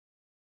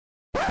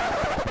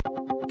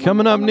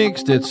Coming up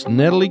next, it's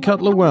Natalie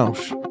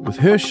Cutler-Welsh with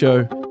her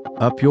show,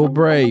 Up Your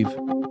Brave.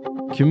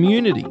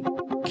 Community,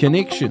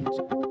 connections,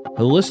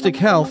 holistic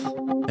health,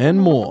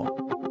 and more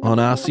on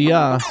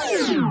RCR,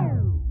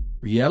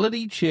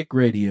 Reality Check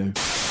Radio.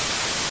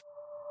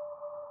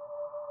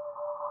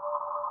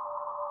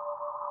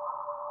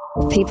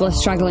 People are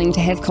struggling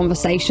to have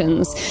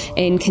conversations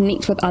and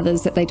connect with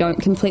others that they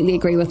don't completely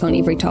agree with on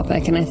every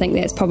topic. And I think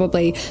that's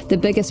probably the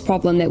biggest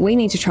problem that we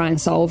need to try and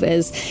solve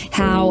is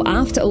how,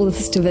 after all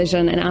this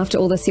division and after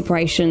all this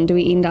separation, do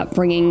we end up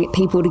bringing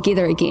people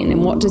together again?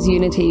 And what does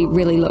unity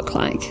really look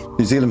like?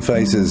 New Zealand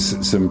faces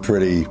some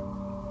pretty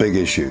big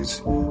issues.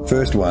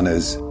 First one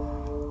is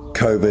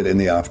COVID and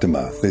the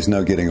aftermath. There's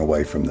no getting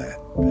away from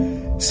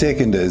that.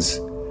 Second is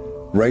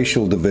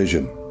racial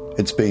division.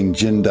 It's been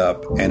ginned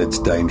up and it's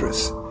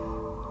dangerous.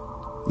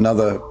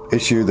 Another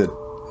issue that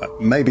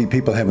maybe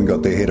people haven't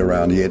got their head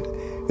around yet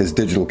is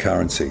digital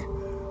currency.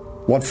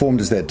 What form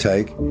does that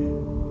take?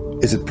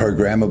 Is it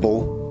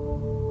programmable?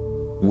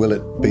 Will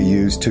it be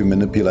used to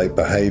manipulate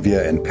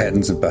behaviour and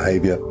patterns of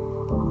behaviour?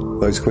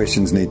 Those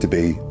questions need to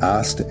be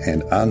asked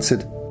and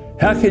answered.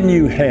 How can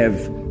you have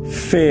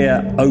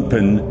fair,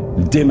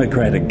 open,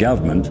 democratic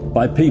government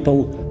by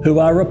people who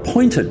are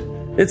appointed?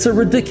 It's a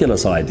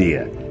ridiculous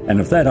idea. And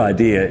if that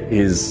idea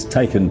is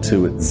taken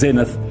to its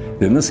zenith,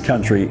 then this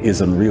country is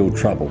in real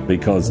trouble,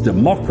 because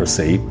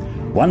democracy,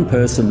 one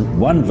person,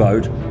 one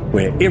vote,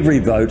 where every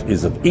vote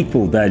is of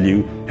equal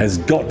value, has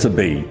got to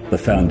be the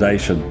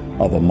foundation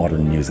of a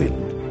modern New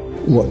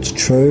Zealand. What's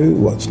true,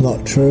 what's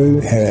not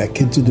true, how our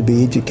kids are to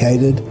be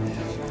educated.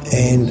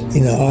 And,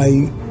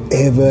 I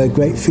have a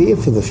great fear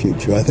for the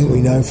future. I think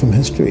we know from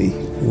history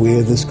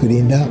where this could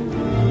end up.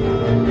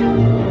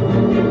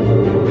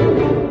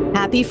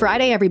 Happy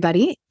Friday,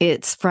 everybody.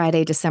 It's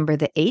Friday, December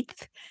the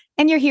 8th,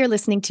 and you're here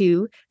listening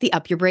to the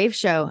Up Your Brave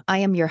show. I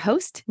am your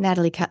host,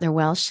 Natalie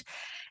Cutler-Welsh,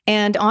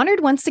 and honored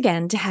once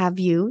again to have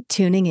you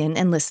tuning in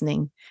and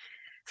listening.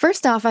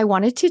 First off, I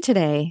wanted to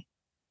today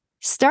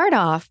start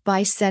off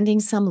by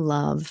sending some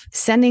love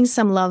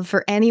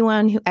for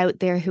anyone who out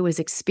there who is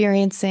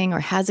experiencing or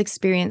has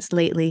experienced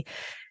lately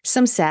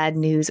some sad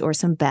news or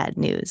some bad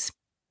news.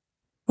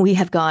 We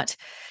have got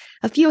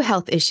a few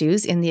health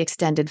issues in the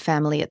extended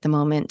family at the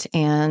moment,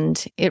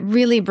 and it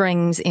really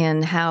brings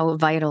in how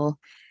vital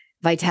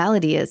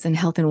vitality is in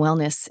health and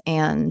wellness,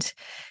 and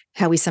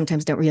how we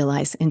sometimes don't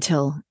realize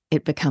until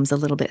it becomes a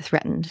little bit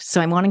threatened. So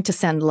I'm wanting to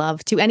send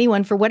love to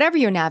anyone for whatever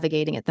you're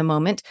navigating at the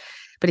moment.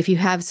 But if you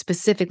have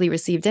specifically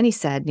received any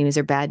sad news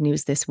or bad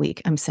news this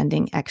week, I'm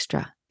sending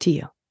extra to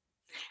you.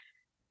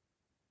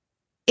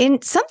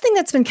 In something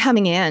that's been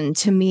coming in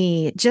to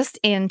me, just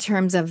in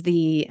terms of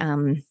the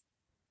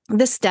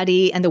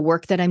study and the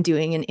work that I'm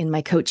doing in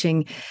my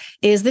coaching,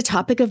 is the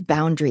topic of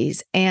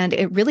boundaries. And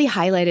it really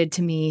highlighted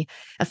to me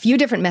a few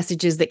different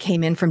messages that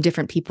came in from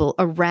different people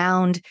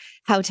around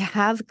how to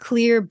have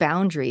clear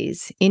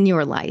boundaries in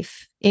your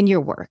life, in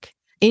your work,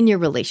 in your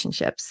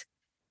relationships,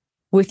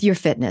 with your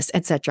fitness,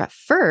 etc.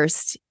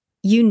 First,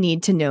 you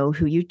need to know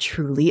who you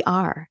truly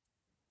are.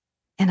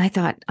 And I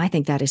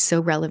think that is so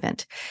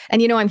relevant.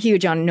 And I'm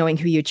huge on knowing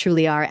who you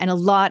truly are. And a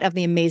lot of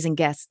the amazing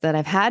guests that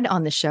I've had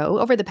on the show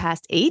over the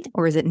past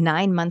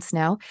 9 months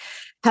now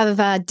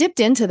have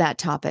dipped into that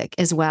topic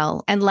as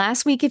well. And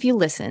last week, if you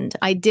listened,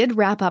 I did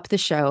wrap up the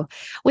show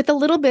with a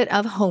little bit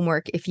of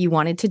homework if you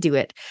wanted to do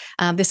it.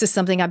 This is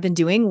something I've been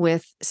doing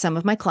with some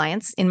of my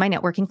clients in my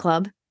networking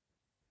club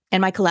and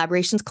my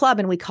collaborations club,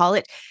 and we call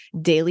it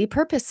Daily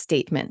Purpose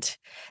Statement.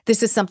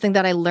 This is something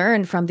that I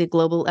learned from the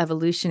Global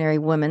Evolutionary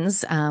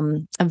Women's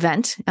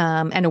event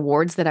and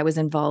awards that I was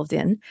involved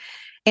in.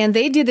 And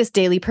they do this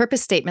Daily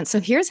Purpose Statement. So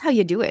here's how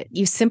you do it.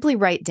 You simply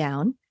write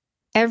down,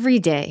 every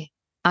day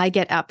I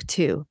get up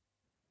to ...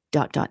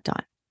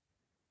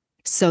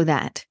 so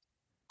that ...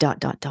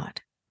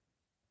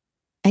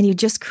 And you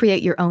just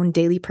create your own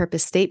daily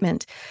purpose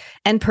statement.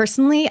 And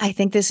personally, I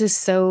think this is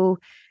so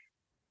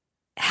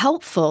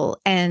helpful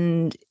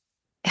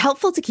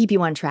to keep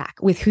you on track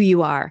with who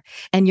you are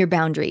and your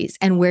boundaries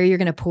and where you're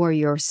going to pour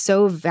your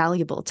so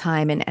valuable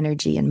time and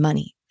energy and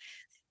money.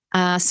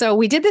 So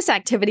we did this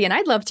activity, and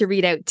I'd love to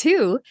read out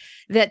too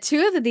that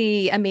two of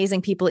the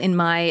amazing people in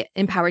my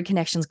Empowered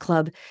Connections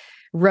Club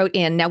wrote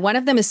in. Now, one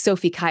of them is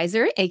Sophie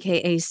Kaiser,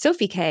 aka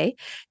Sophie K,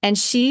 and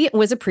she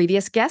was a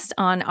previous guest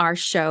on our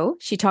show.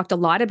 She talked a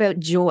lot about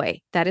joy.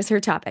 That is her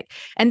topic.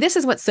 And this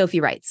is what Sophie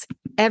writes.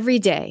 Every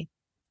day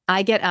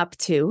I get up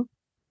to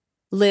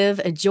live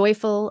a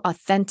joyful,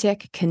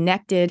 authentic,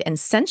 connected, and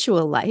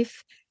sensual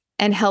life,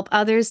 and help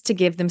others to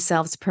give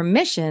themselves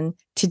permission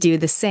to do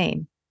the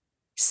same,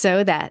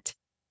 so that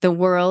the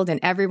world and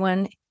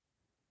everyone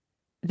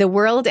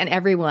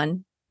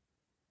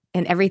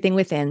and everything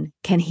within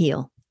can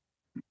heal.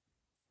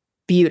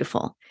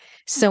 Beautiful.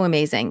 So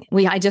amazing.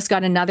 I just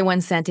got another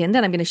one sent in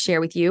that I'm going to share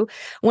with you.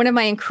 One of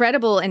my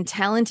incredible and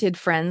talented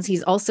friends,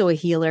 he's also a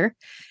healer.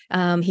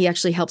 He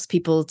actually helps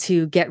people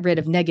to get rid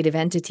of negative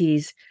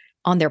entities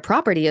on their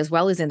property as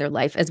well as in their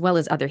life, as well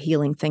as other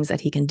healing things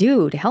that he can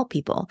do to help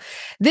people.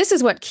 This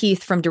is what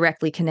Keith from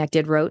Directly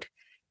Connected wrote.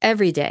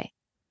 Every day,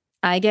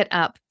 I get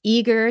up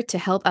eager to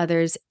help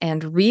others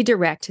and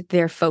redirect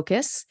their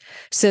focus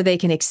so they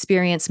can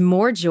experience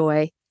more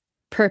joy,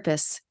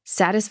 purpose,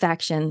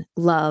 satisfaction,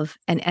 love,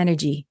 and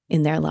energy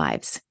in their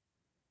lives.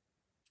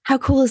 How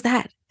cool is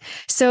that?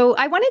 So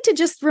I wanted to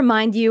just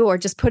remind you, or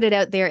just put it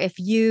out there, if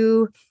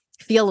you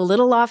feel a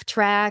little off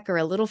track or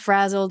a little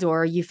frazzled,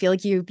 or you feel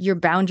like your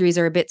boundaries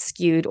are a bit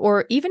skewed,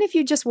 or even if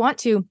you just want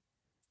to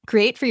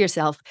create for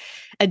yourself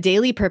a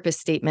daily purpose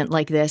statement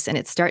like this, and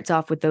it starts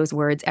off with those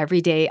words,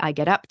 every day I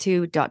get up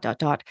to ...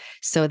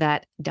 so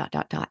that ...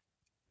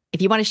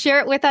 If you want to share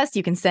it with us,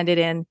 you can send it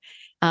in.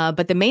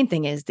 But the main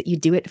thing is that you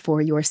do it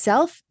for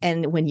yourself.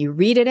 And when you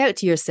read it out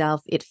to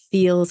yourself, it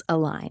feels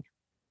aligned.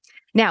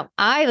 Now,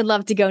 I would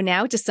love to go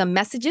now to some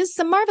messages,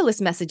 some marvelous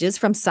messages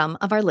from some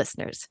of our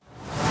listeners.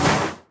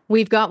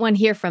 We've got one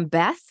here from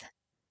Beth.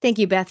 Thank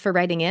you, Beth, for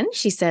writing in.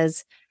 She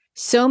says,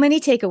 so many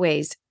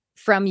takeaways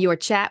from your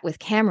chat with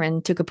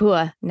Cameron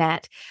Tukapua,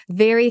 Nat.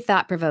 Very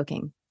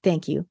thought-provoking.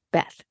 Thank you,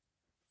 Beth.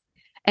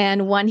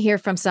 And one here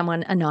from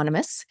someone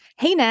anonymous.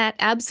 Hey, Nat,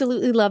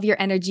 absolutely love your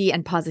energy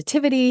and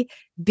positivity.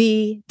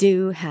 Be,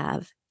 do,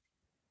 have.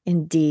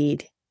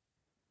 Indeed.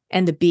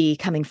 And the be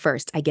coming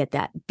first. I get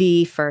that.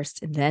 Be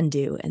first, and then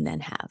do, and then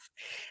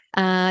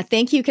have.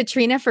 Thank you,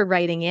 Katrina, for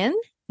writing in.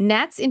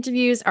 Nat's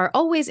interviews are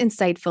always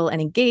insightful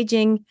and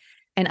engaging,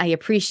 and I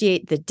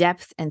appreciate the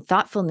depth and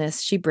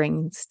thoughtfulness she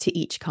brings to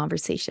each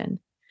conversation.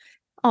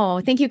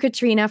 Oh, thank you,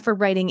 Katrina, for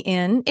writing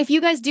in. If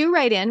you guys do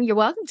write in, you're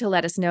welcome to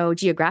let us know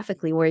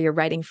geographically where you're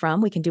writing from.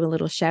 We can do a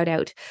little shout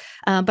out.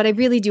 But I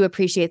really do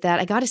appreciate that.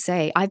 I got to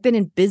say, I've been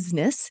in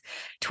business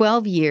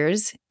 12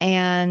 years.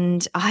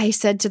 And I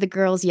said to the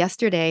girls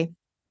yesterday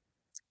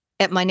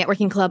at my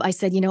networking club, I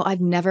said, I've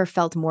never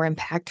felt more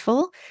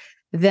impactful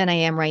than I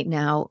am right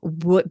now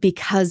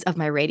because of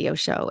my radio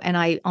show. And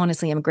I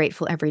honestly am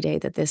grateful every day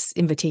that this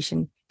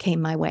invitation came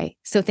my way.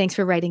 So thanks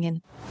for writing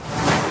in.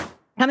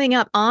 Coming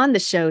up on the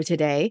show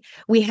today,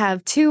 we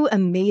have two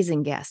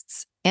amazing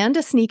guests and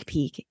a sneak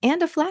peek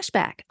and a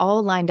flashback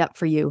all lined up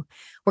for you.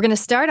 We're going to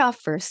start off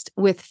first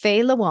with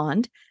Faye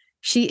Lawand.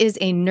 She is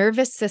a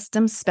nervous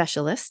system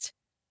specialist,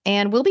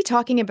 and we'll be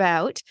talking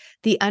about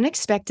the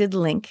unexpected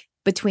link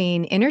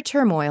between inner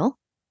turmoil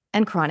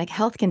and chronic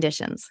health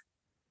conditions.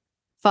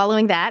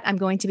 Following that, I'm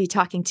going to be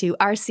talking to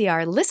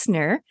RCR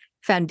listener,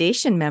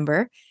 foundation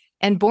member,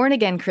 and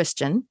born-again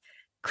Christian,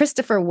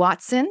 Christopher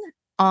Watson,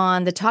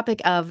 on the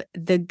topic of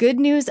the good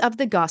news of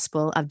the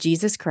gospel of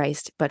Jesus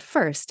Christ, but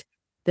first,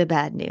 the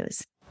bad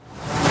news.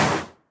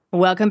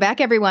 Welcome back,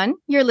 everyone.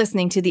 You're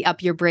listening to the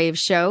Up Your Brave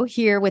show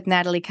here with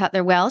Natalie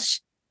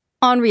Cutler-Welsh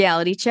on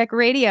Reality Check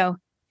Radio.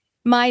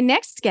 My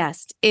next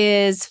guest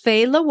is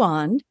Faye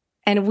Lawand,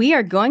 and we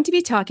are going to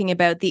be talking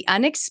about the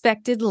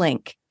unexpected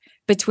link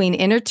between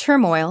inner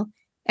turmoil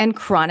and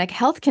chronic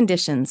health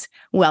conditions.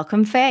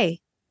 Welcome, Faye.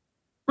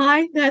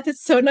 Hi, Nat.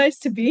 It's so nice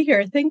to be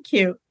here. Thank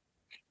you.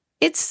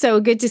 It's so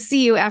good to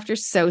see you after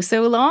so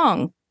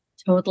long.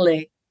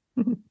 Totally.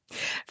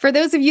 For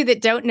those of you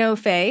that don't know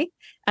Faye,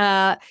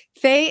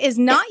 Faye is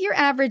not your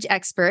average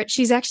expert.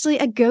 She's actually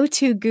a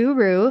go-to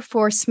guru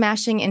for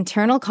smashing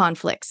internal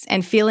conflicts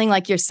and feeling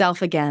like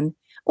yourself again,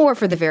 or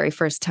for the very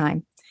first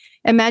time.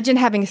 Imagine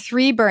having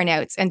 3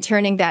 burnouts and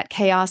turning that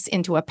chaos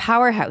into a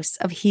powerhouse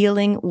of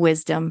healing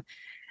wisdom.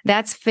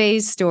 That's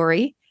Faye's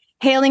story.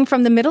 Hailing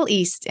from the Middle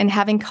East and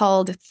having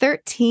called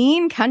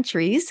 13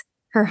 countries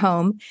her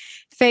home,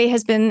 Faye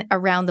has been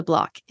around the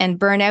block, and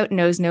burnout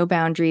knows no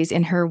boundaries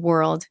in her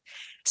world.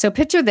 So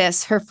picture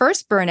this. Her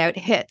first burnout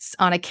hits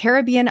on a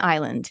Caribbean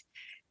island.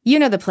 You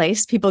know the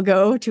place people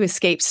go to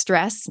escape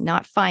stress,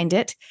 not find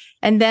it.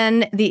 And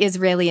then the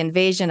Israeli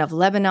invasion of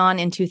Lebanon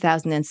in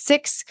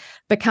 2006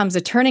 becomes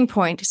a turning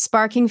point,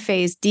 sparking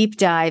Faye's deep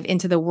dive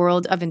into the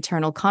world of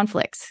internal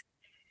conflicts.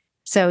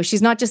 So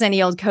she's not just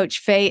any old coach.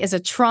 Faye is a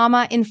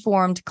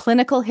trauma-informed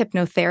clinical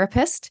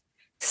hypnotherapist,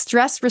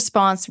 stress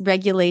response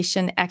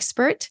regulation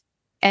expert,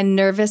 and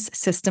nervous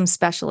system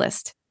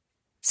specialist.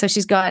 So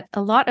she's got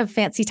a lot of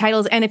fancy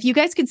titles. And if you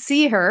guys could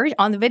see her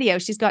on the video,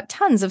 she's got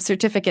tons of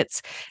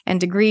certificates and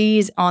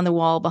degrees on the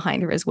wall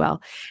behind her as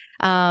well.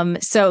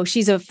 So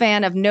she's a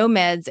fan of no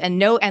meds and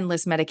no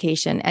endless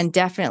medication, and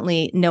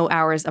definitely no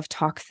hours of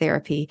talk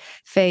therapy.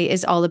 Faye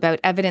is all about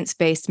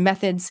evidence-based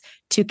methods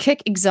to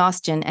kick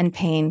exhaustion and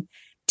pain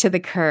to the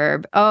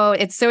curb. Oh,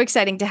 it's so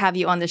exciting to have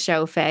you on the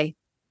show, Faye.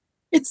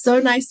 It's so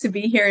nice to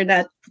be here,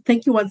 and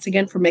thank you once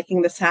again for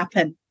making this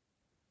happen.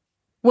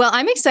 Well,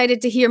 I'm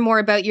excited to hear more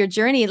about your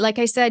journey. Like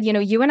I said,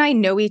 you and I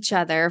know each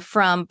other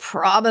from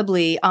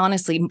probably,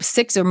 honestly,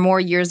 6 or more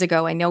years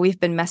ago. I know we've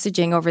been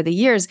messaging over the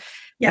years,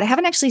 but I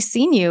haven't actually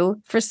seen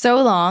you for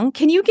so long.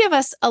 Can you give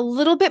us a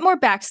little bit more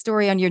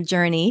backstory on your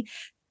journey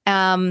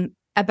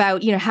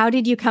about, how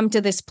did you come to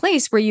this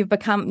place where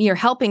you're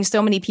helping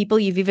so many people?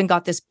 You've even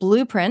got this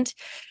blueprint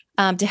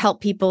to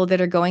help people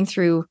that are going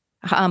through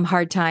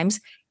hard times.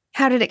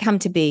 How did it come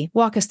to be?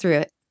 Walk us through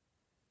it.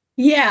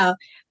 Yeah.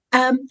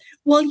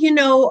 Well,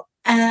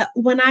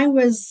 when I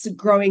was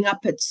growing up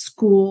at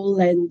school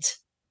and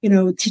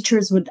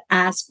teachers would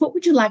ask, what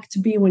would you like to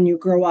be when you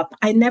grow up?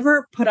 I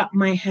never put up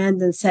my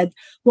hand and said,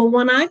 well,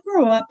 when I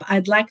grow up,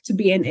 I'd like to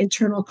be an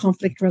internal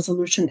conflict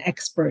resolution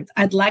expert.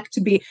 I'd like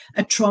to be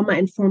a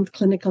trauma-informed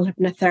clinical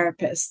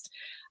hypnotherapist.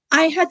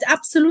 I had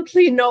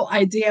absolutely no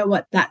idea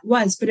what that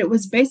was, but it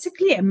was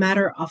basically a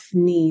matter of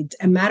need,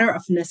 a matter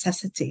of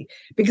necessity,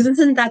 because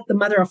isn't that the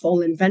mother of all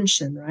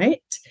invention,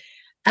 right?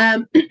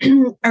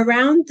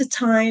 Around the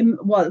time,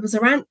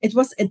 it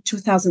was in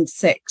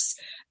 2006.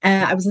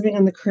 I was living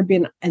in the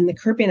Caribbean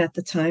at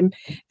the time.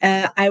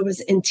 I was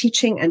in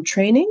teaching and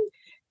training,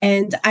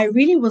 and I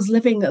really was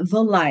living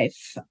the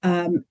life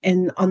on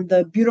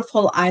the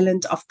beautiful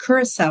island of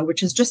Curacao,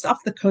 which is just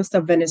off the coast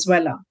of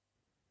Venezuela.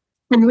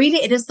 And really,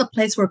 it is the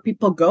place where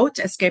people go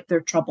to escape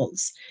their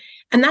troubles.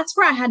 And that's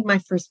where I had my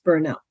first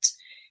burnout.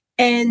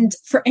 And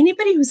for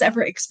anybody who's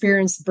ever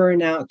experienced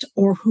burnout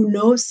or who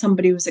knows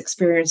somebody who's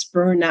experienced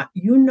burnout,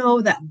 you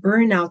know that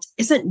burnout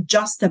isn't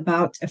just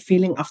about a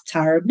feeling of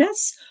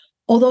tiredness,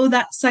 although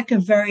that's like a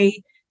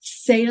very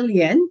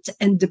salient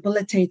and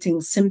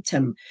debilitating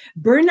symptom.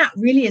 Burnout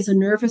really is a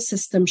nervous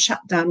system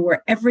shutdown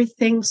where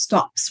everything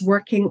stops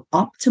working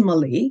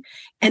optimally,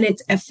 and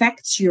it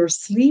affects your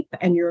sleep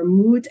and your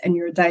mood and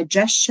your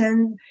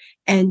digestion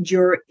and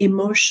your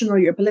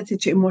ability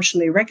to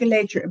emotionally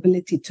regulate, your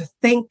ability to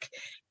think.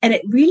 And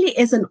it really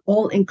is an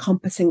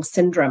all-encompassing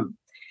syndrome.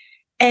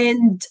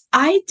 And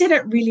I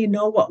didn't really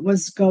know what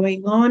was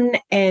going on,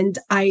 and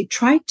I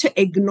tried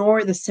to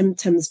ignore the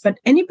symptoms. But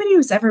anybody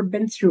who's ever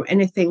been through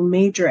anything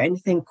major,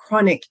 anything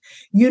chronic,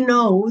 you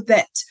know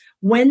that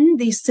when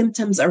these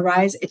symptoms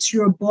arise, it's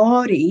your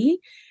body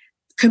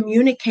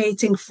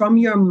communicating from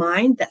your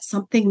mind that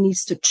something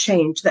needs to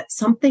change, that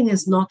something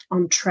is not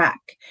on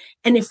track.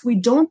 And if we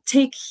don't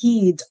take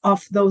heed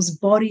of those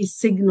body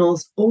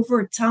signals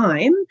over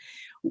time,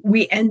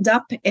 we end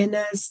up in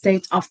a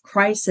state of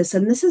crisis.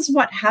 And this is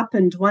what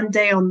happened one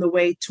day on the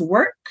way to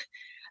work.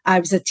 I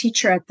was a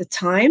teacher at the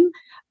time.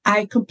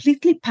 I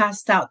completely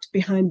passed out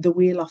behind the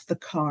wheel of the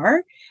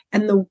car,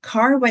 and the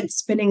car went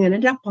spinning and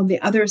ended up on the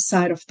other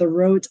side of the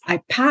road.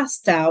 I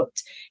passed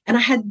out, and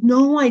I had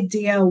no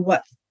idea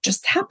what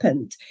just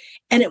happened.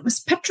 And it was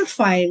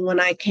petrifying when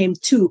I came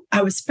to.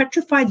 I was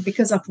petrified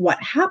because of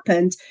what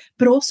happened,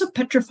 but also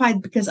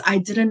petrified because I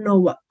didn't know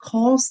what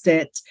caused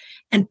it,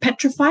 and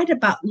petrified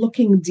about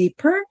looking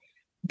deeper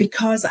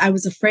because I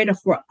was afraid of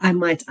what I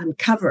might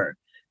uncover.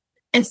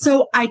 And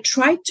so I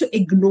tried to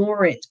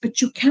ignore it,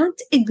 but you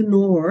can't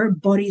ignore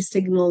body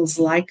signals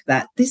like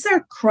that. These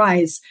are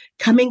cries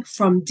coming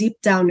from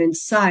deep down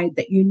inside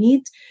that you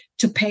need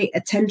to pay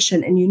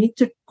attention, and you need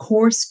to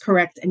course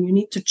correct, and you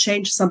need to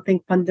change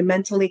something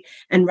fundamentally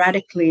and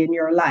radically in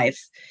your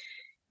life.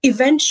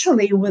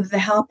 Eventually, with the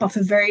help of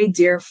a very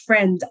dear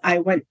friend, I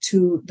went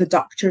to the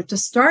doctor to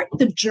start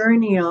the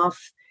journey of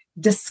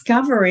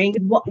discovering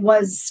what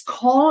was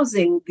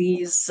causing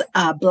these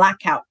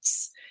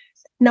blackouts.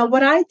 Now,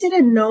 what I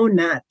didn't know,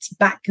 Nat,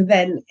 back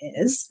then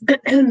is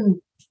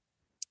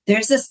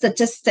there's a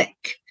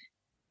statistic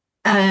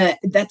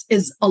that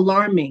is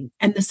alarming.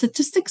 And the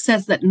statistic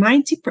says that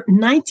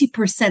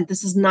 90%,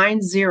 this is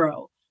 90,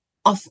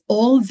 of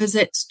all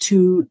visits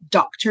to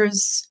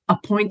doctor's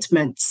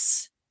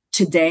appointments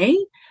today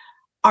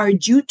are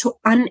due to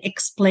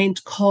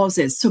unexplained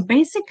causes. So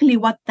basically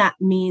what that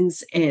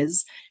means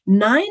is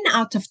 9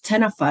 out of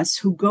 10 of us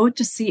who go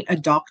to see a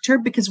doctor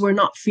because we're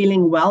not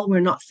feeling well, we're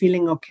not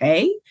feeling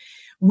okay,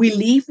 we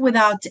leave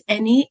without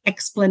any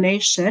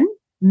explanation,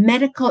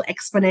 medical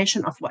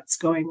explanation of what's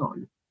going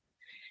on.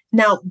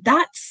 Now,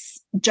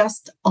 that's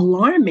just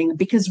alarming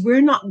because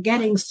we're not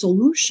getting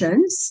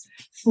solutions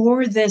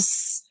for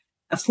this,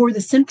 for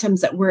the symptoms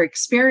that we're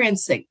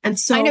experiencing. And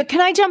so I know, can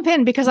I jump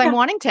in? Because I'm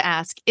wanting to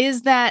ask,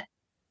 is that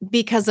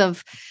because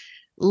of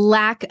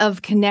lack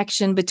of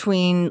connection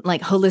between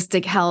like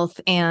holistic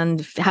health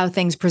and how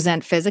things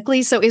present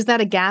physically? So is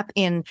that a gap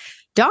in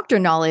doctor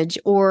knowledge,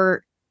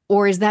 or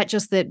is that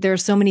just that there are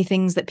so many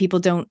things that people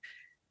don't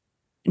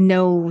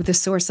know the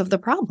source of the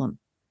problem?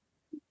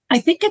 I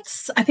think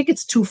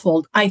it's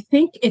twofold. I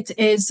think it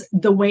is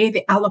the way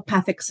the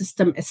allopathic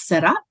system is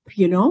set up,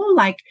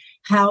 like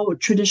how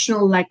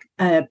traditional, like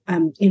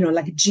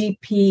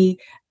GP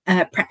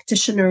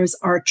practitioners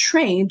are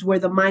trained, where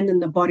the mind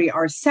and the body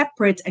are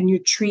separate, and you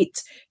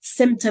treat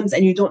symptoms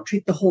and you don't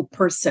treat the whole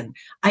person.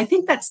 I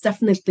think that's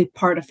definitely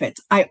part of it.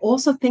 I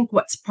also think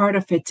what's part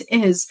of it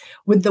is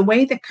with the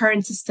way the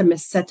current system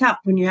is set up,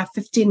 when you have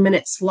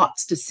 15-minute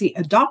slots to see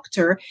a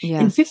doctor,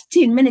 in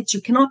 15 minutes,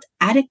 you cannot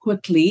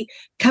adequately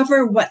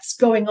cover what's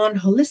going on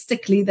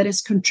holistically that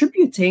is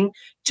contributing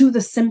to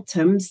the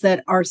symptoms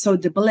that are so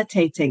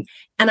debilitating.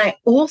 And I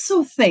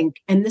also think,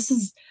 and this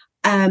is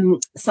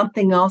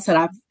something else that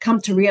I've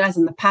come to realize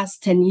in the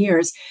past 10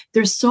 years,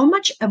 there's so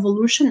much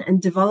evolution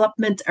and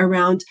development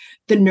around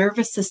the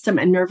nervous system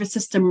and nervous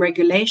system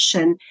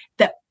regulation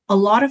that a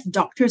lot of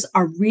doctors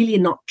are really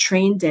not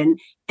trained in.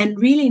 And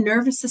really,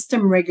 nervous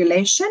system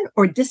regulation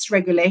or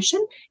dysregulation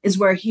is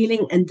where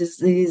healing and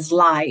disease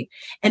lie.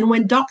 And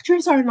when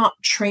doctors are not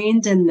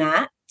trained in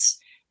that,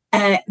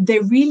 they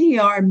really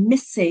are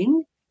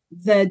missing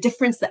the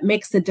difference that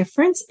makes the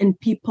difference in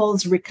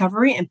people's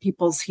recovery and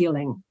people's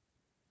healing.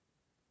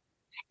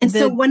 And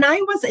so when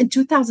I was in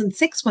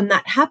 2006, when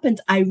that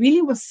happened, I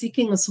really was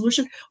seeking a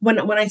solution.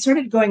 When I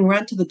started going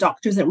around to the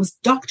doctors, it was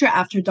doctor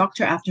after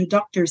doctor after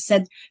doctor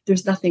said,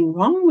 there's nothing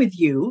wrong with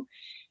you.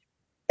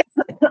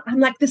 I'm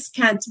like, this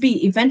can't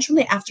be.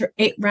 Eventually, after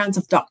 8 rounds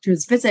of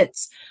doctor's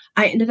visits,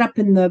 I ended up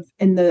in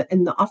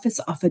the office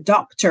of a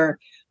doctor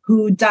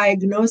who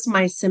diagnosed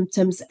my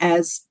symptoms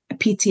as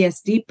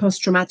PTSD,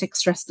 post-traumatic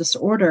stress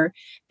disorder,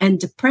 and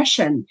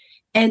depression.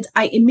 And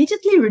I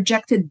immediately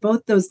rejected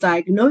both those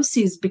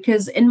diagnoses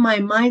because in my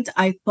mind,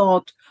 I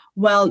thought,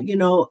 well,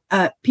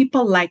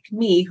 people like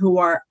me who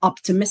are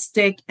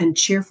optimistic and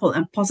cheerful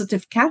and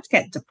positive can't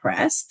get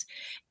depressed.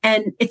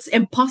 And it's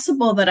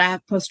impossible that I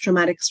have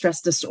post-traumatic stress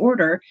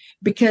disorder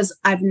because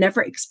I've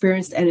never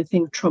experienced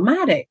anything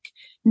traumatic.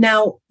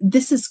 Now,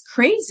 this is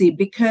crazy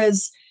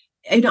because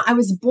I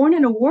was born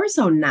in a war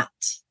zone, Nat.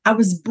 I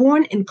was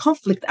born in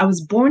conflict. I was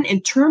born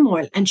in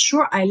turmoil. And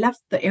sure, I left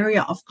the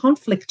area of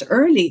conflict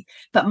early,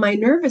 but my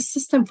nervous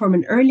system from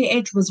an early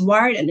age was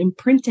wired and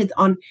imprinted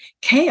on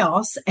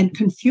chaos and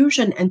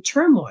confusion and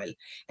turmoil.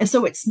 And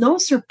so it's no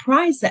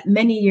surprise that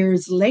many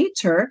years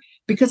later,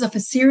 because of a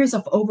series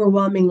of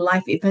overwhelming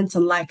life events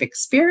and life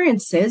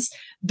experiences,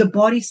 the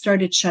body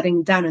started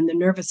shutting down and the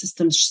nervous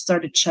system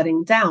started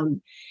shutting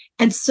down.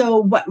 And so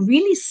what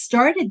really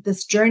started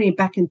this journey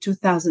back in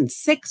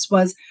 2006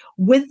 was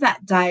with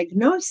that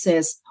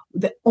diagnosis,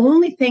 the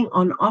only thing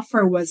on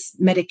offer was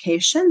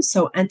medication,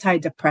 so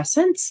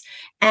antidepressants,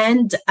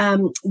 and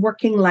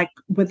working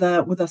with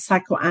a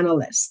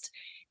psychoanalyst.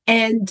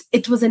 And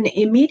it was an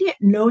immediate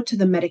no to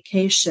the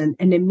medication,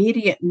 an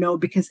immediate no,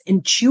 because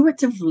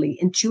intuitively,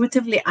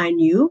 I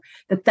knew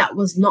that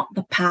was not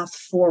the path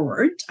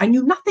forward. I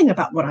knew nothing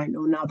about what I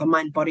know now, the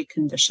mind-body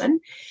condition.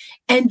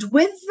 And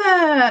with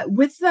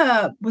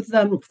the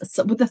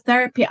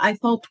therapy, I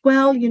thought,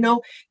 well,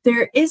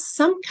 there is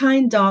some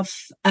kind of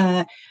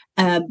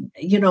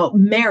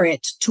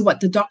merit to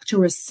what the doctor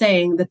was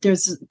saying, that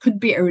could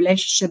be a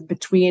relationship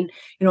between,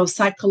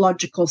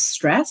 psychological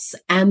stress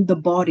and the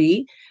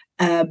body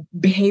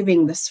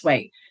behaving this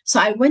way. So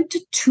I went to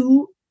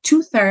two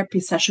therapy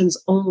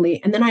sessions only,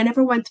 and then I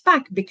never went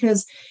back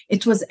because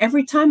it was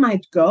every time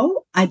I'd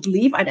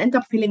leave, I'd end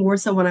up feeling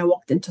worse than when I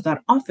walked into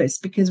that office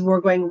because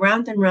we're going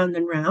round and round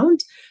and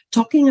round,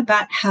 talking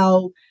about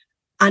how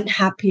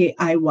unhappy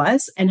I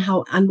was and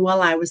how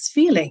unwell I was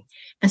feeling.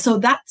 And so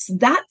that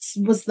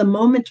was the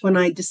moment when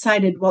I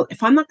decided, well,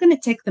 if I'm not going to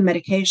take the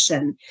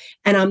medication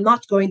and I'm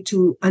not going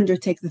to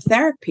undertake the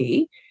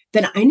therapy,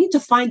 then I need to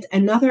find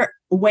another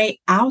way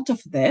out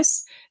of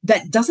this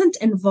that doesn't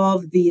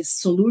involve these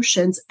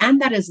solutions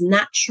and that is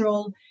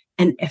natural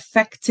and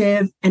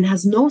effective and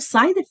has no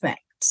side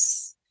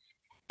effects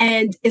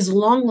and is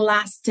long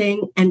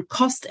lasting and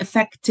cost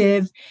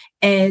effective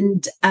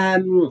and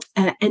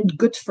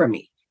good for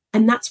me.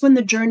 And that's when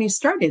the journey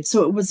started.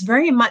 So it was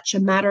very much a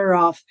matter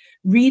of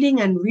reading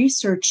and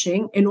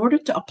researching in order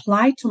to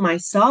apply to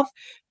myself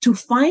to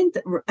find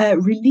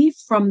relief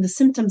from the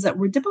symptoms that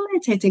were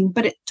debilitating.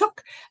 But it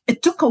took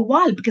a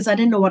while because I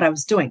didn't know what I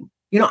was doing.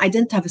 I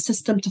didn't have a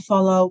system to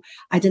follow.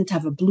 I didn't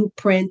have a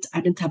blueprint.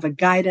 I didn't have a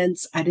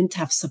guidance. I didn't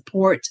have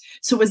support.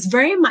 So it was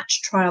very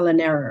much trial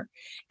and error.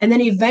 And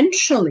then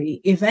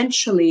eventually,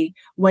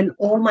 when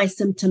all my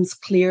symptoms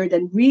cleared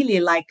and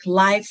really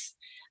life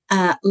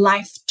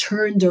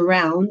turned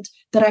around,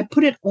 that I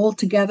put it all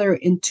together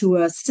into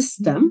a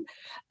system,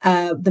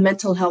 the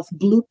mental health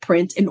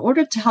blueprint, in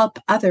order to help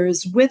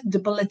others with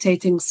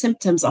debilitating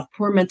symptoms of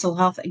poor mental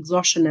health,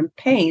 exhaustion, and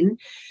pain,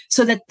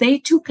 so that they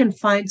too can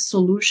find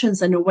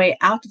solutions and a way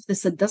out of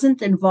this that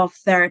doesn't involve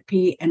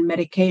therapy and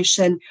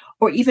medication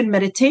or even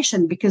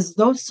meditation, because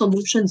those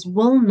solutions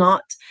will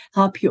not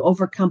help you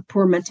overcome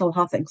poor mental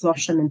health,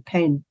 exhaustion, and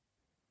pain.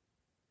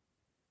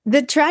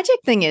 The tragic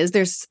thing is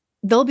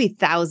there'll be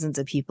thousands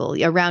of people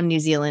around New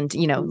Zealand,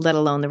 let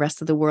alone the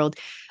rest of the world,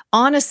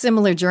 on a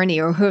similar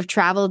journey or who have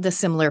traveled a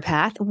similar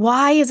path.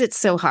 Why is it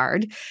so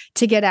hard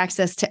to get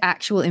access to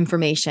actual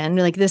information?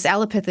 Like this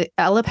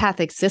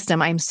allopathic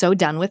system, I'm so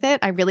done with it.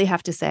 I really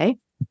have to say.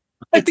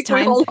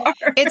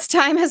 Its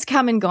time has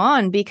come and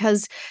gone,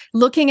 because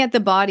looking at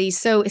the body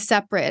so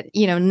separate,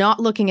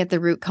 not looking at the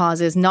root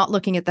causes, not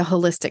looking at the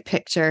holistic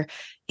picture,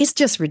 it's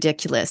just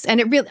ridiculous. And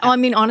it really,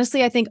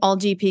 honestly, I think all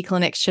GP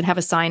clinics should have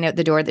a sign out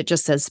the door that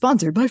just says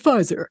sponsored by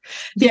Pfizer,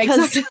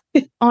 because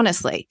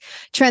honestly,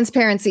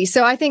 transparency.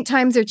 So I think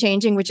times are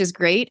changing, which is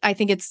great. I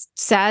think it's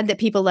sad that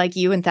people like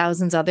you and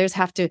thousands others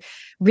have to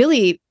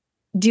really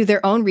do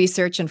their own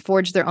research and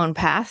forge their own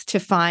path to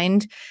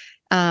find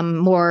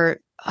more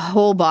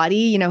whole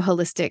body,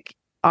 holistic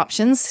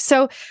options.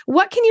 So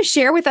what can you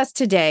share with us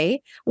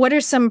today? What are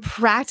some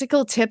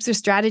practical tips or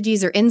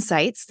strategies or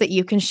insights that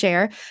you can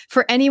share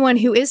for anyone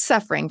who is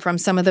suffering from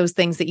some of those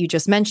things that you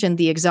just mentioned,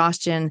 the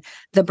exhaustion,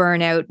 the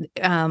burnout,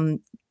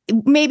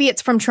 maybe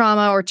it's from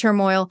trauma or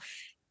turmoil.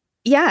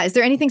 Yeah. Is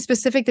there anything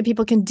specific that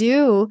people can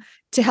do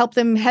to help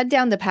them head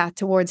down the path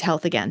towards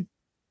health again?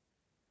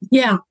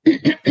 Yeah.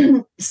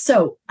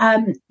 So,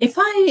 if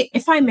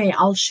I may,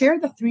 I'll share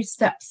the 3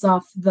 steps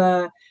of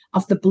the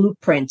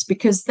blueprint,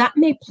 because that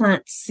may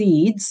plant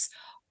seeds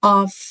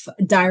of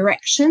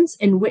directions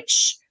in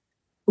which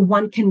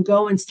one can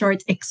go and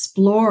start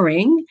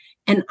exploring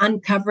and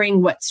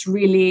uncovering what's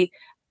really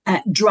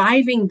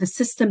driving the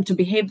system to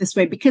behave this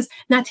way. Because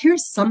now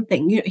here's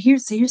something,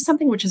 here's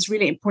something which is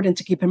really important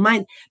to keep in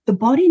mind. The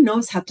body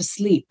knows how to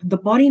sleep. The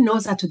body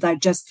knows how to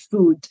digest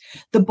food.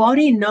 The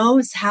body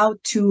knows how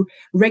to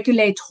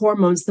regulate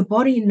hormones. The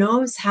body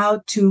knows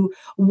how to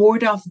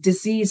ward off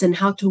disease and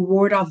how to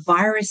ward off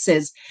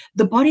viruses.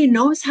 The body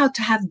knows how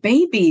to have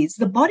babies.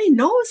 The body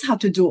knows how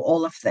to do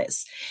all of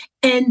this.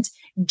 And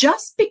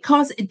just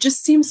because it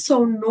just seems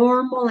so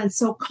normal and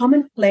so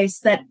commonplace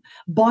that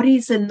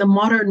bodies in the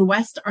modern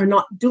West are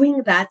not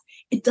doing that,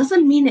 it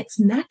doesn't mean it's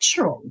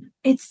natural.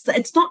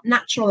 It's not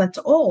natural at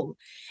all.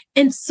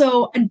 And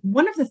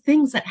one of the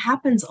things that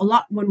happens a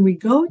lot when we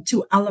go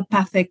to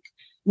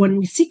when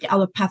we seek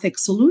allopathic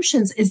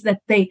solutions, is that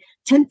they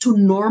tend to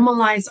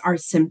normalize our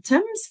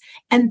symptoms.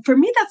 And for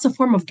me, that's a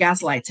form of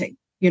gaslighting.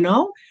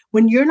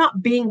 When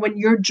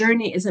your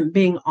journey isn't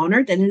being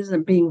honored and it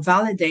isn't being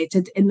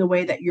validated in the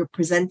way that you're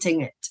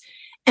presenting it.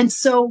 And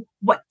so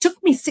what took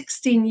me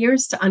 16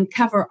 years to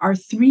uncover are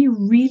 3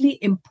 really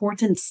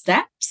important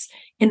steps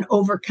in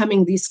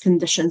overcoming these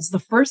conditions. The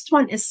first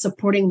one is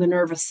supporting the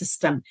nervous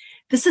system.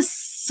 This is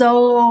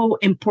so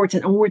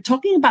important. And when we're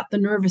talking about the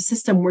nervous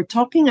system, we're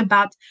talking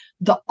about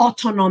the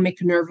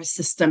autonomic nervous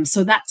system.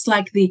 So that's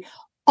like the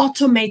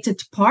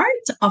automated part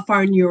of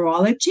our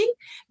neurology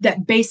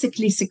that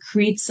basically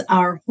secretes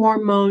our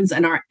hormones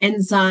and our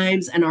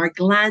enzymes and our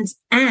glands,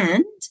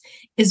 and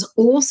is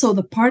also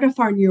the part of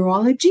our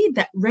neurology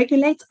that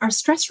regulates our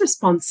stress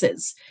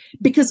responses.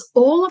 Because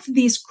all of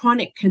these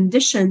chronic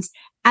conditions,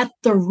 at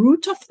the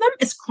root of them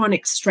is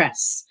chronic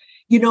stress.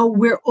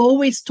 We're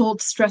always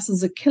told stress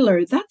is a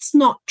killer. That's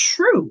not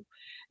true.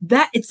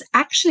 That it's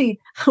actually,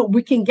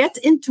 we can get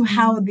into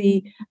how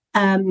the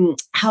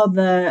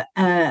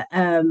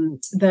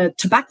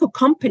tobacco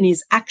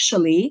companies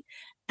actually,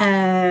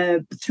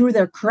 through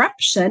their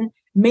corruption,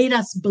 made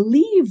us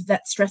believe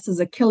that stress is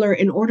a killer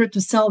in order to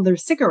sell their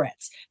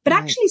cigarettes. But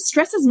actually,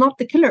 stress is not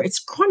the killer. It's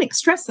chronic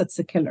stress that's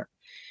the killer.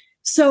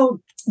 So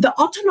the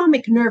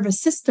autonomic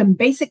nervous system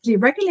basically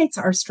regulates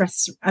our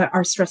stress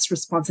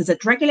responses.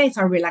 It regulates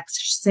our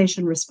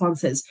relaxation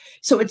responses.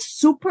 So it's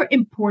super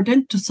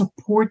important to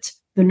support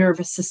the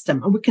nervous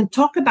system. And we can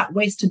talk about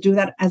ways to do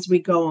that as we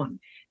go on.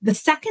 The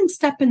second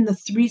step in the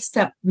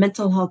 3-step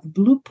mental health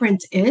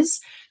blueprint is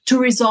to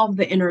resolve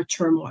the inner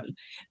turmoil.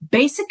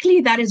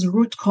 Basically, that is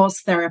root cause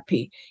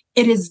therapy.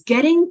 It is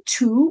getting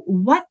to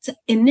what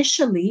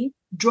initially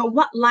drove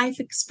what life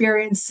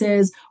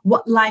experiences,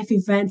 what life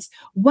events,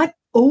 what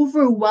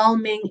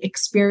overwhelming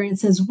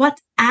experiences,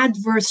 what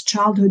adverse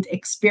childhood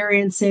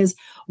experiences,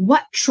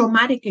 what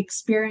traumatic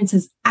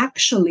experiences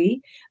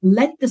actually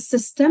led the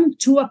system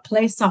to a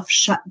place of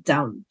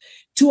shutdown,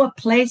 to a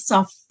place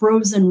of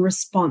frozen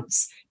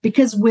response.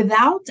 Because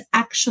without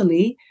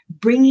actually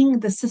bringing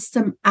the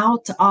system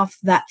out of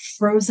that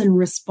frozen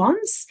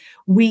response,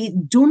 we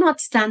do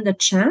not stand a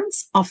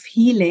chance of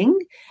healing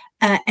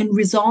and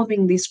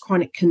resolving these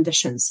chronic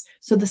conditions.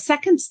 So the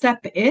second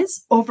step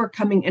is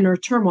overcoming inner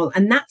turmoil.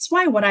 And that's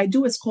why what I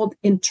do is called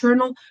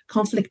internal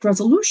conflict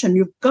resolution.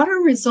 You've got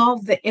to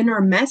resolve the inner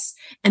mess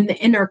and the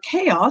inner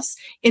chaos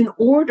in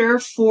order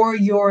for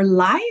your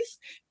life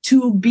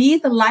to be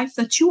the life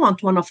that you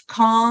want, one of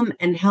calm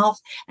and health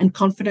and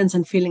confidence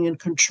and feeling in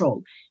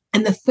control.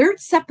 And the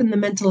third step in the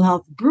mental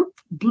health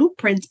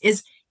blueprint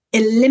is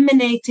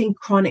eliminating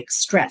chronic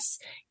stress.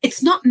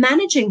 It's not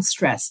managing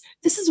stress.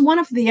 This is one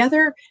of the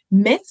other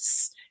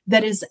myths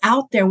that is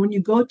out there. When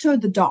you go to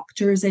the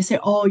doctors, they say,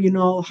 how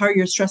are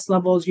your stress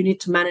levels? You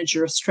need to manage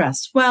your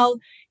stress. Well,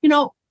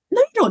 no,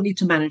 you don't need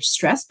to manage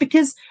stress,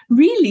 because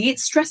really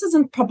stress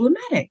isn't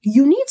problematic.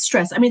 You need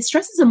stress. I mean,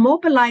 stress is a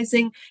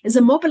mobilizing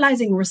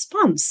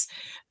response.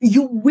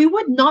 We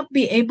would not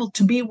be able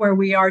to be where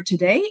we are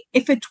today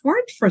if it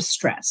weren't for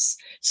stress.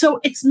 So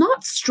it's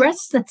not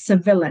stress that's the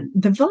villain.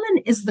 The villain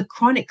is the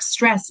chronic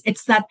stress.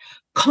 It's that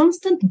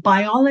constant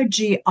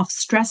biology of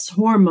stress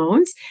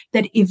hormones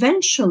that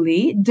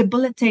eventually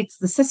debilitates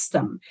the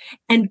system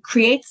and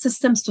creates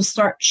systems to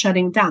start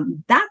shutting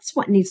down. That's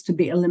what needs to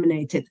be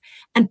eliminated.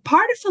 And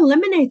part of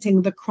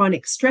eliminating the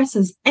chronic stress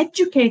is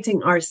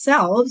educating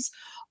ourselves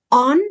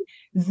on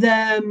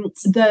the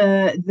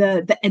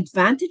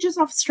advantages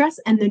of stress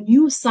and the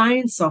new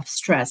science of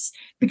stress,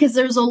 because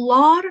there's a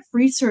lot of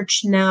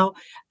research now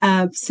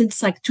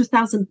since like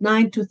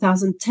 2009,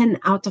 2010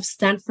 out of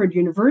Stanford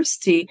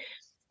University,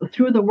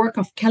 through the work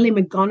of Kelly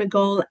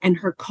McGonigal and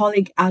her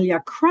colleague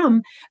Alia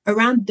Crum,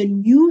 around the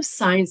new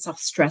science of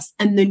stress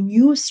and the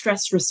new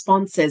stress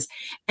responses,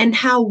 and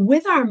how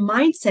with our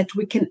mindset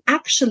we can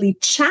actually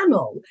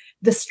channel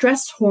the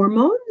stress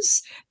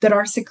hormones that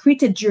are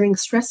secreted during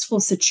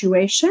stressful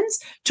situations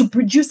to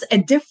produce a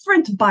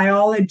different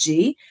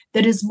biology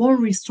that is more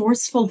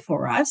resourceful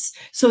for us,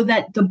 so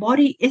that the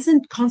body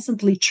isn't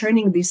constantly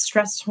churning these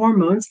stress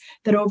hormones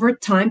that over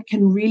time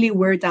can really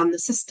wear down the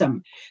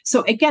system.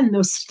 So again,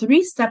 those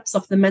 3 steps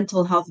of the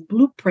mental health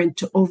blueprint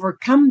to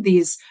overcome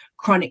these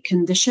chronic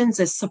conditions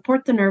is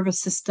support the nervous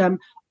system,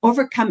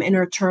 overcome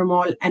inner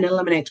turmoil, and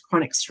eliminate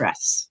chronic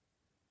stress.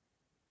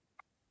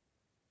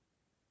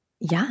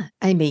 Yeah,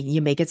 I mean, you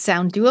make it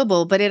sound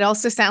doable, but it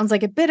also sounds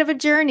like a bit of a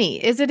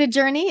journey. Is it a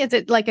journey? Is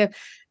it like a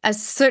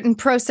certain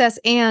process,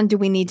 and do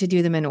we need to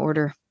do them in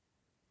order?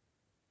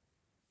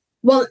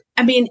 Well,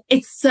 I mean,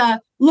 it's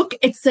not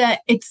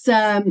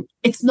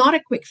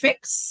a quick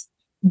fix,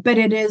 but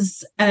it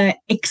is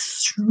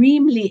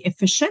extremely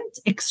efficient,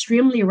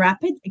 extremely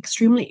rapid,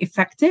 extremely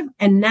effective.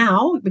 And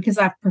now, because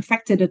I've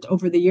perfected it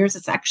over the years,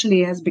 it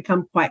actually has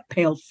become quite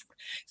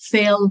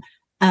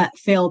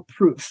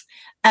fail-proof.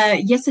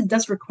 Yes, it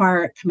does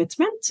require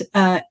commitment.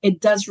 It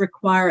does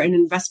require an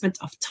investment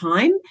of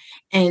time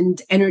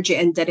and energy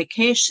and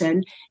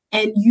dedication.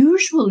 And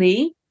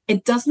usually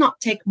it does not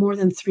take more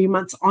than 3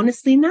 months.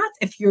 Honestly, Nat,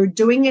 if you're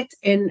doing it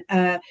in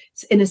a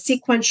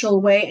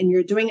sequential way and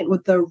you're doing it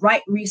with the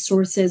right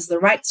resources, the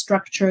right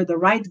structure, the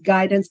right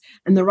guidance,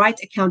 and the right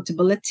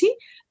accountability,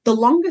 the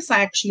longest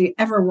I actually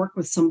ever work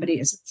with somebody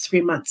is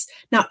 3 months.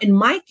 Now, in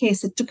my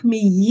case, it took me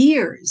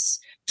years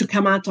to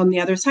come out on the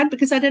other side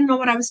because I didn't know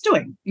what I was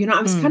doing.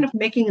 I was kind of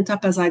making it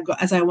up as I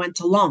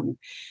went along.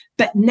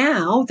 But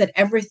now that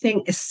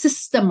everything is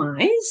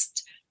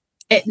systemized,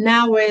 it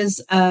now is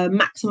a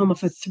maximum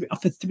of a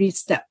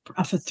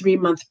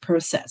 3-month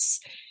process.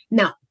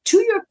 Now,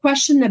 to your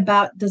question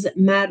about does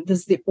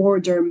the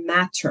order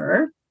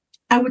matter?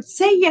 I would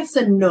say yes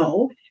and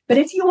no. But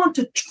if you want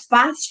to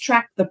fast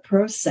track the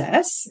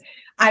process,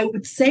 I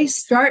would say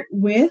start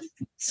with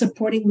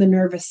supporting the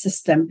nervous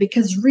system,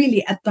 because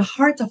really at the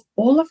heart of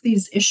all of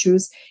these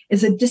issues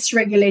is a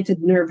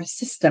dysregulated nervous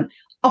system.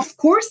 Of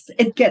course,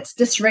 it gets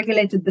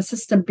dysregulated, the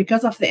system,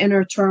 because of the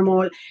inner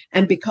turmoil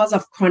and because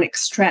of chronic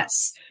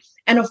stress.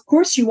 And of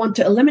course, you want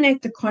to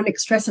eliminate the chronic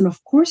stress. And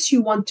of course,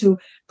 you want to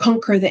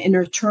conquer the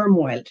inner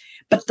turmoil.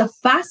 But the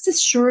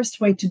fastest, surest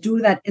way to do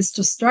that is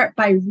to start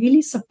by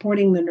really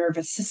supporting the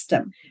nervous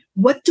system.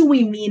 What do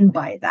we mean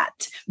by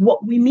that?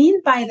 What we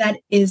mean by that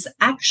is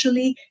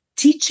actually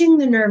teaching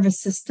the nervous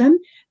system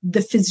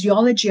the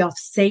physiology of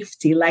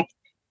safety, like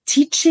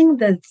teaching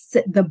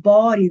the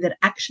body that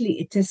actually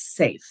it is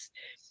safe.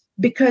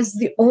 Because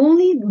the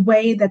only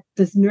way that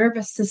the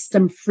nervous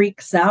system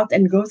freaks out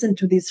and goes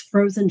into these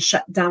frozen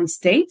shutdown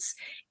states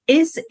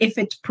is if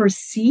it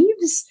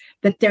perceives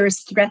that there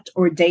is threat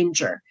or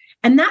danger.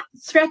 And that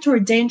threat or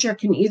danger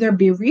can either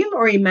be real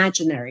or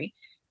imaginary.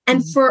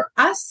 And for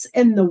us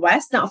in the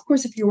West, now, of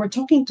course, if you were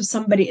talking to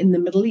somebody in the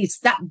Middle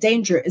East, that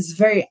danger is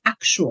very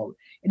actual.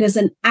 It is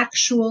an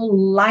actual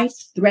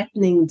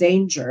life-threatening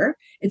danger.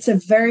 It's a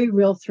very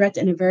real threat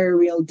and a very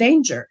real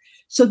danger.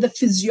 So the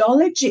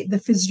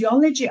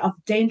physiology of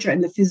danger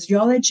and the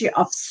physiology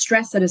of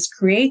stress that is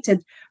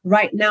created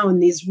right now in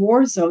these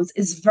war zones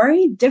is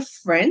very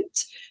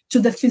different to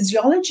the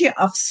physiology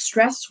of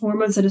stress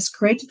hormones that is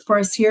created for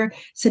us here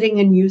sitting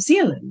in New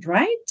Zealand,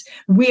 right?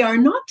 We are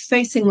not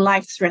facing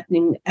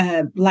life-threatening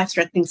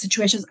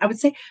situations, I would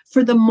say,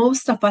 for the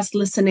most of us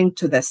listening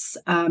to this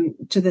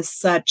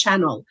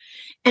channel.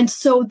 And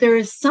so there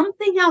is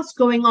something else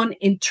going on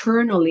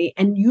internally,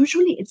 and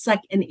usually it's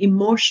like an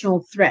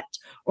emotional threat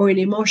or an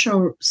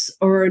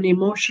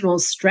emotional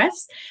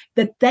stress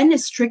that then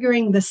is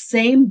triggering the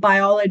same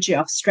biology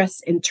of stress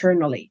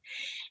internally.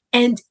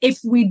 And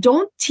if we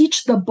don't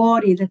teach the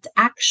body that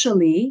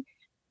actually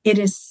it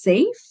is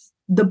safe,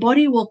 the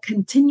body will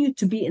continue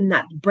to be in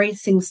that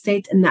bracing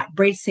state, in that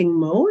bracing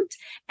mode.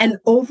 And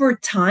over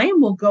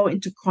time, will go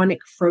into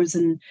chronic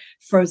frozen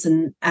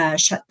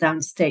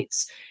shutdown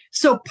states.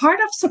 So part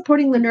of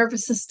supporting the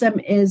nervous system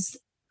is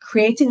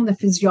creating the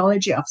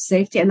physiology of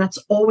safety. And that's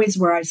always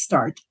where I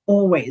start,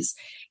 always.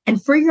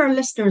 And for your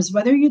listeners,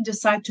 whether you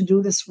decide to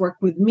do this work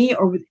with me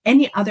or with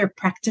any other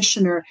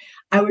practitioner,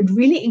 I would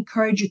really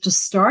encourage you to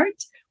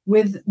start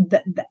with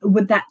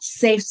that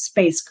safe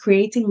space,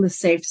 creating the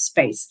safe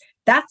space.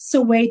 That's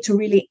a way to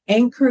really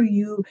anchor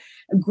you,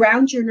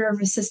 ground your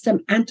nervous system,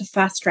 and to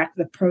fast track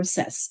the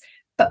process.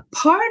 But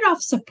part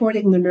of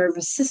supporting the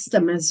nervous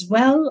system as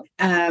well,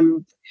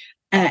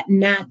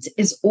 Nat,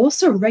 is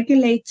also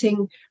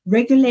regulating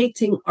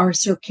our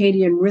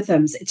circadian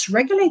rhythms. It's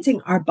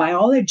regulating our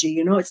biology.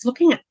 It's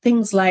looking at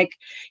things like,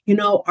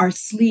 our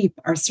sleep,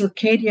 our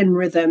circadian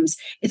rhythms.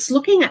 It's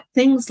looking at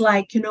things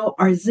like,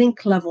 our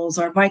zinc levels,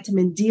 our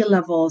vitamin D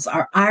levels,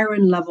 our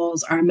iron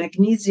levels, our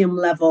magnesium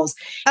levels.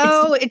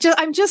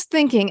 I'm just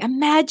thinking,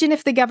 imagine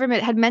if the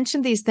government had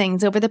mentioned these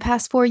things over the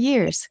past 4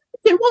 years.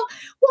 Yeah, well,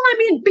 I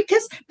mean,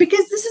 because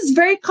this is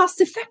very cost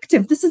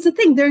effective. This is the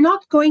thing. They're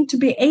not going to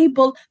be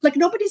able,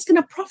 nobody's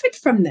going to profit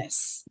from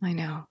this. I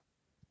know.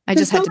 I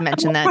just had to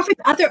mention that. Profit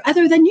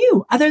other than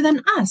you, other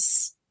than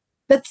us.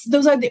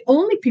 Those are the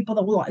only people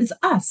that will, is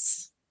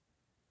us.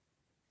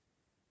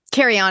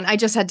 Carry on. I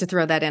just had to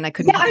throw that in. I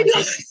couldn't. Yeah, I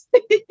know.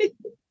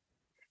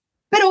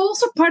 But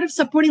also part of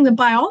supporting the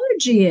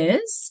biology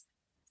is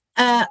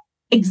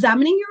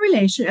examining your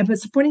relationship, but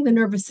supporting the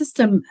nervous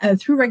system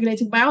through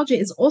regulating biology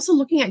is also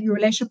looking at your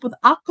relationship with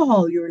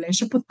alcohol, your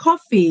relationship with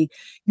coffee,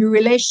 your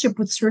relationship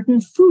with certain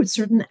foods,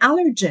 certain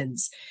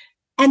allergens.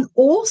 And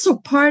also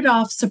part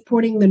of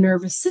supporting the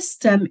nervous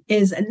system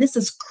is, and this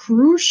is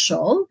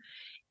crucial,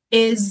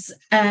 is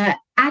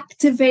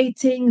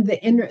activating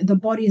the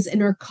body's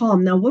inner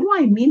calm. Now, what do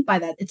I mean by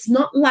that? It's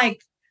not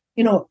like,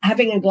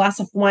 having a glass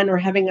of wine or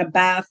having a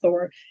bath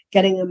or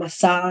getting a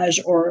massage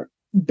or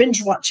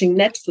binge watching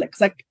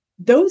Netflix. Like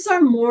those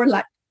are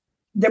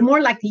they're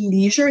more like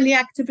leisurely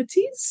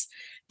activities.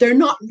 They're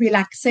not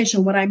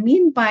relaxation. What I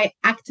mean by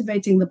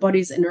activating the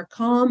body's inner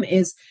calm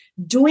is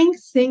doing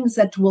things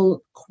that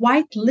will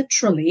quite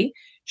literally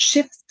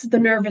shift the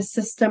nervous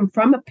system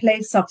from a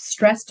place of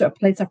stress to a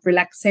place of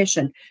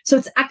relaxation. So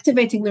it's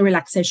activating the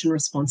relaxation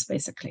response,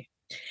 basically.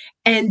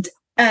 And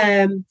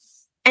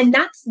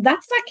that's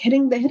like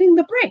hitting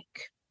the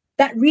brake.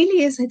 That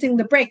really is hitting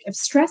the brake. If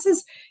stress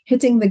is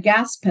hitting the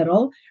gas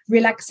pedal,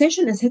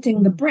 relaxation is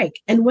hitting the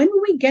brake. And when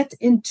we get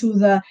into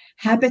the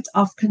habit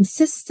of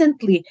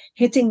consistently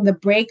hitting the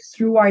brake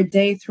through our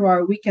day, through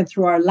our week, and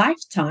through our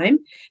lifetime,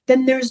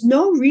 then there's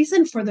no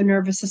reason for the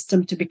nervous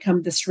system to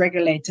become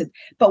dysregulated.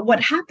 But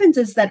what happens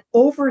is that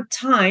over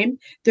time,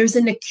 there's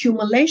an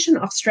accumulation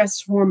of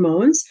stress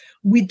hormones.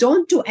 We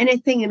don't do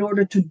anything in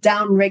order to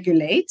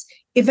downregulate.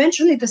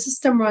 Eventually, the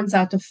system runs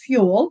out of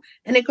fuel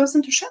and it goes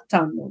into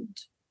shutdown mode.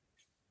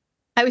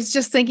 I was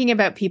just thinking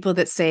about people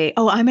that say,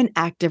 "Oh, I'm an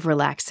active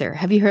relaxer."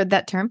 Have you heard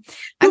that term?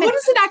 What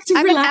is an active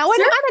relaxer?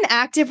 I'm an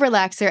active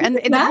relaxer.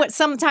 And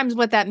sometimes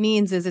what that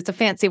means is it's a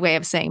fancy way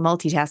of saying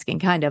multitasking,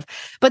 kind of.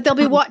 But they'll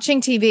be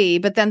watching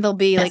TV, but then they'll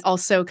be like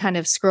also kind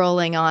of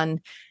scrolling on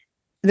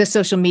the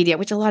social media,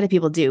 which a lot of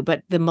people do,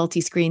 but the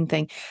multi-screen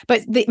thing.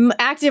 But the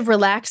active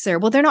relaxer,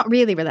 well, they're not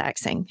really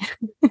relaxing.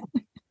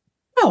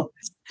 No.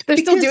 They're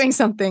still doing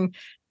something.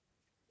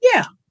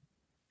 Yeah.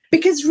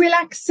 Because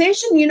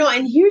relaxation,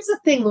 and here's the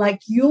thing,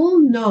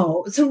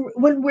 so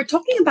when we're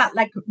talking about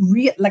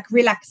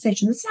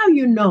relaxation, this is how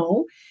you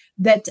know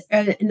that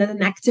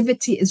an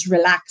activity is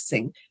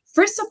relaxing.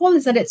 First of all,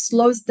 is that it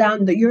slows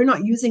down, that you're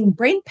not using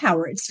brain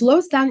power. It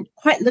slows down,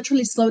 quite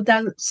literally slows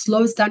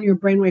down your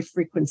brainwave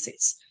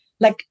frequencies.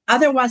 Like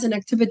otherwise an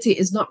activity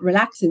is not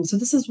relaxing. So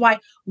this is why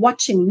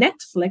watching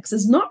Netflix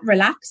is not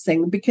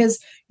relaxing, because,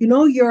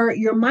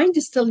 your mind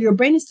is still, your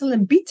brain is still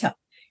in beta,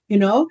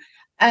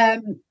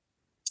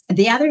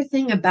 The other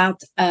thing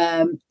about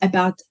an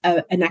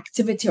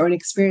activity or an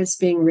experience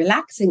being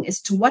relaxing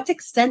is to what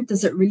extent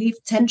does it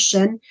relieve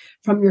tension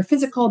from your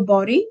physical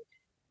body,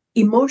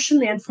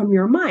 emotionally, and from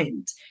your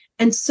mind.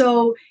 And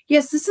so,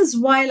 yes, this is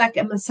why like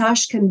a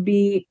massage can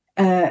be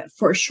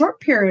for a short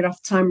period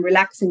of time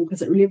relaxing,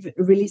 because it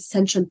releases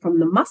tension from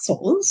the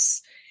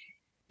muscles.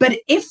 But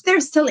if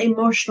there's still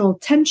emotional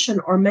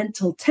tension or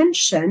mental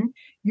tension,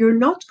 you're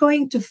not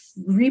going to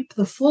reap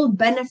the full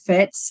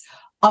benefits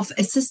of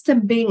a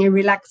system being in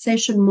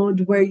relaxation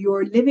mode where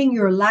you're living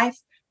your life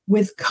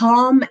with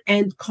calm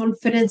and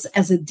confidence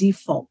as a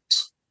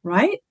default,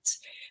 right?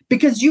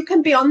 Because you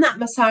can be on that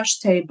massage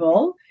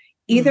table,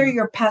 either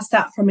you're passed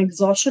out from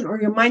exhaustion or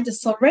your mind is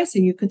still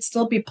racing. You could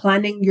still be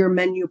planning your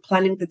menu,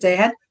 planning the day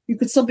ahead. You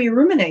could still be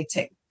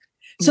ruminating.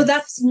 So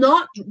that's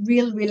not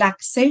real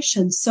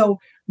relaxation. So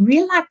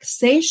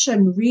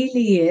relaxation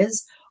really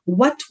is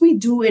what we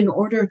do in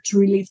order to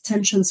relieve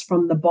tensions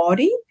from the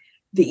body,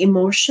 the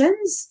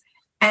emotions,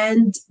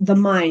 and the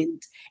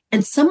mind.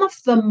 And some of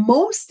the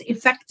most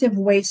effective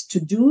ways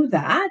to do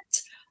that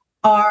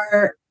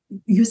are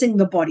using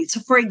the body.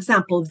 So for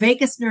example,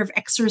 vagus nerve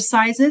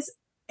exercises,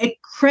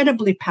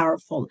 incredibly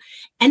powerful.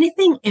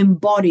 Anything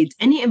embodied,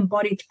 any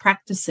embodied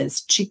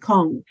practices,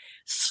 Qigong,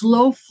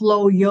 slow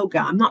flow yoga.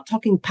 I'm not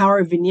talking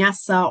power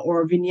vinyasa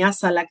or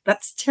vinyasa, like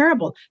that's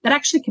terrible. That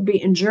actually can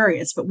be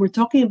injurious, but we're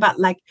talking about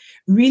like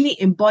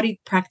really embodied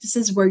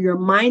practices where your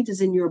mind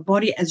is in your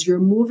body as you're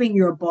moving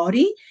your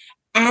body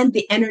and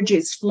the energy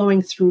is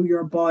flowing through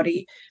your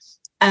body.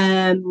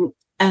 And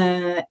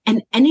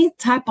any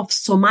type of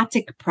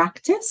somatic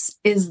practice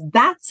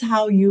that's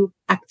how you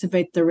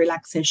activate the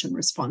relaxation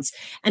response.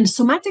 And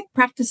somatic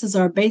practices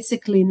are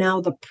basically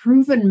now the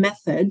proven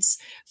methods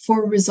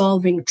for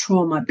resolving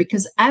trauma,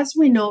 because as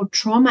we know,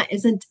 trauma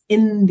isn't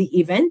in the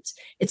event.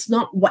 It's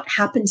not what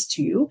happens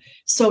to you.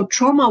 So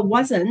trauma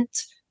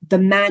wasn't the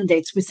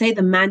mandates. We say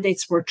the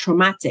mandates were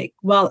traumatic.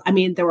 Well, I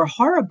mean, they were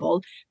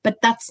horrible,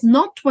 but that's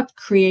not what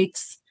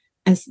creates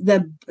as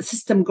the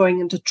system going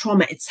into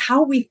trauma. It's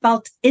how we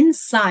felt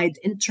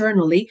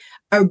internally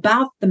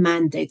about the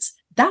mandates.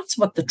 That's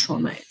what the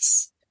trauma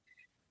is.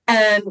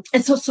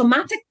 And so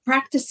somatic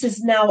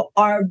practices now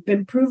are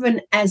been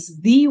proven as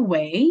the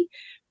way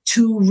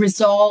to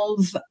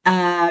resolve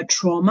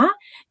trauma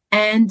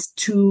and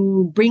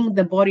to bring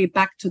the body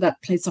back to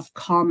that place of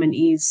calm and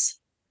ease.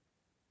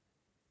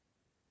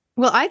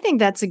 Well, I think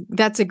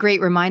that's a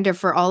great reminder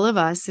for all of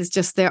us, is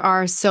just there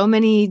are so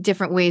many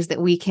different ways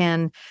that we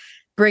can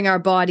bring our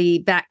body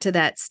back to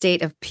that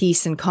state of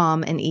peace and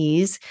calm and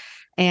ease.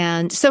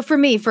 And so for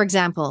me, for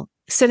example,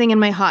 sitting in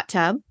my hot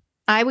tub,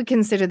 I would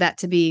consider that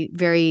to be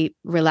very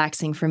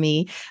relaxing for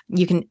me.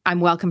 I'm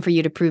welcome for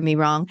you to prove me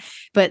wrong,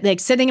 but like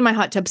sitting in my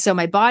hot tub, so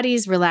my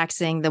body's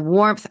relaxing, the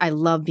warmth. I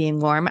love being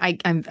warm.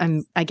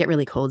 I get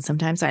really cold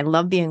sometimes, so I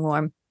love being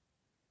warm.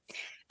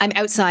 I'm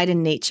outside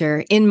in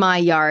nature in my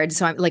yard,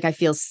 so I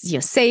feel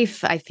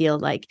safe. I feel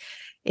like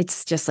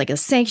it's just like a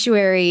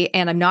sanctuary,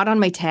 and I'm not on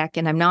my tech,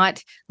 and I'm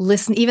not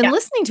listening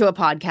to a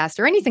podcast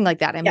or anything like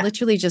that. I'm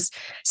literally just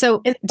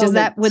so.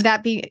 Would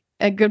that be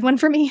a good one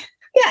for me?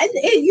 Yeah,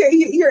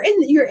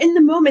 you're in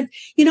the moment.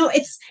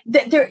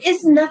 There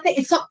is nothing.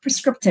 It's not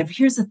prescriptive.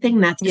 Here's the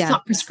thing, that it's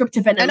not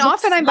prescriptive, and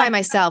often I'm by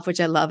myself,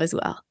 which I love as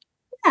well.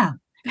 Yeah,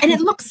 and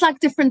it looks like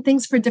different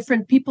things for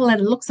different people,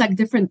 and it looks like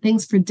different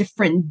things for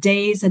different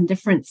days and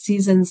different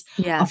seasons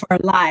of our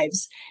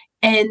lives.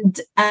 And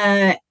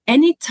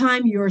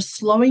anytime you're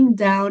slowing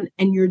down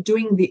and you're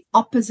doing the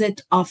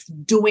opposite of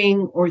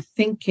doing or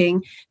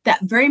thinking,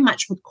 that very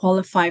much would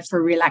qualify for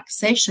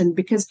relaxation,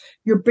 because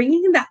you're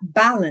bringing that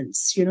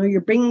balance, you're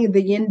bringing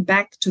the yin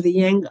back to the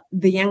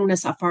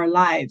yangness of our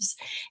lives.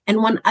 And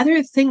one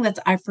other thing that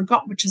I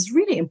forgot, which is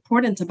really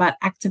important about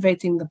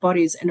activating the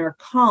body's inner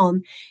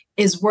calm,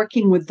 is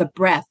working with the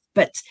breath.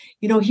 But,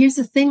 here's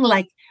the thing,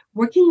 like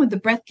working with the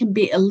breath can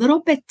be a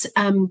little bit,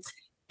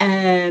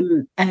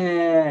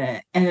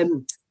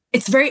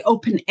 it's very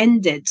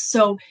open-ended.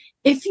 So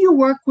if you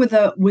work with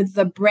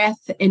the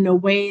breath in a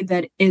way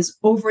that is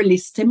overly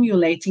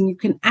stimulating, you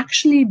can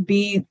actually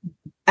be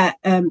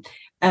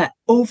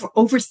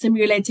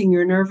overstimulating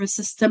your nervous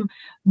system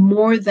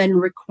more than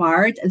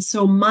required. And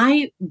so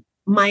my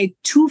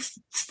two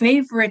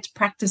favorite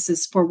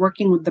practices for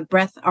working with the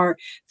breath are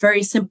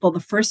very simple. The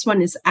first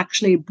one is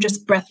actually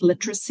just breath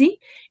literacy,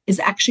 is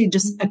actually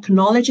just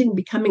acknowledging,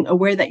 becoming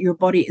aware that your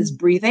body is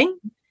breathing.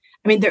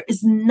 I mean, there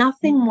is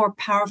nothing more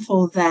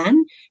powerful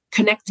than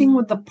connecting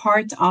with the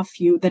part of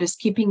you that is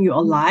keeping you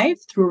alive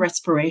through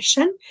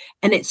respiration.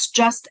 And it's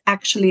just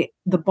actually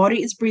the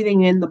body is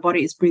breathing in, the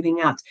body is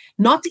breathing out.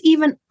 Not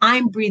even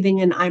I'm breathing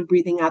in, I'm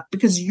breathing out,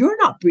 because you're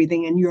not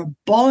breathing in. Your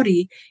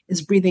body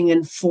is breathing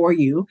in for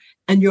you,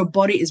 and your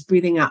body is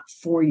breathing out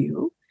for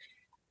you.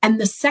 And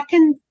the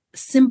second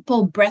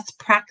simple breath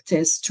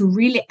practice to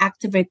really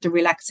activate the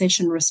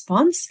relaxation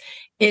response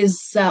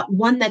is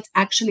one that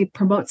actually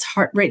promotes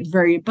heart rate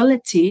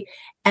variability,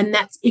 and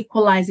that's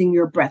equalizing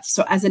your breath.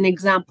 So as an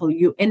example,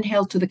 you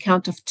inhale to the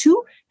count of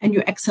 2 and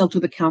you exhale to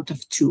the count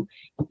of 2.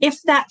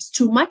 If that's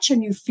too much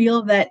and you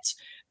feel that,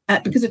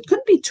 because it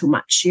could be too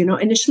much,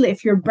 initially,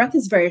 if your breath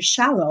is very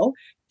shallow,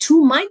 2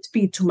 might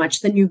be too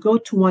much, then you go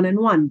to 1 and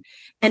 1.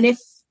 And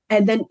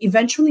then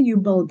eventually you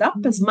build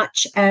up as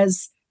much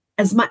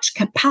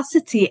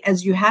capacity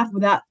as you have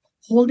without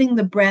holding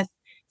the breath,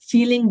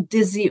 feeling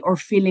dizzy or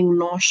feeling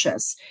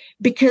nauseous.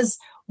 Because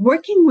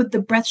working with the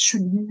breath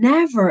should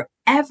never,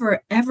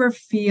 ever, ever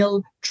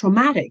feel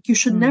traumatic. You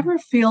should never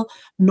feel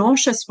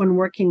nauseous when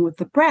working with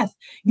the breath.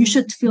 You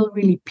should feel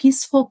really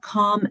peaceful,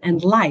 calm,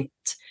 and light.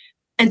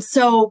 And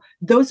so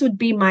those would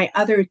be my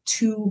other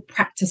two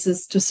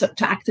practices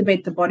to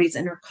activate the body's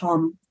inner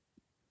calm.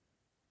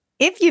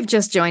 If you've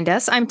just joined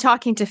us, I'm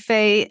talking to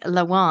Faye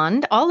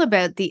Lawand all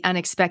about the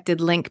unexpected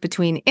link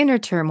between inner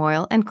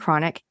turmoil and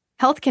chronic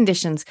health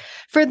conditions.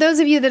 For those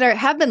of you that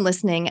have been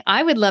listening,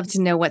 I would love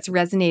to know what's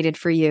resonated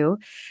for you,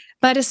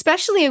 but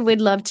especially I would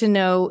love to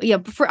know,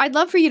 I'd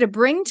love for you to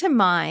bring to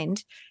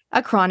mind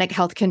a chronic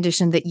health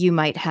condition that you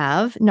might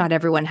have. Not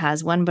everyone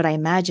has one, but I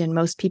imagine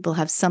most people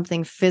have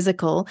something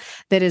physical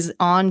that is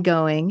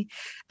ongoing.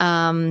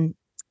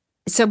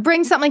 So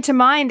bring something to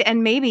mind,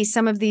 and maybe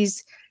some of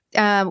these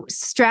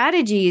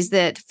strategies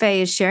that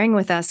Faye is sharing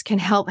with us can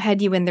help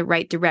head you in the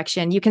right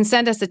direction. You can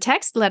send us a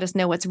text, let us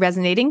know what's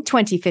resonating,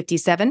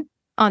 2057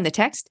 on the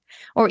text,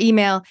 or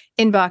email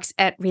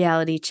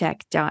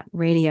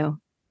inbox@realitycheck.radio.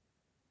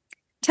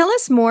 Tell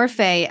us more,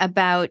 Faye,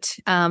 about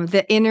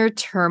the inner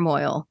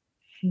turmoil.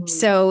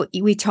 So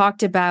we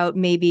talked about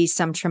maybe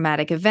some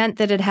traumatic event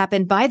that had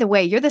happened. By the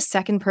way, you're the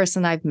second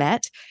person I've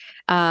met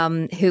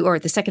or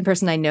the second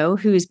person I know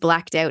who's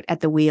blacked out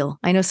at the wheel.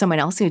 I know someone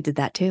else who did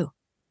that too.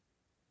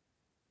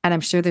 And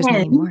I'm sure there's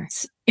many more.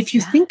 If you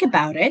think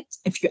about it,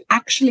 if you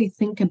actually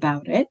think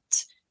about it,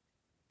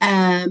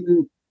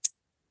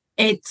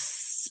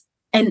 it's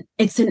an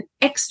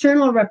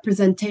external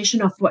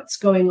representation of what's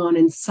going on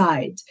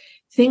inside.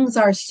 Things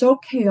are so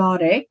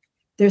chaotic,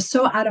 they're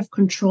so out of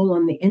control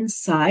on the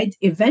inside.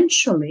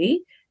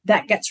 Eventually,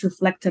 that gets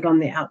reflected on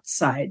the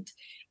outside.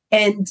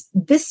 And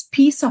this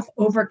piece of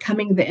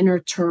overcoming the inner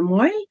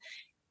turmoil,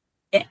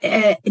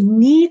 it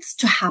needs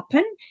to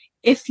happen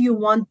if you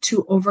want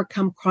to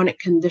overcome chronic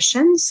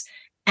conditions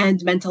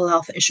and mental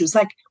health issues.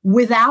 Like,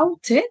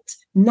 without it,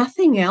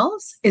 nothing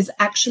else is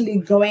actually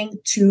going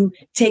to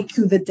take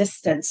you the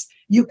distance.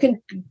 You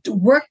can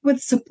work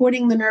with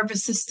supporting the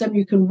nervous system.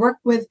 You can work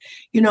with,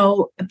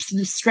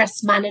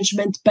 stress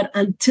management, but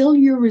until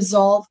you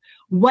resolve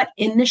what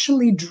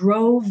initially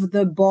drove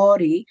the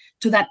body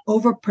to that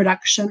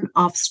overproduction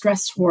of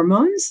stress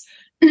hormones,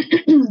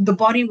 the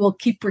body will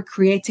keep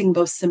recreating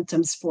those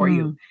symptoms for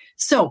you.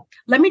 So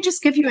let me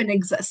just give you an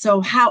example.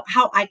 So how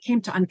I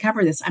came to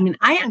uncover this. I mean,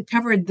 I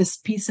uncovered this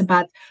piece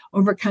about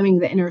overcoming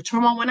the inner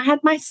turmoil when I had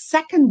my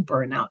second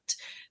burnout.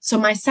 So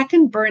my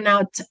second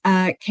burnout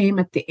came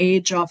at the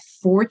age of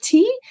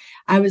 40.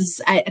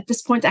 At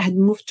this point, I had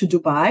moved to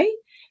Dubai.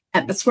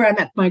 And that's where I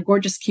met my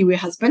gorgeous Kiwi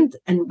husband,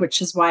 and which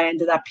is why I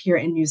ended up here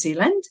in New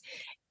Zealand.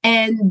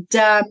 And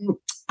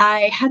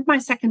I had my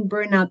second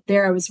burnout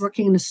there. I was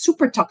working in a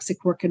super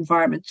toxic work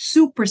environment,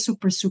 super,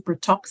 super, super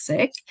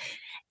toxic.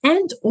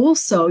 And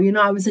also,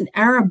 I was an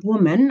Arab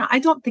woman. I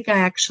don't think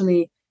I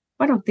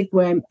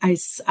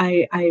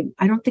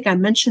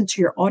mentioned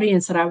to your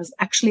audience that I was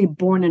actually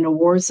born in a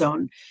war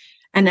zone.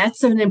 And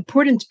that's an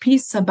important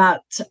piece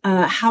about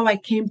how I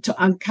came to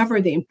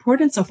uncover the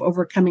importance of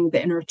overcoming the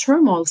inner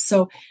turmoil.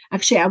 So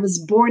actually, I was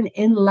born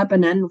in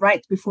Lebanon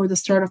right before the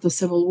start of the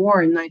Civil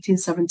War in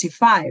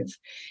 1975.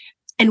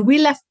 And we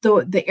left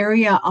the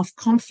area of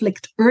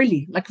conflict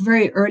early, like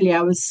very early.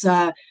 I was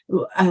about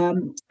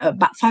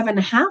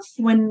 5.5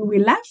 when we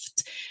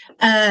left.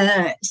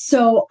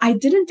 So I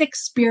didn't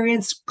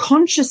experience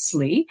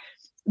consciously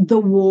the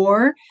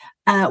war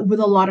with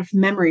a lot of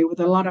memory, with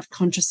a lot of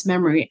conscious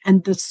memory.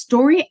 And the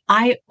story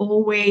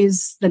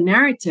the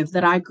narrative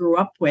that I grew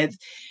up with,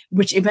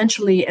 which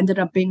eventually ended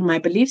up being my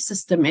belief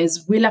system,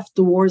 is we left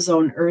the war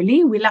zone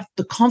early. We left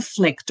the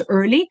conflict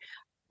early.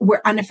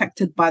 We're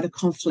unaffected by the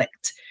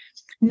conflict.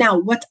 Now,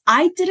 what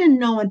I didn't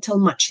know until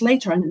much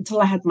later,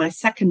 until I had my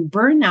second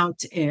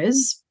burnout,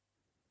 is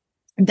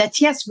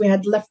that, yes, we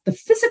had left the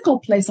physical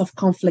place of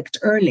conflict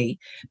early,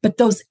 but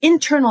those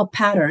internal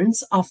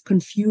patterns of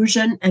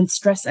confusion and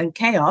stress and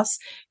chaos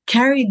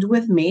carried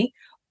with me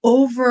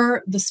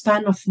over the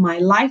span of my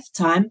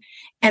lifetime.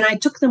 And I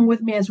took them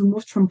with me as we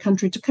moved from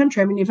country to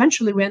country. I mean,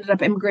 eventually we ended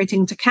up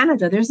immigrating to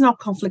Canada. There's no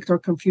conflict or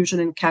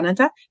confusion in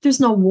Canada. There's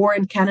no war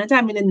in Canada.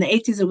 I mean, in the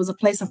 80s, it was a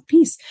place of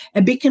peace,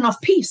 a beacon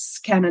of peace,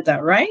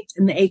 Canada, right?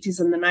 In the 80s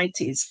and the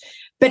 90s.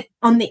 But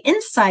on the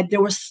inside,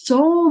 there was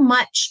so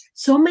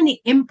many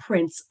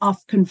imprints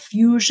of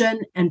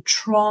confusion and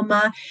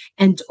trauma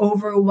and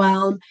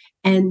overwhelm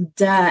and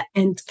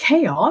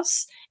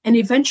chaos. And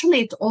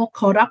eventually it all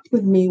caught up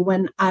with me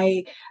when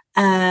I,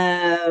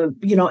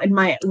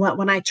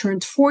 when I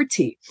turned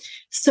 40.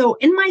 So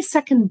in my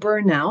second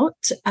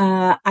burnout,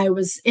 I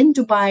was in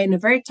Dubai in a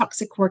very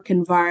toxic work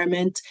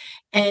environment.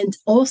 And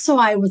also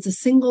I was a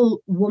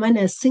single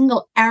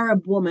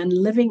Arab woman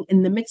living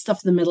in the midst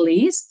of the Middle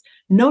East,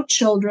 no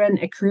children,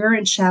 a career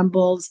in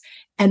shambles,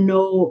 and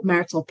no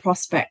marital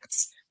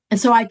prospects. And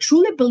so I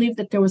truly believe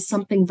that there was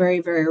something very,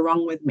 very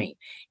wrong with me.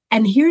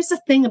 And here's the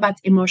thing about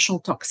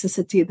emotional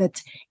toxicity,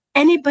 that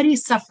anybody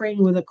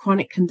suffering with a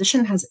chronic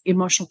condition has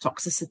emotional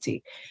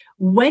toxicity.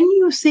 When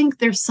you think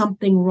there's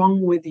something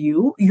wrong with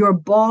you, your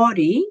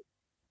body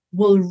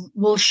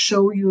will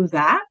show you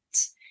that.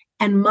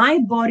 And my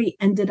body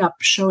ended up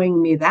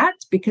showing me that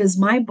because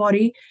my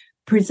body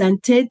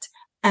presented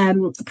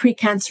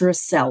precancerous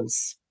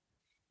cells.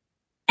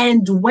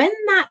 And when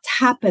that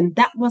happened,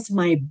 that was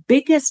my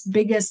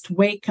biggest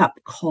wake-up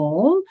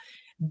call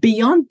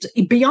beyond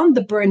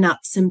the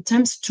burnout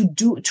symptoms to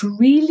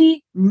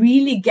really,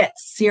 really get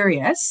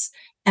serious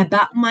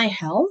about my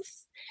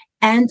health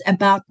and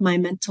about my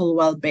mental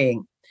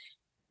well-being.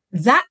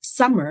 That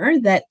summer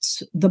that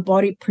the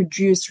body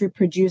reproduced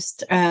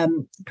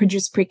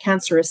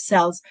precancerous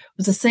cells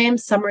was the same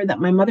summer that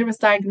my mother was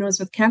diagnosed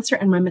with cancer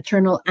and my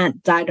maternal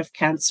aunt died of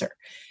cancer.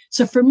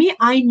 So for me,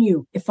 I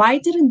knew if I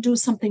didn't do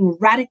something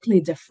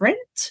radically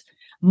different,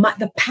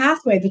 the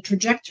pathway, the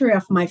trajectory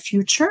of my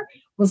future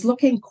was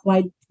looking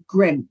quite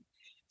grim.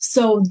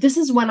 So this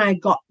is when I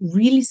got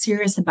really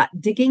serious about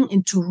digging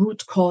into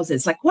root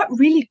causes, like what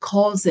really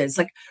causes,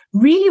 like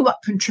really what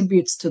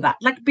contributes to that,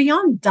 like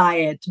beyond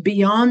diet,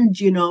 beyond,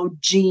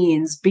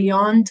 genes,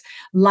 beyond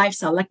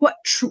lifestyle, like what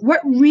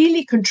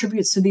really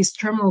contributes to these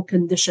terminal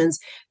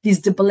conditions, these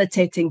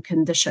debilitating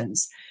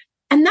conditions.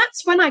 And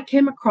that's when I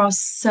came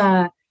across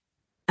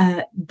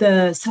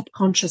the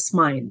subconscious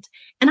mind.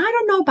 And I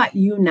don't know about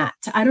you, Nat.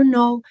 I don't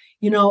know,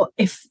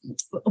 if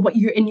what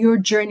you're in your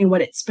journey,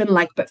 what it's been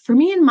like. But for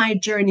me in my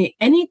journey,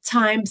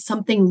 anytime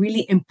something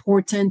really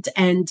important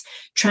and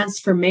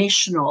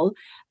transformational,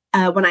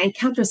 when I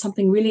encounter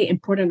something really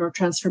important or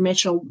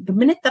transformational, the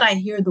minute that I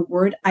hear the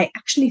word, I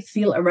actually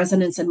feel a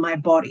resonance in my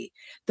body.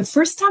 The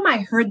first time I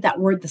heard that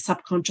word, the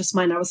subconscious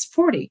mind, I was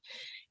 40.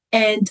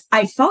 And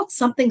I felt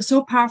something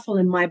so powerful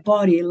in my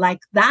body,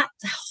 like that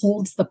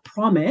holds the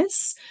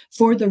promise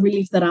for the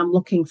relief that I'm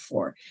looking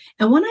for.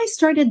 And when I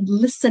started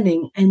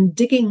listening and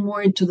digging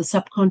more into the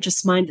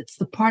subconscious mind, it's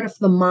the part of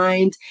the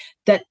mind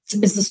that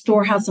is the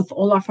storehouse of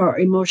all of our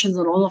emotions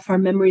and all of our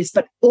memories,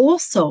 but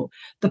also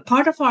the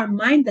part of our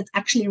mind that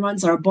actually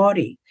runs our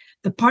body,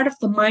 the part of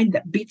the mind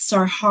that beats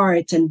our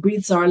heart and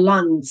breathes our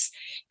lungs,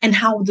 and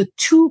how the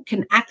two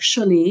can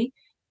actually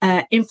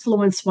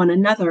influence one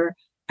another.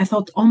 I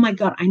thought, oh my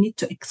God, I need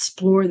to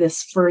explore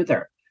this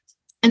further.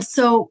 And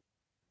so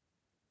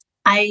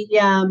I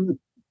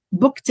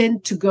booked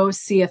in to go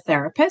see a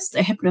therapist, a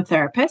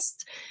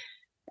hypnotherapist.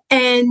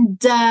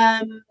 And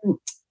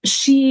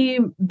she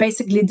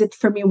basically did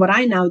for me what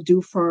I now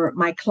do for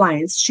my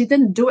clients. She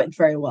didn't do it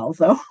very well,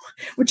 though,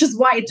 which is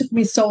why it took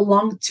me so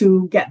long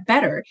to get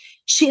better.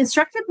 She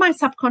instructed my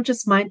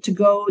subconscious mind to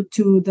go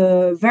to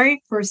the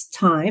very first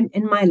time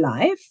in my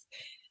life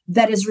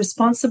that is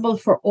responsible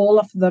for all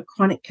of the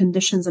chronic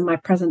conditions in my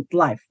present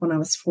life when I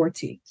was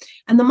 40.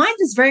 And the mind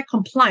is very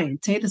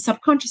compliant. The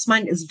subconscious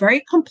mind is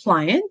very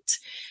compliant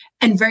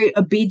and very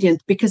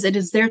obedient because it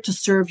is there to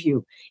serve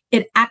you.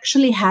 It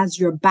actually has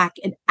your back.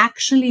 It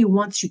actually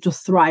wants you to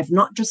thrive,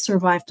 not just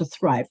survive, to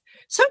thrive.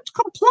 So it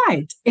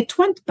complied. It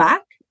went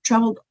back,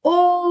 traveled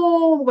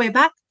all the way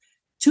back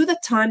to the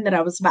time that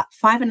I was about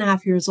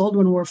 5.5 years old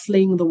when we were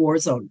fleeing the war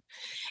zone.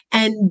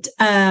 And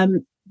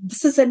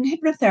this is in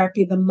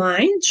hypnotherapy. The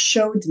mind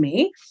showed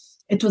me,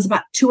 it was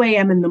about 2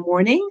 a.m. in the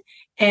morning,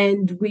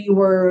 and we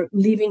were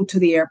leaving to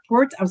the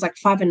airport. I was like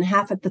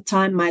 5.5 at the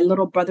time. My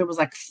little brother was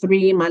like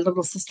 3. My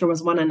little sister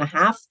was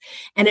 1.5.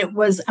 And it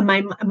was,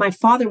 my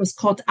father was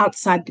caught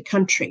outside the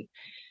country.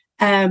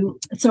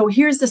 So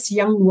here's this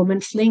young woman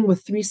fleeing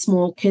with 3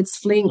 small kids,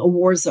 fleeing a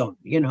war zone,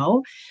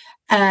 and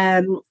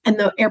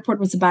the airport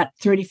was about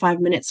 35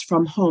 minutes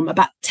from home.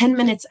 About 10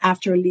 minutes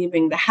after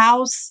leaving the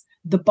house,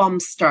 the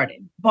bombs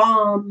started.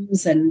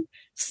 Bombs and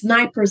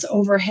snipers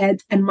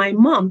overhead. And my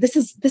mom, this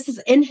is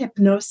in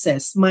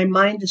hypnosis. My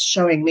mind is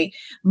showing me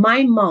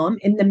my mom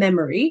in the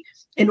memory,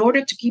 in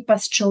order to keep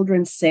us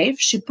children safe,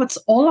 she puts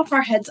all of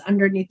our heads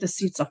underneath the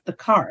seats of the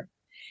car.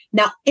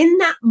 Now, in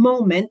that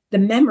moment, the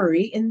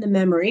memory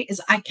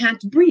is I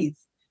can't breathe.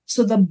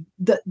 So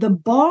the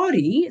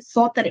body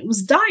thought that it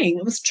was dying.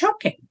 It was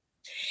choking.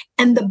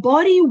 And the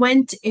body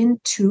went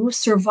into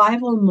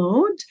survival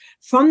mode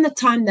from the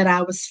time that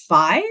I was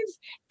 5,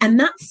 and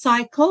that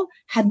cycle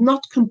had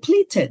not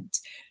completed.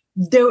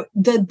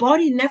 The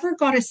body never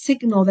got a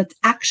signal that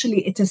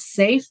actually it is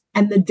safe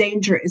and the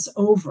danger is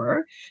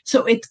over.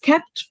 So it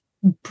kept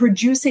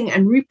producing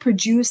and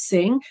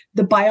reproducing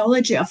the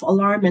biology of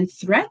alarm and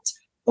threat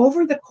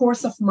over the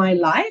course of my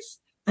life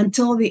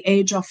until the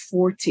age of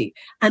 40,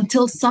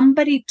 until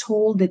somebody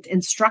told it,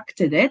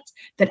 instructed it,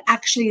 that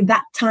actually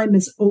that time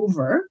is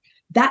over.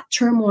 That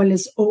turmoil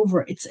is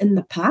over. It's in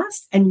the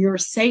past and you're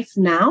safe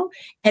now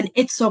and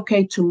it's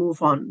okay to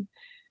move on.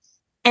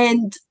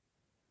 And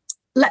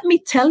let me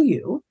tell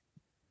you,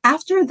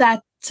 after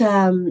that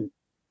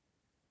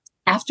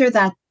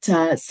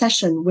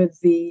session in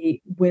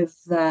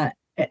the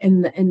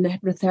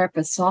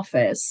hypnotherapist's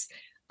office,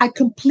 I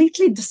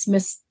completely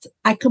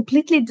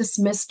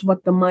dismissed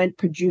what the mind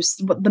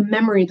produced, what the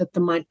memory that the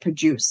mind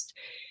produced,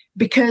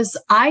 because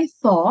I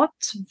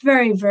thought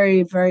very,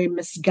 very, very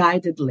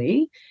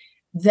misguidedly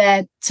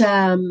that,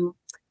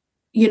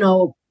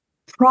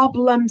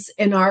 problems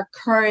in our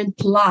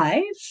current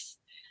life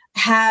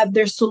have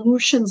their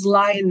solutions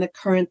lie in the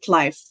current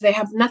life. They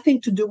have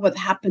nothing to do with what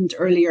happened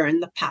earlier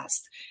in the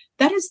past.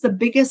 That is the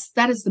biggest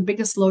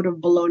load of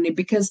baloney,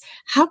 because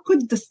how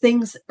could the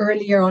things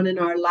earlier on in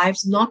our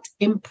lives not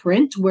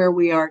imprint where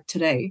we are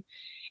today?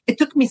 It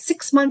took me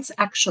 6 months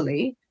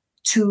actually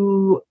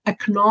to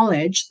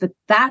acknowledge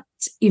that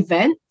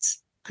event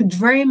could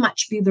very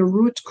much be the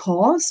root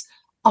cause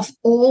of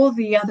all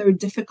the other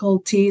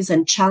difficulties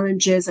and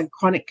challenges and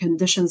chronic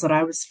conditions that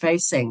I was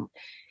facing.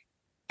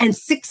 And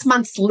 6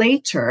 months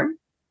later,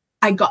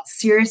 I got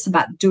serious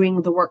about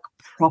doing the work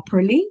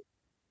properly.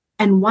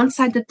 And once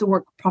I did the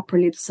work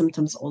properly, the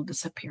symptoms all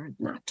disappeared.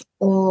 Not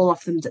all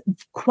of them,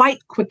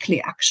 quite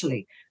quickly,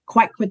 actually,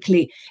 quite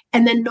quickly.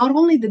 And then not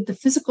only did the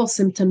physical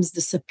symptoms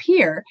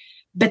disappear,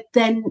 but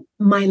then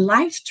my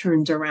life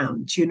turned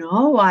around.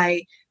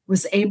 I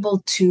was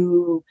able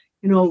to,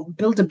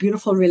 build a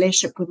beautiful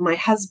relationship with my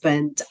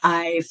husband.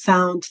 I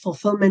found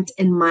fulfillment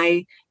in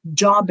my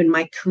job, in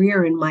my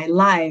career, in my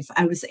life.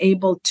 I was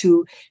able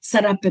to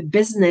set up a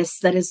business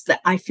that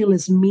I feel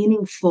is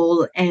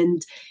meaningful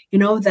and,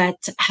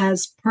 that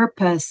has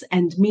purpose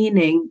and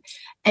meaning.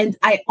 And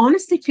I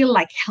honestly feel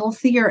like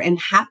healthier and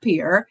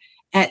happier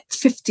at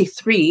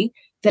 53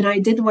 than I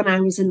did when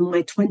I was in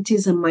my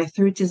 20s and my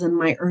 30s and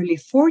my early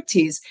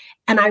 40s.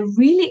 And I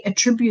really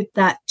attribute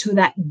that to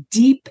that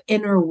deep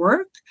inner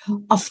work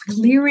of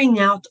clearing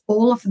out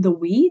all of the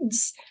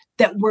weeds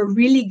that were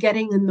really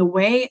getting in the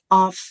way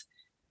of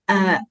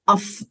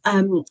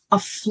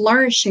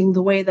flourishing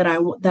the way that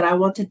I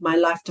wanted my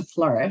life to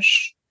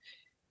flourish.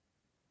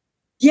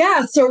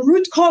 Yeah, so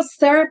root cause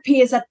therapy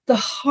is at the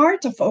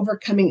heart of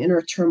overcoming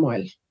inner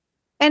turmoil.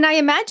 And I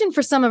imagine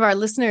for some of our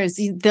listeners,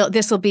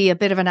 this will be a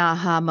bit of an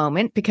aha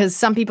moment, because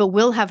some people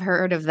will have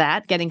heard of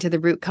that, getting to the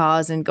root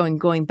cause and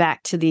going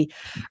back to the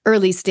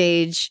early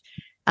stage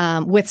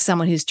with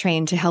someone who's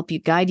trained to help you,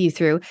 guide you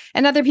through.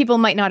 And other people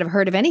might not have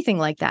heard of anything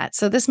like that.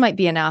 So this might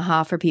be an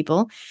aha for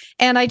people.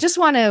 And I just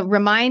want to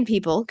remind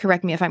people,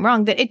 correct me if I'm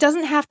wrong, that it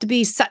doesn't have to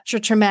be such a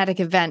traumatic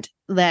event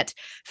that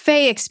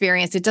Faye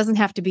experienced. It doesn't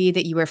have to be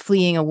that you were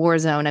fleeing a war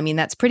zone. I mean,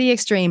 that's pretty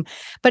extreme,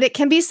 but it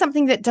can be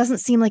something that doesn't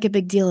seem like a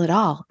big deal at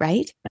all,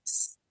 right?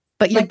 Yes.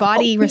 But your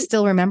body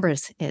still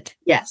remembers it.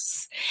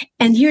 Yes.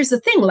 And here's the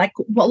thing,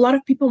 a lot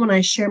of people, when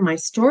I share my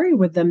story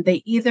with them,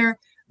 they either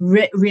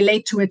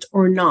relate to it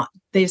or not.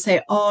 They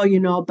say,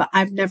 oh, but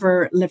I've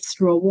never lived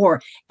through a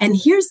war. And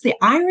here's the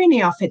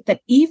irony of it,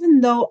 that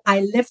even though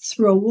I lived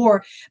through a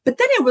war, but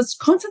then it was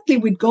constantly,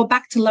 we'd go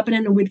back to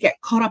Lebanon and we'd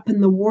get caught up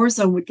in the war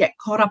zone, we'd get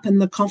caught up in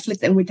the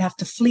conflict and we'd have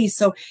to flee.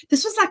 So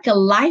this was like a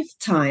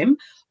lifetime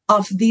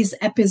of these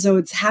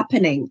episodes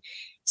happening.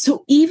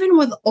 So even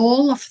with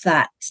all of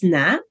that,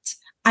 Nat,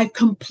 I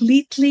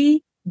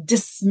completely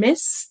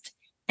dismissed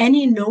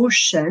any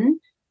notion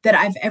that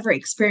I've ever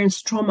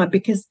experienced trauma,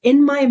 because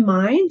in my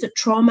mind,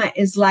 trauma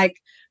is like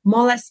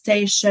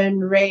molestation,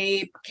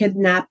 rape,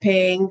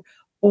 kidnapping,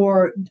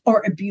 or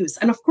abuse.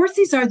 And of course,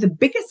 these are the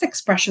biggest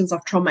expressions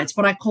of trauma. It's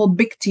what I call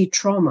big T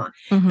trauma.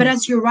 Mm-hmm. But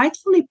as you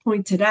rightfully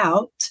pointed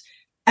out,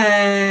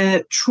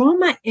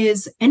 trauma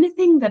is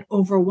anything that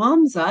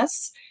overwhelms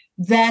us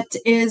that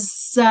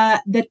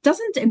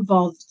doesn't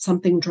involve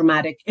something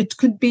dramatic. It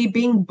could be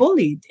being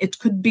bullied. It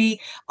could be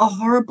a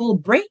horrible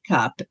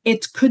breakup.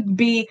 It could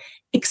be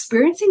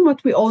experiencing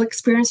what we all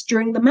experienced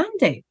during the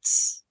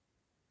mandates.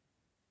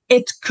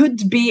 It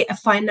could be a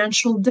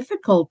financial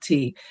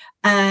difficulty.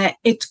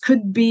 It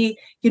could be,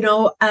 being in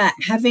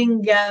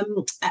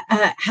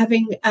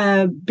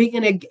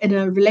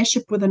a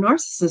relationship with a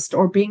narcissist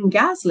or being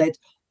gaslit.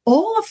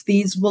 All of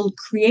these will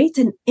create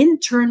an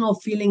internal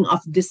feeling of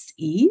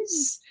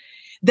dis-ease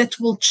that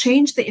will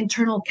change the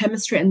internal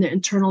chemistry and the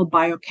internal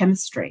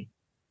biochemistry.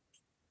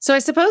 So I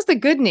suppose the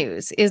good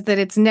news is that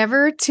it's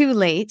never too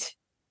late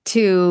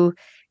to,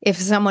 if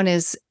someone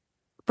is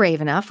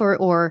brave enough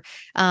or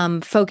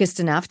focused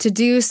enough to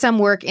do some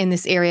work in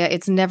this area,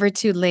 it's never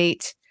too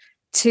late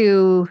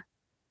to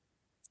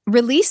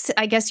release,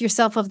 I guess,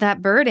 yourself of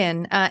that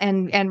burden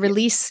and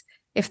release,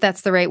 if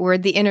that's the right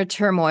word, the inner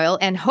turmoil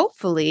and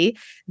hopefully,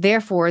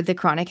 therefore, the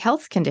chronic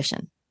health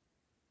condition.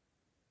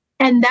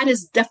 And that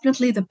is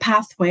definitely the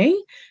pathway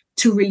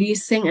to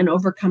releasing and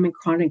overcoming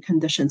chronic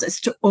conditions. It's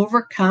to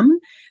overcome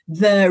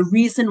the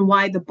reason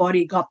why the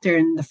body got there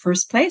in the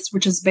first place,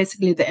 which is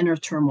basically the inner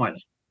turmoil.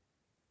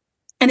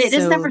 And it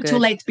is never too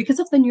late because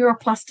of the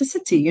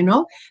neuroplasticity,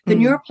 the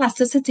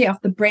neuroplasticity of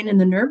the brain and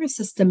the nervous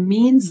system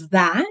means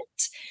that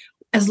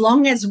as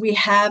long as we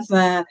have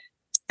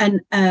an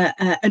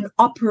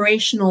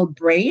operational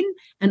brain,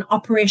 an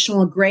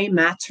operational gray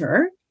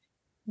matter,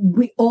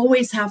 we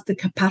always have the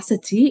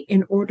capacity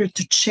in order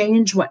to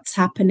change what's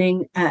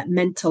happening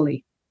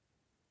mentally.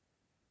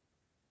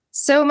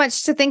 So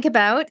much to think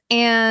about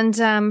and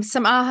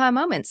some aha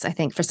moments, I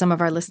think, for some of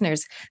our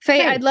listeners.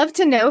 Faye, I'd love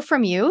to know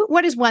from you,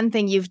 what is one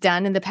thing you've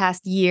done in the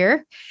past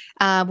year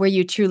where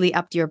you truly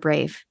upped your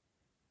brave?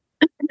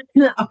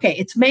 Okay,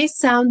 it may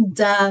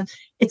sound,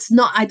 it's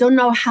not, I don't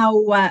know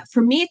how,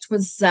 for me, it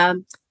was,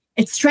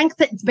 it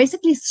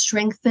basically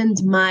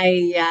strengthened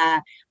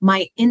my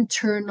my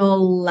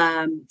internal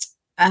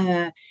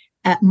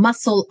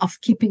muscle of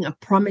keeping a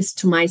promise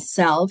to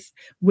myself,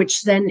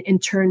 which then in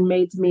turn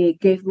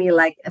gave me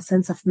like a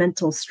sense of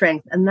mental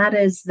strength. And that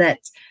is that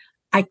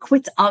I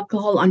quit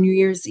alcohol on New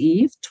Year's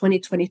Eve,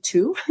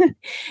 2022,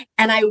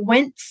 and I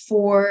went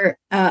for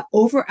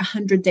over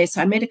 100 days.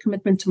 So I made a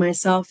commitment to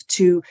myself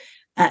to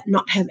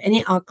not have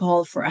any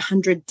alcohol for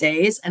 100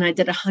 days, and I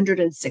did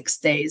 106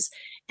 days.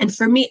 And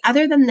for me,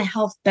 other than the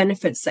health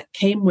benefits that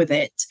came with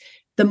it,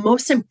 the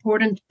most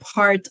important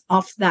part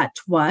of that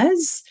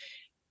was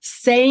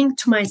saying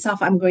to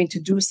myself, I'm going to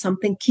do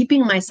something,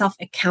 keeping myself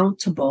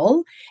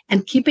accountable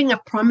and keeping a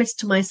promise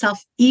to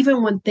myself,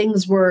 even when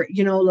things were,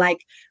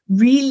 like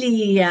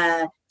really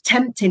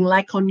tempting,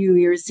 like on New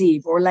Year's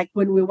Eve or like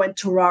when we went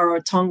to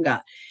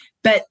Rarotonga.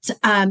 But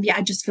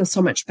I just feel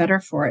so much better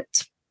for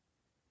it.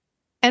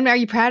 And are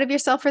you proud of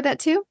yourself for that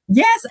too?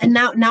 Yes. And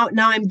now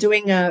I'm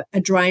doing a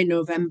dry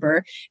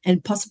November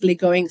and possibly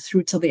going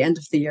through till the end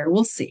of the year.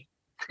 We'll see.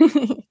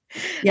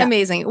 Yeah.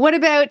 Amazing. What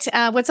about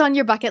what's on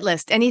your bucket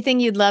list? Anything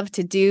you'd love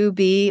to do,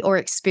 be, or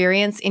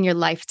experience in your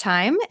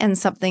lifetime, and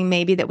something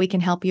maybe that we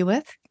can help you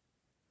with?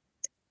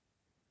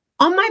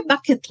 On my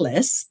bucket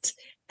list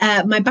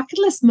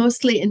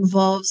mostly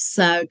involves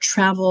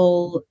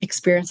travel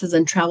experiences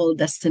and travel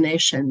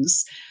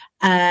destinations.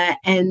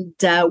 And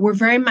we're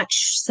very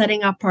much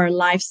setting up our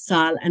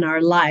lifestyle and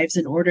our lives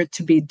in order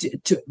to be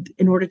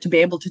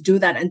able to do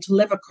that and to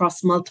live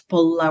across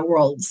multiple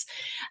worlds.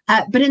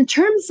 But in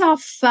terms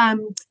of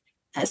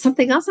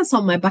something else that's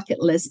on my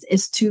bucket list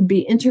is to be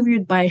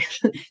interviewed by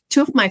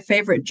two of my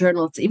favorite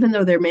journalists, even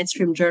though they're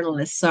mainstream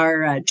journalists,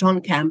 are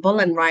John Campbell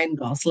and Ryan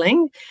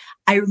Gosling.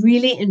 I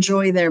really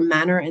enjoy their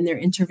manner and their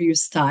interview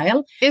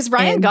style. Is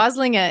Ryan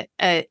Gosling a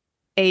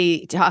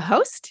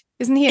host?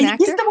 Isn't he an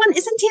actor?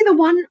 Isn't he the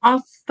one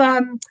of,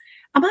 am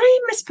I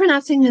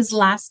mispronouncing his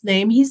last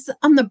name? He's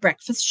on The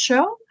Breakfast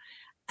Show,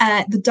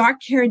 the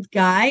dark-haired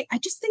guy. I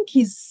just think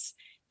he's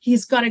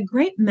got a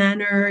great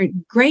manner,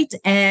 great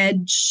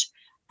edge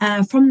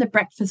from The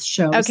Breakfast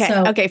Show.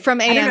 Okay,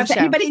 from AM I don't know if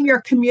anybody in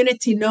your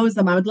community knows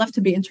them. I would love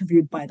to be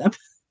interviewed by them.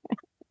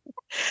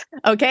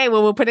 Okay,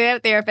 well, we'll put it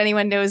out there if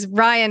anyone knows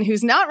Ryan,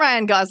 who's not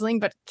Ryan Gosling,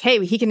 but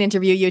hey, he can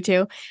interview you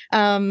too.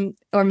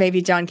 Or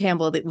maybe John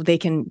Campbell, they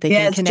can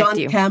connect you.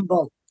 John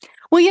Campbell.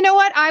 Well, you know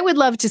what? I would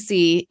love to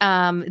see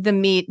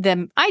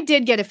them. I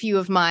did get a few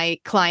of my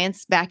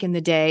clients back in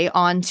the day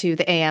onto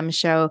the AM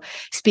show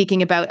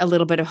speaking about a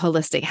little bit of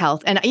holistic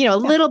health and, a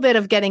little bit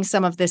of getting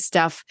some of this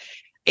stuff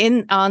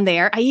on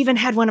there. I even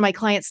had one of my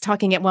clients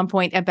talking at one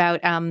point about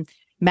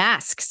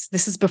masks.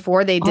 This is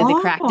before they did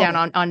the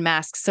crackdown on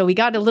masks. So we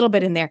got a little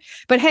bit in there.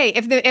 But hey,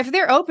 if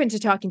they're open to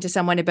talking to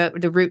someone about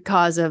the root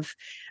cause of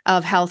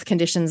health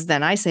conditions,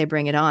 then I say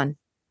bring it on.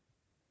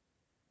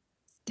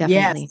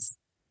 Definitely. Yes.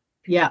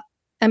 Yeah.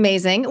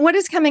 Amazing. What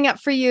is coming up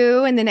for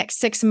you in the next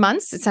 6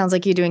 months? It sounds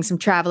like you're doing some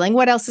traveling.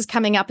 What else is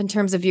coming up in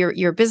terms of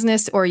your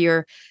business or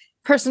your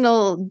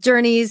personal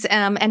journeys?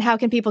 And how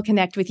can people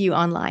connect with you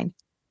online?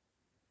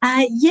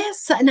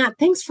 Yes. Now,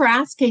 thanks for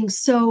asking.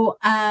 So,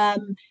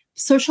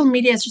 social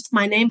media is just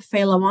my name,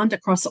 Faye Lawand,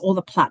 across all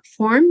the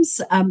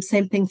platforms.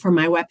 Same thing for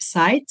my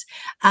website.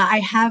 I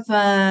have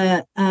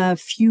a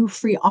few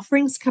free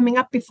offerings coming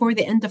up before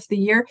the end of the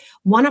year.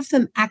 One of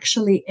them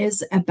actually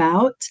is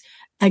about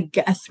a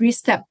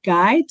 3-step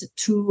guide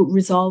to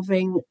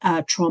resolving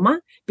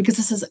trauma, because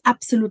this is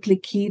absolutely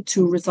key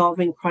to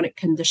resolving chronic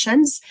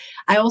conditions.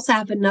 I also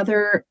have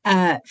another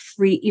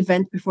free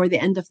event before the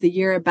end of the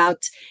year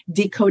about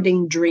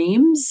decoding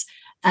dreams,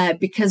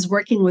 because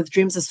working with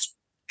dreams is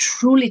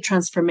truly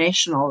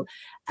transformational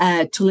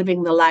to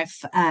living the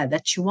life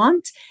that you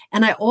want.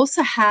 And I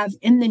also have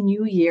in the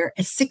new year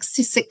a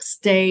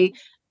 66-day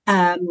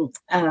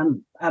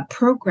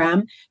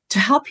program to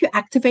help you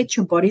activate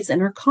your body's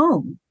inner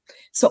calm.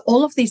 So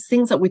all of these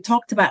things that we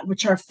talked about,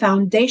 which are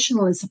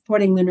foundational in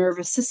supporting the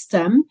nervous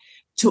system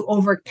to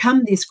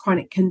overcome these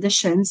chronic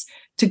conditions,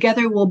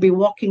 together we'll be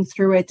walking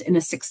through it in a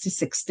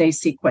 66-day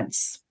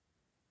sequence.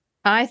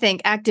 I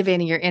think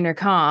activating your inner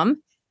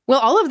calm. Well,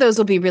 all of those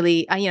will be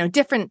really,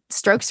 different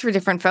strokes for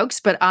different folks,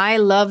 but I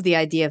love the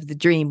idea of the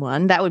dream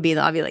one. That would be,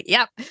 I'll be like,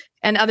 yep.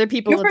 And other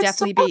people will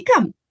definitely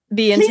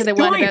be into the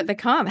one about the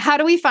calm. How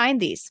do we find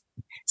these?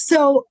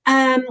 So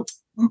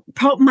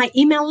my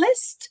email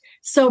list.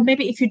 So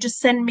maybe if you just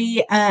send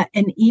me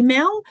an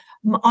email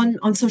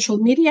on social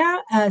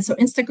media, so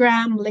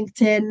Instagram,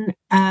 LinkedIn,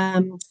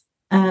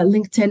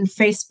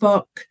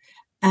 Facebook,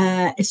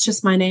 it's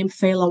just my name,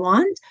 Faye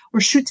Lawand,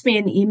 or shoot me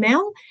an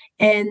email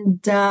and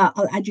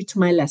I'll add you to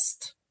my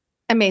list.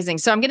 Amazing.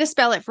 So I'm going to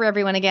spell it for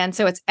everyone again.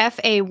 So it's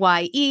Faye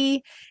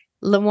Lawand,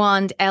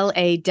 Lawand,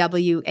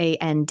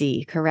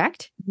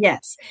 correct?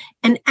 Yes.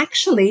 And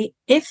actually,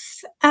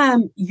 if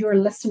your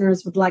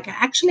listeners would like, I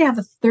actually have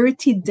a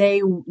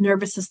 30-day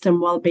nervous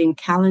system well-being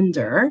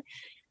calendar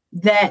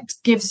that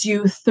gives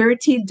you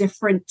 30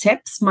 different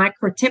tips,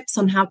 micro tips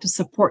on how to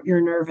support your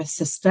nervous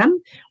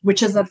system,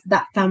 which is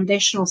that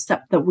foundational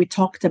step that we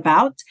talked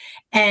about.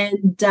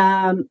 And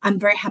I'm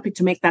very happy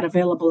to make that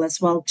available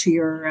as well to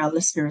your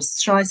listeners.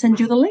 Shall I send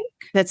you the link?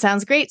 That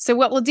sounds great. So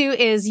what we'll do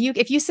is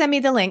if you send me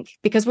the link,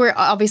 because we're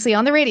obviously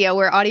on the radio,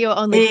 we're audio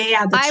only.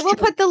 Yeah, I will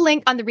put the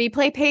link on the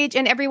replay page,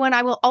 and everyone,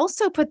 I will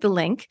also put the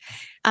link.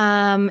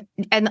 And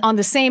on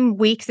the same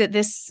week that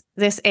this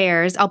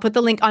airs, I'll put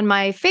the link on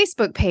my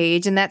Facebook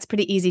page, and that's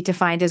pretty easy to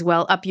find as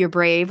well. Up Your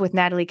Brave with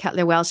Natalie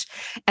Cutler-Welsh.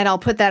 And I'll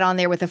put that on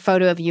there with a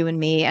photo of you and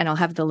me, and I'll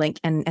have the link,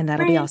 and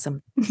that'll be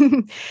awesome.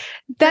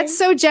 That's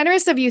so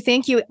generous of you.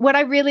 Thank you. What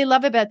I really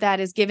love about that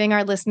is giving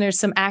our listeners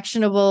some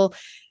actionable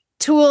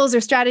tools or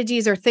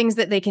strategies or things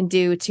that they can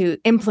do to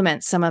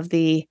implement some of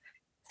the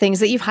things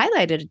that you've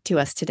highlighted to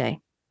us today.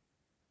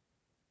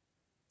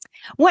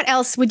 What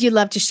else would you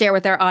love to share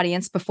with our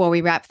audience before we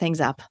wrap things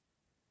up?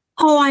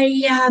 Oh,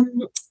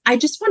 I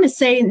just want to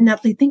say,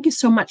 Natalie, thank you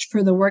so much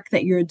for the work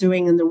that you're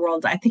doing in the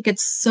world. I think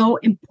it's so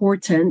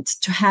important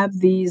to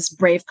have these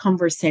brave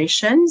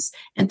conversations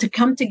and to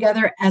come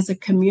together as a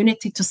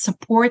community to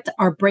support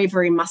our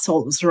bravery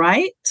muscles,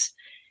 right?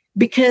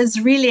 Because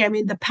really, I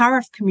mean, the power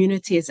of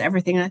community is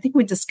everything. And I think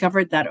we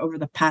discovered that over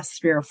the past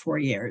 3 or 4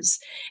 years.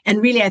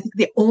 And really, I think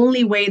the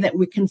only way that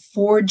we can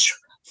forge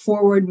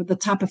forward with the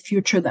type of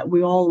future that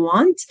we all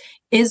want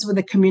is with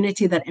a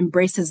community that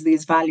embraces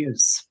these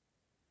values.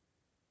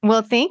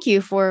 Well, thank you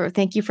for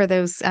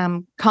those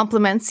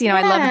compliments. Yeah.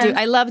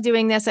 I love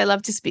doing this. I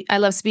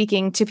love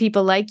speaking to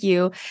people like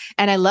you,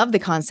 and I love the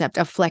concept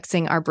of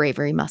flexing our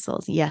bravery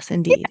muscles. Yes,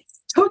 indeed.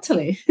 Yes,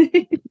 totally.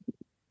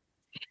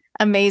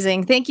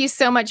 Amazing. Thank you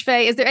so much,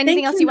 Faye. Is there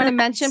anything else you want to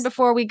mention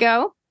before we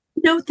go?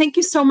 No, thank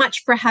you so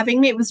much for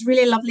having me. It was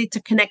really lovely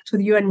to connect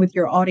with you and with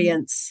your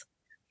audience.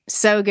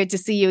 So good to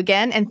see you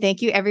again. And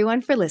thank you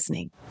everyone for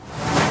listening.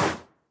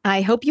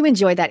 I hope you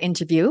enjoyed that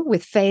interview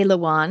with Faye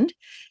Lawand.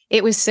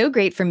 It was so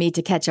great for me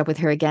to catch up with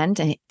her again,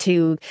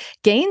 to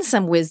gain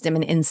some wisdom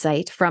and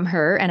insight from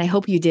her. And I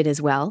hope you did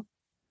as well.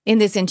 In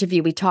this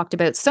interview, we talked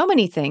about so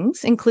many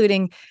things,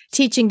 including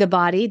teaching the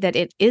body that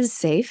it is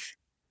safe,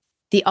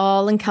 the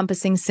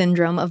all-encompassing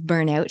syndrome of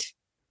burnout,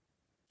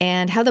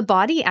 and how the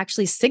body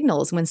actually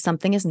signals when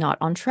something is not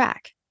on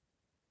track.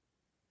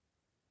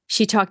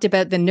 She talked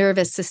about the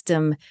nervous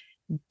system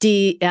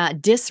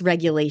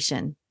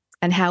dysregulation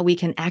and how we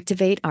can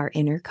activate our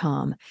inner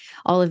calm.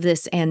 All of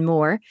this and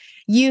more.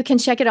 You can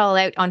check it all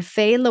out on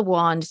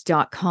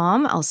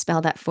FayeLawand.com. I'll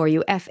spell that for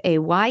you,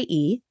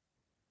 Faye.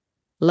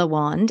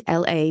 Lawand,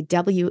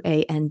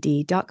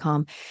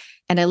 LAWAND.com.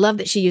 And I love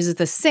that she uses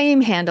the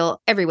same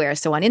handle everywhere.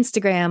 So on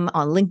Instagram,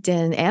 on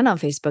LinkedIn, and on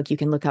Facebook, you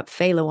can look up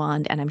Faye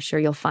Lawand, and I'm sure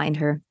you'll find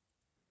her.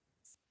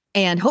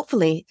 And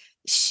hopefully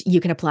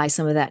you can apply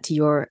some of that to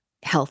your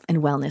health and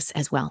wellness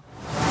as well.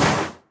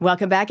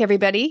 Welcome back,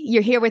 everybody.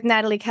 You're here with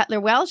Natalie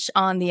Cutler-Welsh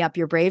on the Up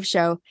Your Brave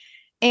show.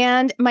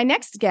 And my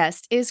next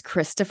guest is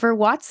Christopher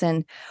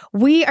Watson.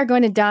 We are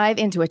going to dive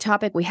into a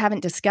topic we haven't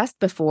discussed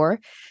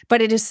before,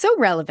 but it is so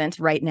relevant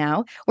right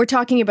now. We're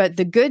talking about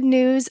the good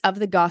news of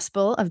the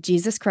gospel of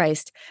Jesus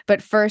Christ.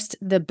 But first,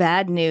 the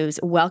bad news.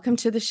 Welcome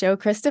to the show,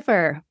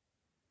 Christopher.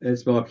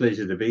 It's my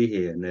pleasure to be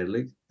here,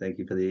 Natalie. Thank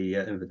you for the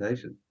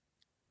invitation.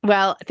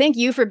 Well, thank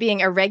you for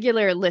being a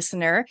regular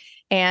listener.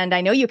 And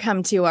I know you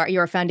come to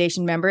you're a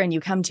foundation member and you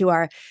come to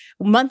our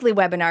monthly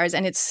webinars,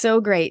 and it's so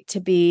great to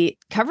be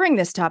covering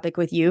this topic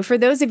with you. For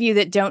those of you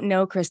that don't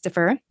know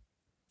Christopher,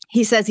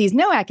 he says he's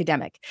no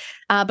academic,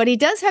 but he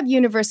does have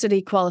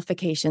university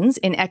qualifications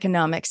in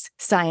economics,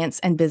 science,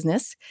 and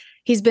business.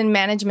 He's been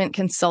management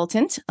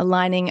consultant,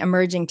 aligning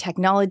emerging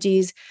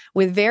technologies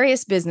with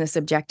various business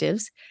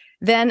objectives.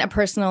 Then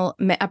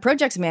a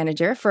projects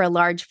manager for a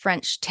large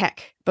French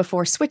tech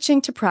before switching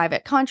to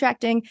private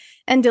contracting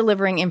and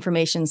delivering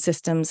information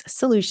systems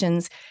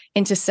solutions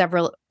into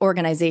several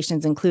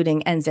organizations,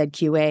 including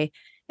NZQA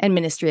and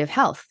Ministry of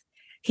Health.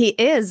 He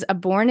is a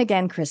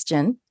born-again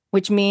Christian,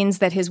 which means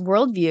that his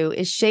worldview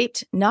is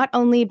shaped not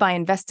only by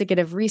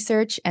investigative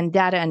research and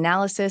data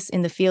analysis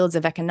in the fields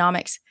of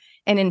economics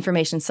and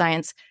information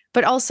science,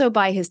 but also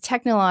by his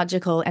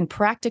technological and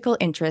practical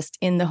interest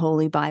in the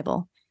Holy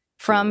Bible.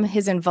 From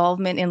his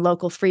involvement in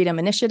local freedom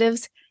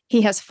initiatives,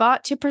 he has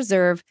fought to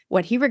preserve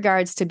what he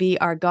regards to be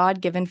our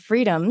God-given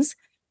freedoms,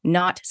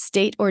 not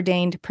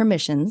state-ordained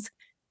permissions,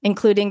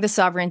 including the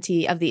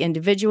sovereignty of the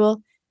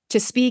individual to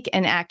speak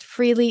and act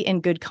freely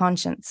in good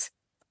conscience.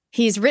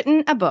 He's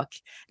written a book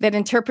that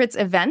interprets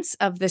events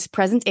of this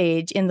present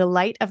age in the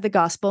light of the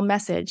gospel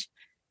message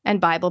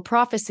and Bible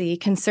prophecy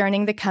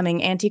concerning the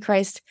coming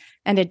Antichrist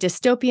and a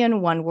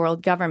dystopian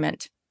one-world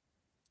government.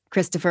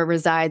 Christopher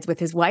resides with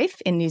his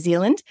wife in New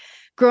Zealand,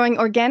 growing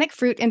organic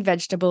fruit and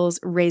vegetables,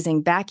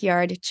 raising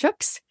backyard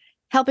chooks,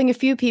 helping a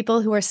few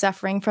people who are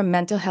suffering from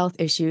mental health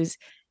issues,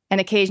 and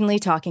occasionally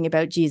talking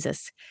about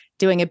Jesus,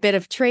 doing a bit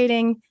of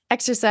trading,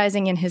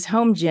 exercising in his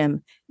home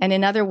gym, and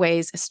in other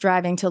ways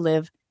striving to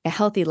live a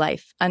healthy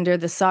life under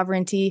the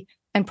sovereignty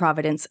and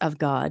providence of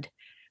God.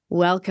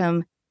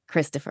 Welcome,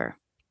 Christopher.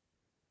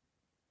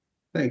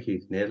 Thank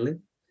you, Natalie.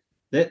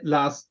 That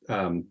last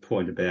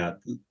point about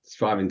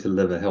striving to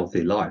live a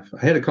healthy life,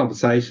 I had a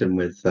conversation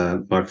with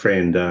my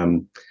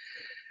friend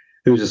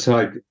who was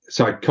a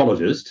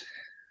psychologist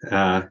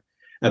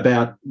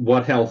about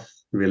what health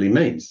really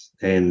means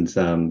and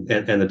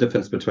the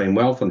difference between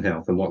wealth and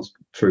health and what's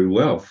true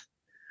wealth.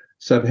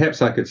 So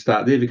perhaps I could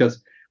start there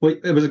because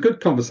it was a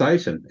good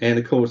conversation. And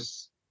of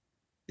course,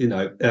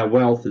 our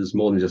wealth is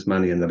more than just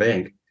money in the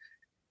bank.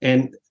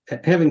 And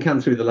having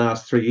come through the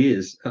last 3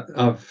 years,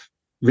 I've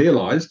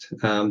realized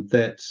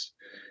that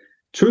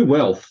true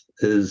wealth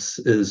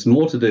is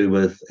more to do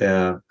with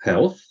our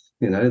health,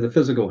 the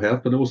physical health,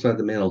 but also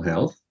the mental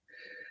health.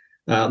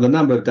 The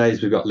number of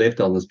days we've got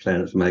left on this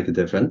planet to make a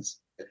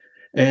difference,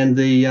 and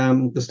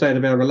the state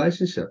of our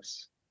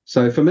relationships.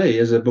 So for me,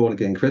 as a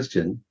born-again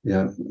Christian,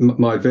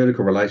 my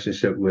vertical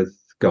relationship with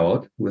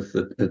God, with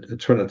a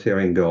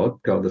Trinitarian God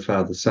the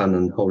Father, Son,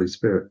 and Holy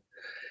Spirit,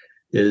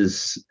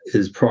 is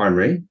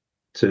primary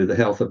to the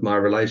health of my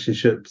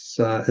relationships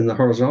in the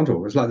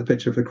horizontal. It's like the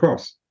picture of the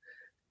cross.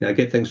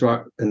 Get things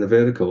right in the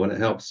vertical, and it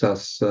helps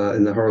us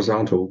in the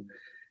horizontal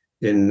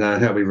in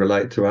how we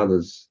relate to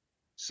others.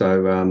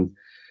 So,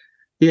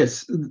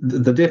 yes,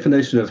 the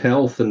definition of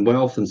health and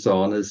wealth and so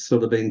on has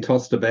sort of been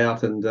tossed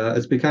about, and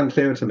it's become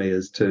clearer to me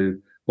as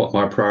to what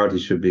my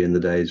priorities should be in the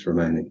days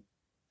remaining.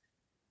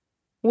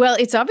 Well,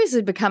 it's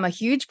obviously become a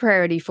huge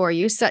priority for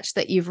you, such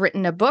that you've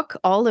written a book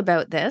all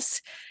about this.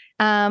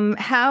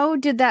 How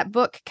did that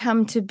book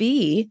come to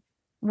be?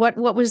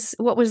 Was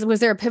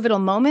there a pivotal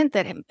moment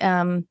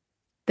that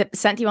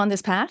sent you on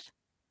this path?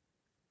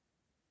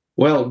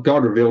 Well,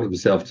 God revealed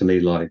himself to me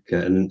in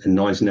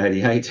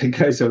 1988. It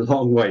goes a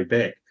long way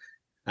back.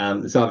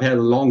 So I've had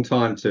a long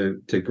time to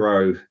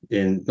grow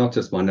in not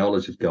just my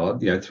knowledge of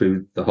God,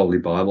 through the Holy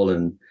Bible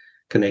and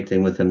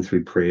connecting with him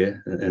through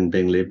prayer and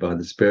being led by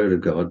the Spirit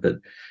of God. But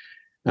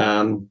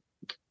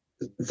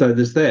so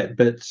there's that.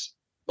 But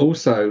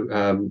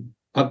also,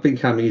 I've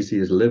become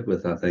easier to live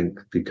with, I think,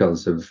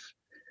 because of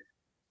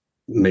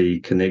me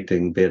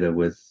connecting better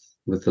with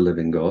the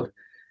living God.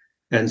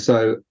 And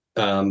so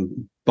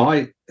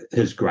by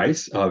his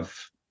grace, I've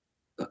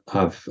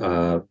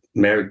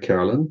married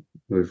Carolyn.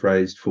 We've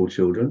raised 4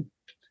 children,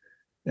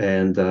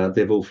 and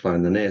they've all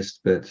flown the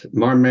nest. But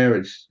my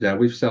marriage,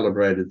 we've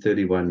celebrated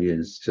 31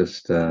 years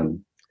just a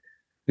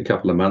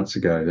couple of months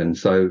ago. And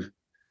so,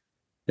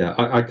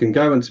 I can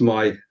go into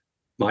my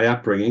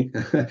upbringing.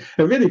 It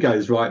really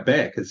goes right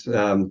back. It's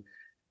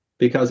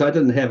because I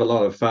didn't have a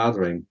lot of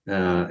fathering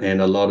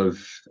and a lot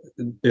of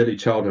early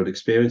childhood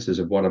experiences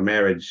of what a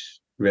marriage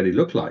really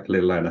look like,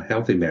 let alone a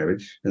healthy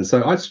marriage. And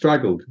so I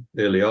struggled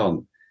early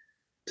on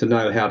to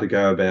know how to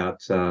go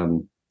about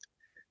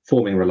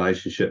forming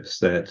relationships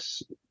that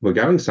were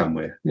going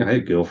somewhere. You know, I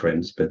had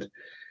girlfriends, but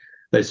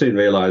they soon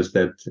realized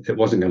that it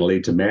wasn't going to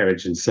lead to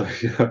marriage. And so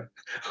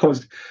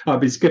I'd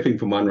be skipping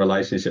from one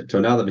relationship to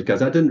another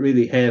because I didn't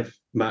really have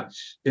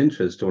much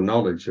interest or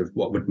knowledge of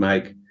what would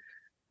make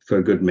for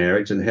a good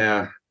marriage and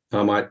how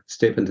I might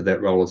step into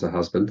that role as a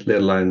husband,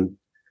 let alone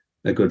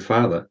a good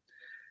father.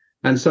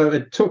 And so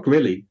it took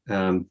really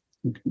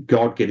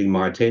God getting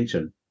my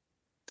attention.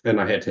 And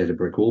I had to hit a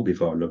brick wall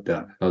before I looked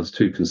up. I was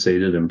too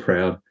conceited and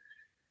proud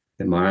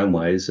in my own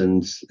ways.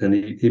 And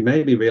he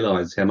made me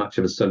realize how much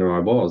of a sinner I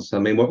was. I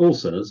mean, we're all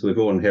sinners. We've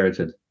all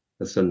inherited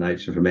a sin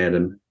nature from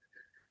Adam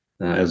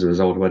as a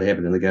result of what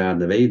happened in the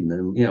Garden of Eden.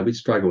 And, you know, we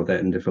struggle with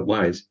that in different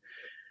ways.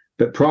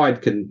 But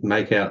pride can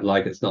make out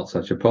like it's not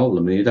such a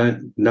problem. And you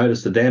don't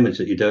notice the damage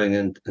that you're doing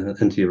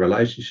into your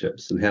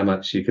relationships and how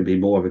much you can be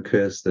more of a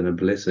curse than a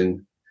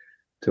blessing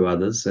to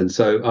others. And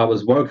so I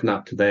was woken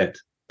up to that,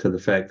 to the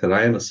fact that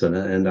I am a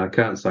sinner and I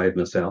can't save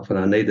myself, and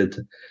I needed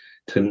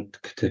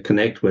to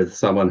connect with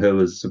someone who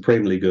was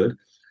supremely good,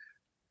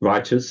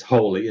 righteous,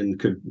 holy, and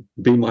could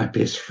be my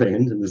best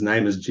friend, and his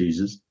name is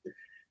Jesus.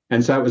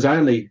 And so it was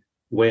only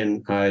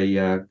when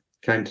I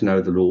came to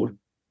know the Lord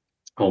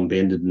on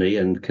bended knee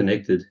and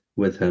connected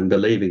with him,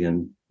 believing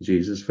in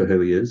Jesus for who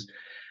he is,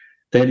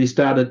 that he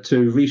started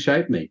to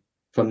reshape me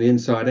from the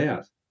inside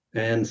out.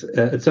 And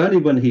it's only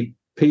when he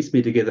pieced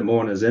me together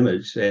more in his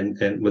image and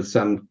with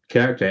some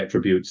character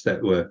attributes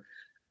that were,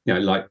 you know,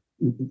 like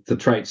the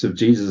traits of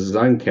Jesus'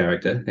 own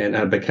character, and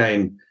I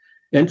became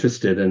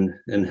interested in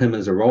him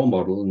as a role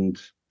model and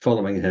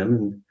following him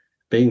and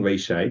being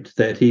reshaped,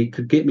 that he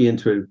could get me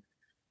into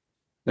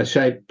a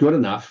shape good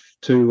enough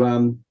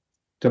to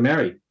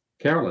marry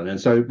Carolyn. And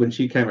so when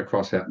she came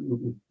across out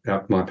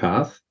my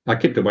path, I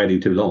kept her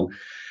waiting too long,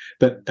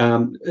 but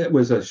it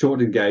was a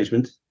short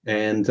engagement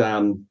and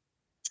a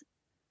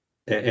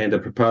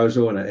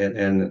proposal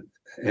and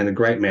a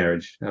great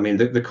marriage. I mean,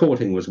 the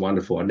courting was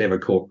wonderful. I never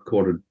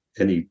courted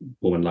any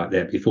woman like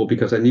that before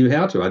because I knew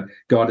how to.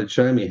 God had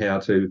shown me how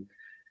to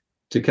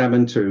come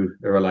into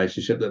a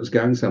relationship that was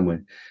going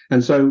somewhere.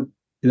 And so,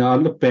 you know, I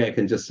look back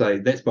and just say,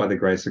 that's by the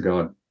grace of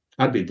God.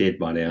 I'd be dead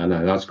by now. I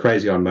know I was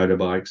crazy on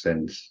motorbikes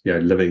and, you know,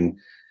 living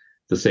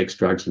the sex,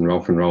 drugs, and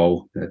rock and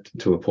roll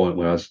to a point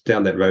where I was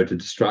down that road to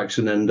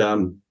destruction. And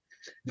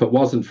if it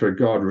wasn't for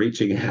God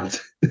reaching out,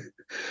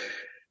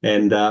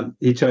 and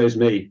he chose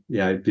me, you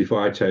know,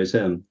 before I chose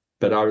him.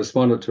 But I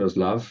responded to his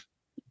love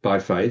by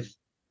faith,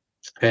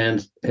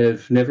 and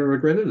have never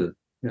regretted it.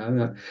 You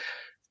know.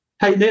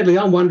 Hey, Natalie,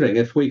 I'm wondering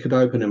if we could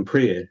open in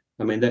prayer.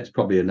 I mean, that's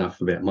probably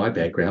enough about my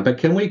background. But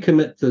can we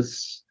commit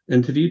this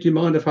interview? Do you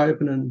mind if I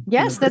open in?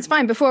 Yes, that's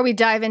fine. Before we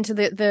dive into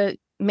the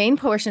main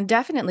portion,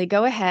 definitely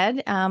go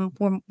ahead.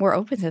 We're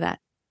open to that.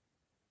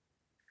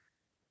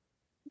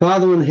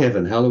 Father in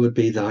heaven, hallowed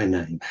be thy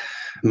name.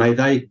 May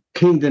thy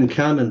kingdom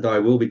come and thy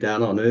will be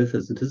done on earth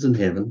as it is in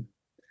heaven.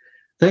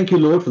 Thank you,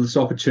 Lord, for this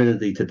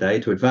opportunity today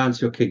to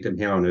advance your kingdom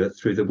here on earth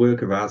through the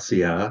work of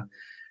RCR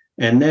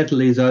and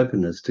Natalie's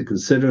openness to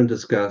consider and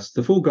discuss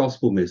the full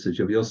gospel message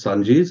of your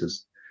son,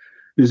 Jesus,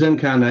 whose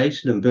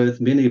incarnation and birth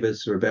many of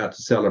us are about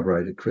to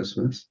celebrate at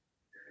Christmas.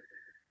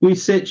 We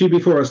set you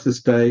before us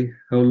this day,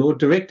 O Lord.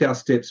 Direct our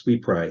steps, we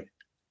pray,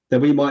 that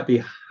we might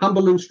be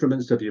humble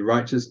instruments of your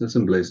righteousness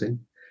and blessing,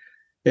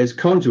 as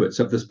conduits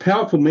of this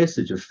powerful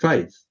message of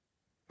faith,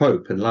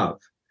 hope, and love,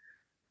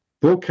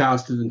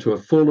 broadcasted into a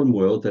fallen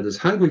world that is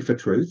hungry for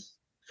truth,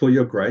 for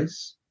your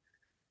grace,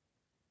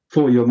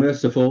 for your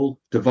merciful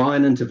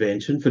divine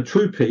intervention, for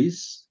true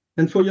peace,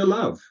 and for your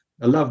love,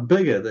 a love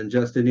bigger than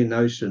just any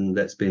notion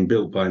that's been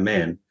built by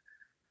man,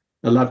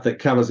 a love that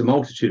covers a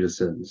multitude of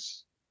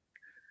sins,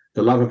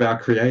 the love of our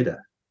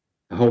Creator,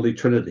 a Holy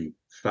Trinity,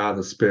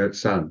 Father, Spirit,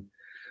 Son,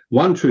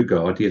 one true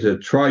God, yet a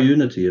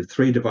triunity of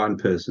three divine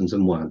persons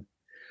in one.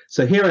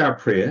 So hear our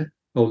prayer,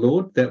 O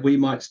Lord, that we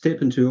might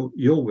step into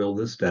your will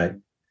this day.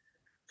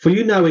 For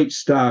you know each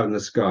star in the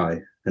sky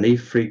and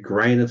every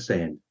grain of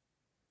sand.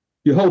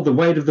 You hold the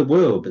weight of the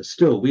world, but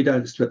still we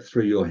don't slip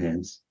through your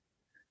hands.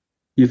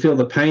 You feel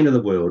the pain of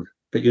the world,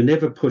 but you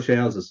never push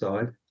ours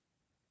aside.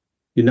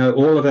 You know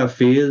all of our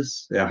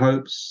fears, our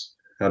hopes,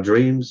 our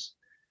dreams,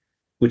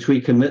 which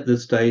we commit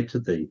this day to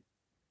thee.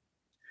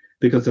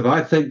 Because if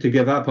I think to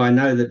give up, I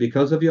know that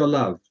because of your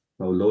love,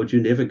 O Lord,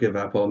 you never give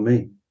up on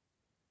me.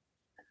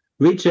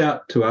 Reach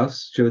out to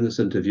us during this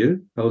interview,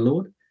 O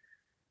Lord.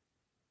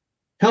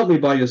 Help me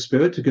by your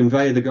Spirit to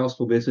convey the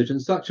gospel message in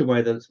such a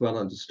way that it's well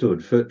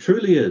understood. For it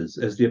truly is,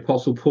 as the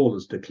Apostle Paul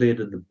has declared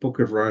in the book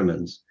of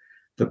Romans,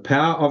 the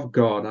power of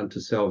God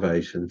unto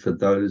salvation for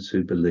those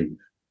who believe.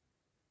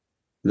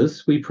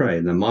 This we pray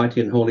in the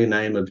mighty and holy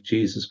name of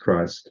Jesus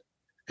Christ,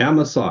 our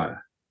Messiah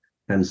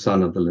and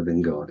Son of the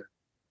living God.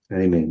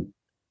 Amen.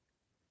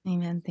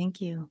 Amen.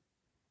 Thank you.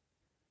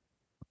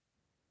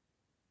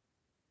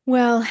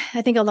 Well,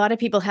 I think a lot of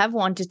people have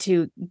wanted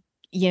to,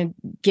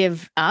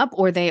 give up,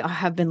 or they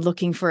have been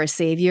looking for a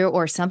savior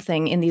or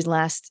something in these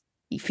last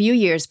few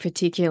years,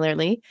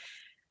 particularly.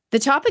 The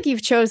topic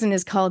you've chosen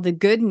is called the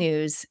good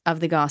news of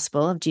the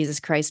gospel of Jesus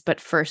Christ, but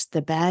first,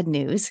 the bad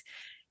news.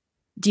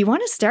 Do you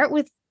want to start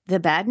with the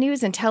bad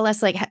news and tell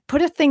us,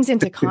 put things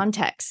into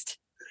context?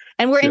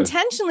 And we're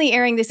intentionally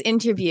airing this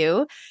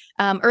interview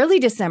early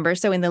December,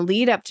 so in the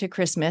lead up to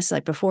Christmas,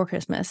 like before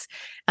Christmas,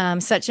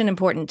 such an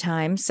important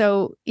time.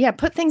 So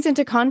put things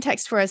into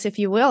context for us, if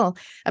you will,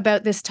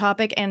 about this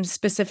topic and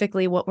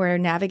specifically what we're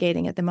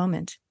navigating at the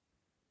moment.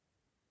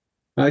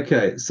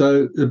 Okay,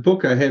 so the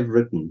book I have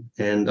written,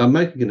 and I'm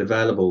making it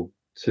available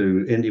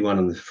to anyone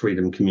in the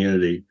Freedom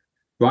community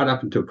right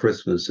up until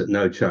Christmas at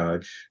no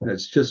charge.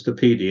 It's just a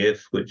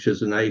PDF, which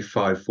is an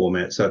A5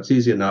 format, so it's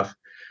easy enough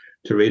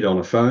to read on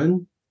a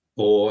phone,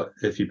 or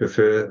if you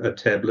prefer, a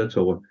tablet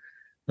or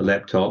a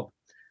laptop.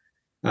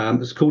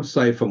 It's called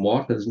Save From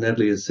What, as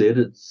Natalie has said.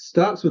 It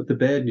starts with the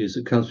bad news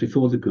that comes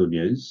before the good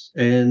news,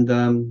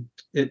 and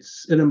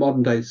it's in a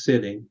modern-day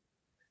setting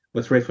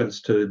with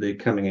reference to the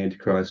coming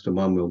Antichrist and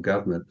one world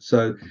government.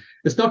 So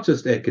it's not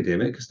just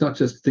academic, it's not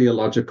just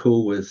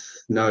theological with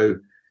no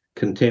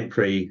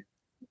contemporary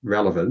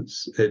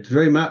relevance. It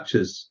very much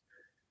is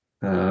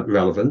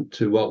relevant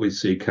to what we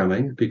see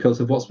coming because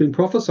of what's been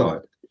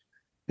prophesied.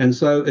 And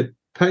so it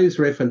pays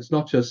reference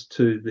not just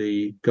to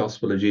the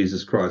gospel of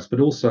Jesus Christ, but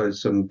also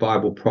some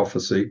Bible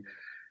prophecy,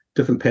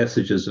 different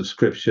passages of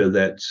scripture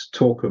that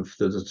talk of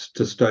the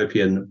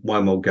dystopian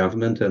one world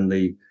government and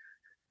the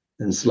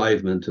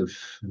enslavement of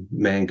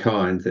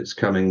mankind that's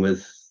coming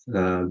with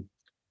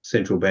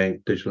central bank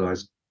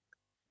digitalized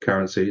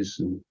currencies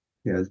and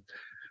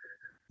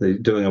the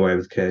doing away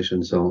with cash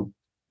and so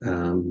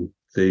on,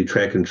 the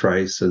track and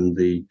trace and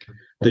the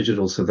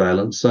digital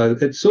surveillance. So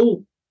it's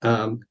all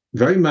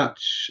very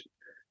much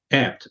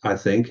apt, I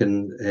think,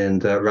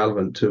 and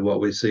relevant to what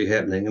we see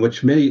happening,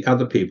 which many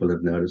other people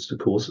have noticed. Of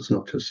course, it's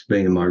not just me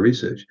and my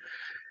research.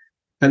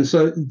 And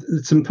so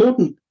it's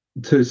important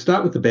to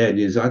start with the bad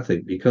news, I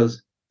think,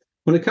 because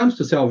when it comes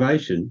to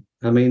salvation,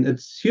 I mean,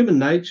 it's human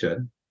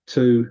nature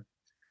to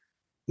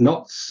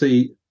not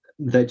see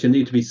that you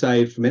need to be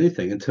saved from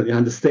anything until you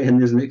understand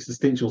there's an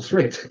existential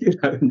threat,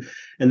 and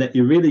that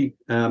you really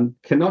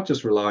cannot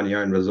just rely on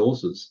your own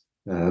resources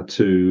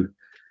to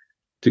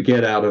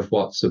get out of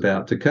what's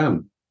about to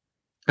come.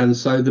 And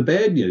so the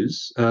bad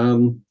news, I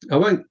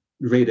won't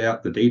read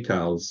out the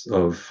details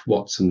of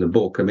what's in the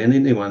book. I mean,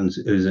 anyone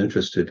who's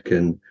interested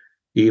can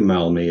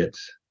email me at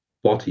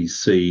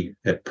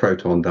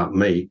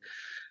wattyc@proton.me.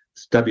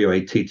 It's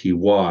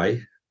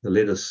WATTY, the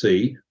letter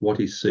C,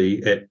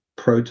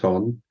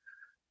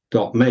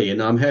 wattyc@proton.me,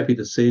 and I'm happy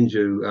to send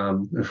you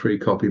a free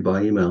copy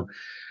by email.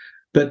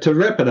 But to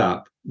wrap it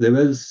up, there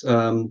is,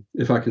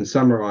 if I can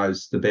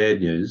summarize the bad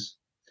news,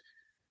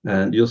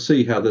 and you'll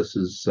see how this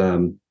is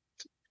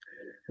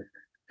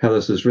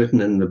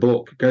written in the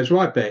book. It goes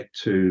right back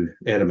to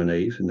Adam and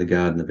Eve in the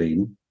Garden of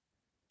Eden,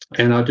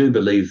 and I do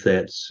believe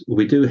that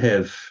we do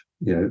have,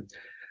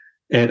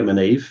 Adam and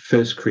Eve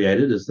first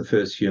created as the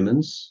first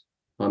humans.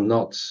 I'm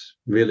not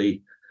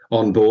really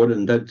on board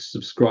and don't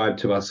subscribe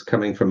to us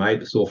coming from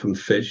apes or from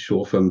fish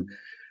or from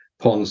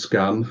pond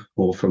scum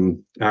or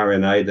from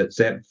RNA that's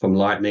zapped from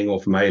lightning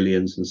or from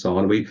aliens and so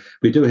on. We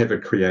do have a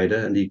creator,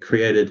 and he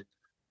created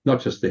not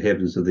just the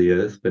heavens of the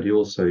earth, but he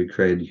also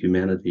created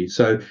humanity.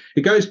 So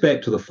it goes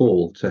back to the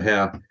fall, to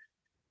how,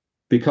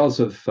 because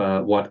of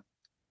what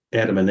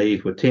Adam and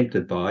Eve were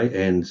tempted by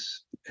and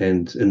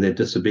in their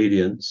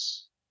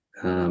disobedience,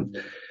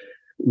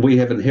 we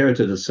have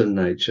inherited a sin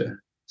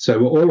nature. So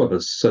we're all of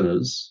us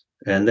sinners,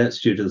 and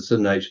that's due to the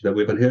sin nature that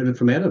we've inherited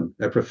from Adam,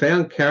 a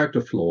profound character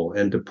flaw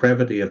and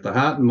depravity of the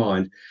heart and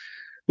mind,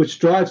 which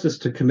drives us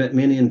to commit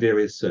many and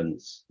various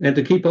sins and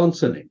to keep on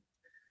sinning.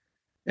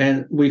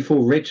 And we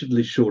fall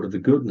wretchedly short of the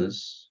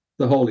goodness,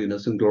 the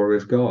holiness and glory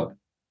of God,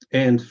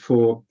 and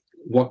for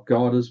what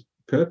God has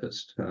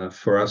purposed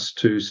for us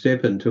to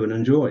step into and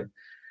enjoy.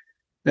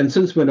 And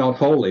since we're not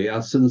holy,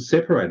 our sins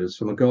separate us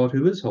from a God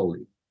who is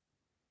holy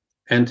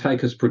and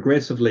take us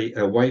progressively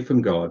away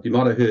from God. You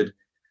might have heard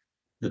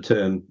the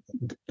term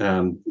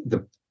down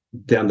the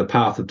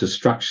path of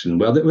destruction.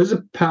 Well, there was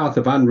a path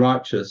of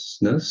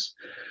unrighteousness,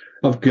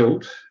 of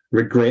guilt,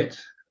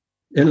 regret,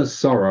 inner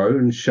sorrow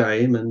and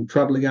shame and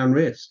troubling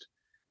unrest.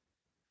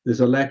 There's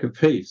a lack of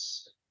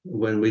peace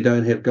when we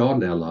don't have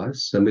God in our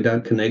lives and we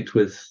don't connect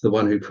with the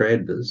one who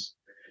created us.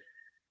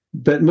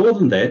 But more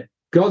than that,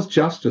 God's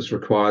justice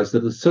requires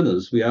that as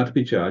sinners we are to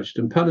be judged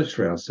and punished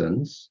for our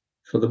sins,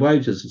 for the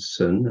wages of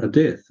sin are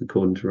death,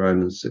 according to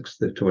Romans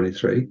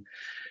 6:23.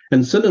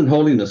 And sin and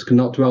holiness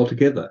cannot dwell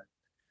together,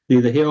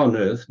 neither here on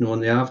earth nor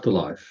in the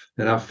afterlife.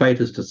 And our fate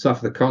is to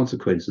suffer the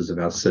consequences of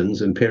our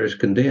sins and perish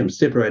condemned,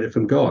 separated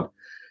from God.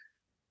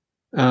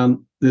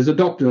 There's a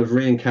doctrine of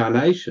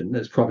reincarnation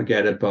that's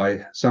propagated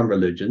by some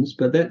religions,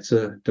 but that's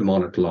a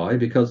demonic lie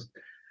because,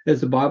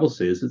 as the Bible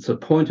says, it's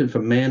appointed for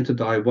man to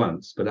die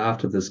once, but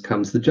after this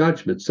comes the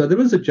judgment. So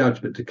there is a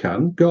judgment to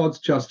come. God's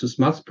justice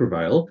must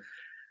prevail,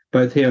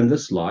 both here in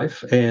this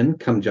life and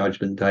come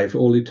judgment day for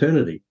all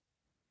eternity.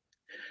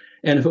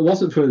 And if it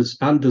wasn't for his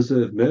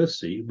undeserved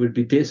mercy, we'd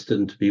be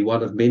destined to be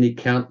one of many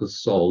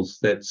countless souls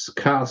that's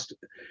cast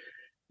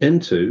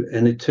into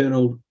an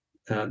eternal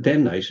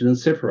damnation and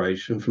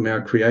separation from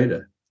our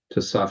Creator,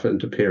 to suffer and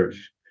to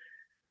perish.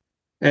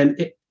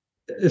 And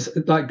it's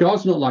like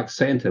God's not like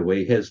Santa, where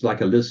he has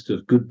like a list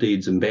of good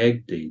deeds and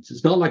bad deeds.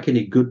 It's not like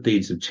any good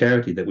deeds of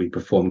charity that we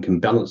perform can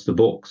balance the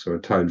books or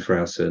atone for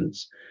our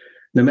sins.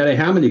 No matter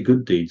how many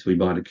good deeds we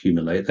might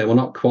accumulate, they will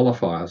not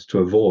qualify us to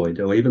avoid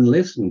or even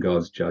lessen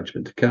God's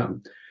judgment to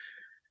come.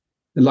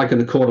 And like in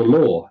a court of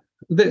law,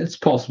 it's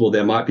possible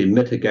there might be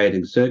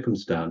mitigating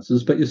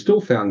circumstances, but you're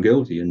still found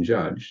guilty and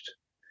judged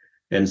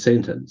and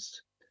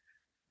sentenced.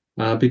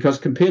 Because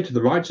compared to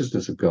the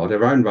righteousness of God,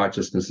 our own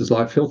righteousness is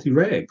like filthy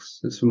rags.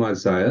 It's from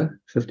Isaiah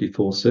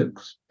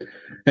 54:6.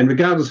 And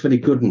regardless of any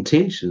good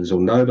intentions or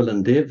noble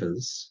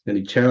endeavours,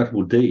 any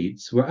charitable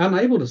deeds, we're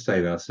unable to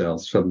save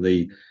ourselves from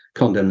the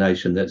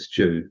condemnation that's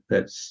due,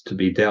 that's to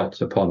be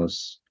dealt upon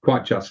us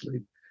quite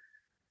justly.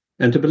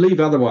 And to believe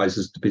otherwise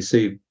is to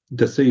be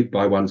deceived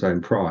by one's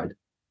own pride.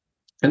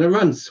 And it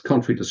runs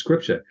contrary to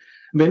Scripture.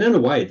 I mean, in a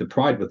way, the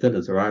pride within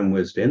is our own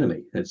worst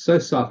enemy. It's so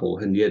subtle,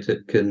 and yet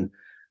it can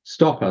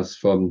stop us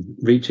from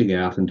reaching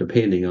out and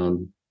depending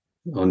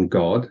on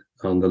God,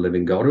 on the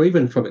living God, or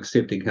even from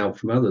accepting help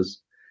from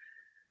others.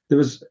 There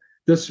is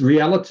this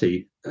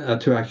reality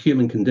to our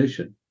human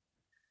condition,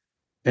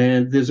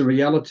 and there's a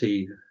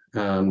reality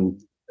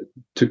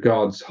to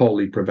God's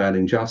holy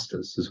prevailing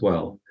justice as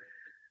well.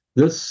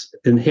 This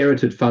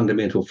inherited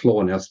fundamental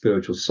flaw in our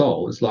spiritual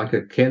soul is like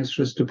a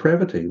cancerous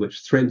depravity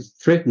which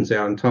threatens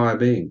our entire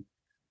being,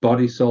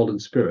 body, soul, and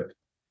spirit,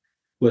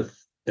 with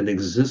an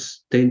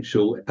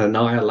existential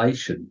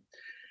annihilation.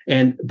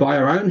 And by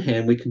our own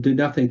hand, we can do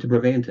nothing to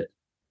prevent it.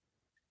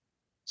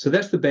 So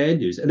that's the bad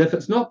news. And if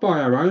it's not by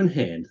our own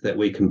hand that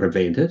we can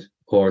prevent it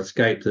or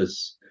escape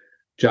this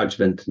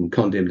judgment and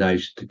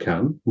condemnation to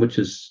come, which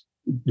is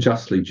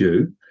justly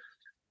due,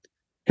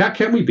 how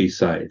can we be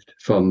saved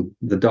from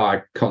the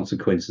dire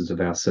consequences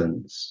of our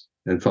sins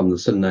and from the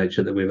sin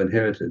nature that we've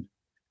inherited?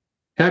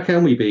 How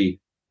can we be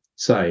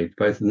saved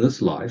both in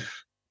this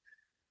life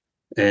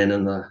and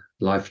in the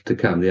life to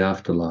come, the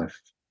afterlife?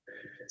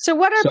 So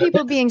what are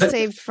people being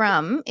saved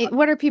from?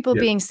 What are people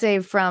being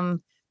saved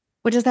from?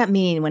 What does that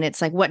mean when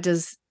it's like, what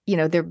does,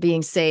 they're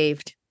being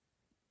saved?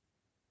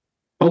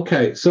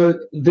 Okay, so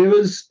there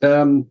is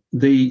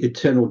the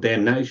eternal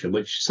damnation,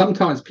 which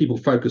sometimes people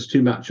focus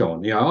too much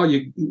on.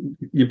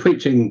 You're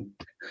preaching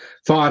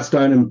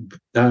firestone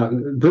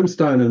and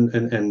brimstone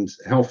and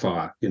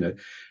hellfire,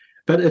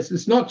 But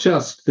it's not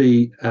just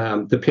the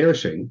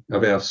perishing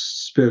of our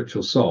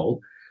spiritual soul,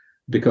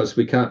 because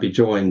we can't be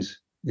joined,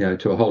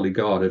 to a holy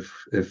God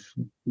if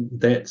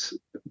that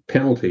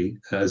penalty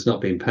has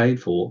not been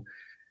paid for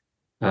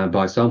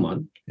by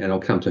someone, and I'll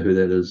come to who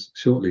that is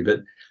shortly.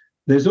 But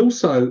there's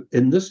also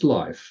in this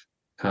life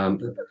a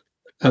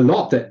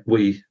lot that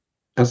we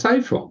are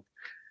saved from,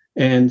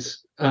 and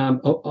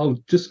I'll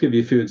just give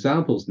you a few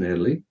examples,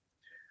 Natalie.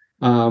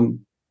 Those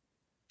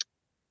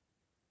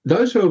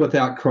who are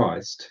without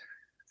Christ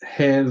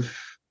have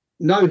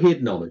no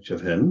head knowledge of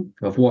him,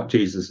 of what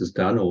Jesus has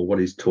done or what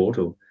he's taught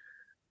or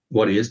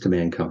what he is to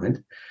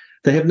mankind.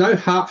 They have no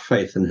heart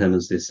faith in him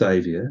as their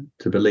saviour,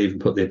 to believe and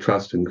put their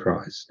trust in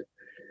Christ.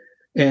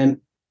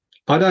 And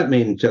I don't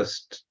mean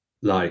just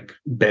like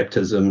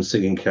baptism,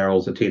 singing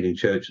carols, attending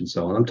church and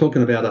so on. I'm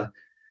talking about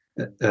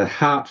a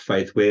heart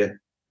faith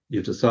where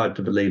you decide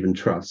to believe and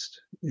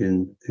trust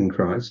in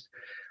Christ.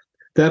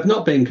 They have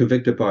not been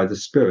convicted by the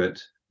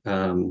Spirit,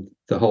 the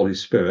Holy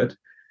Spirit,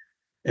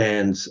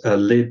 and are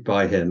led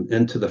by him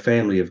into the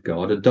family of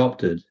God,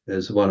 adopted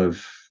as one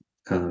of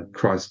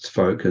Christ's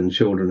folk and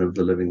children of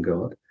the living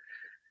God,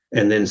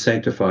 and then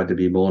sanctified to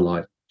be more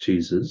like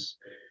Jesus.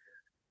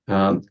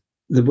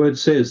 The word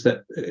says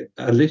that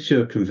unless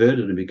you're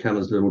converted and become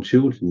as little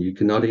children, you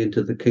cannot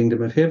enter the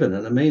kingdom of heaven.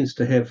 And it means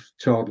to have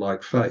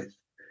childlike faith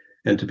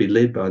and to be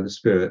led by the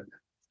Spirit.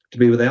 To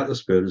be without the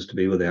Spirit is to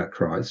be without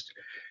Christ.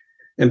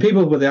 And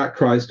people without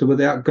Christ are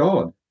without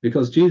God,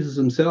 because Jesus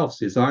himself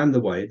says, I am the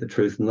way, the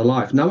truth, and the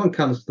life. No one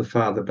comes to the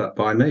Father but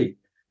by me.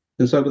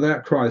 And so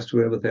without Christ,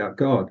 we're without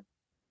God.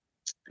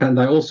 And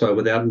they also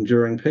without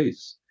enduring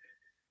peace.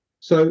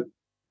 So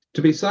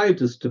to be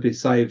saved is to be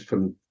saved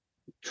from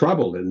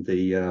trouble and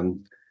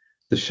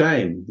the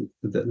shame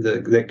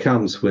that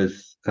comes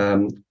with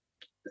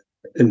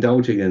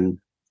indulging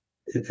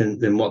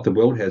in what the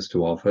world has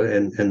to offer,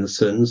 and the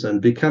sins,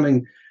 and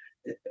becoming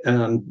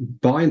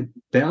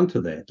bound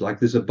to that. Like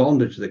there's a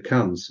bondage that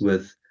comes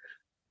with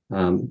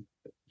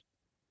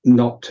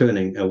not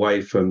turning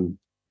away from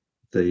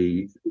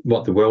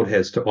what the world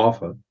has to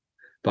offer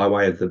by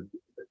way of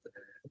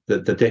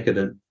the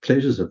decadent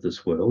pleasures of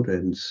this world,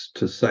 and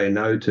to say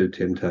no to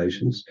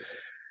temptations.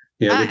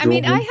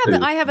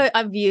 I have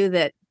a view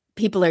that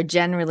people are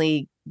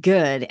generally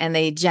good and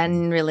they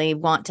generally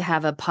want to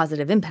have a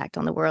positive impact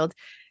on the world.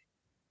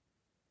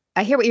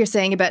 I hear what you're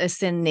saying about a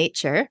sin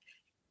nature.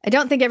 I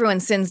don't think everyone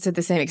sins to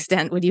the same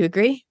extent. Would you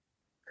agree?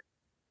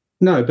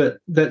 No, but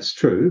that's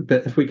true.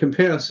 But if we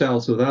compare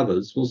ourselves with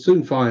others, we'll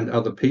soon find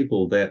other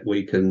people that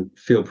we can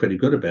feel pretty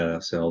good about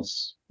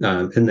ourselves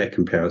in that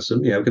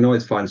comparison. We can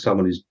always find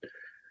someone who's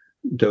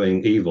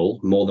doing evil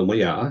more than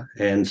we are,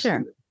 and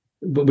Sure.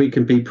 we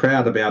can be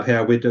proud about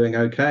how we're doing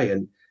okay.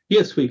 And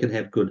yes, we can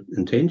have good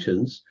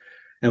intentions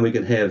and we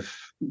can have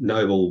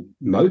noble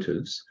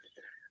motives,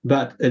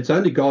 but it's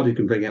only God who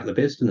can bring out the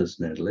best in us,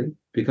 Natalie,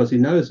 because he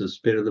knows us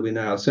better than we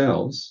know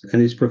ourselves,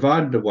 and he's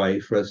provided a way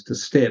for us to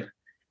step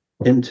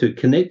into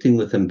connecting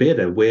with him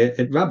better where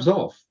it rubs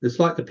off. It's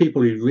like the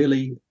people you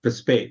really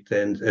respect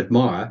and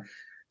admire,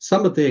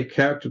 some of their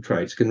character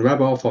traits can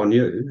rub off on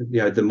you,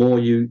 the more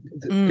you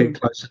get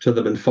closer to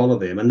them and follow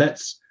them. And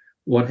that's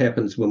what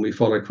happens when we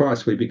follow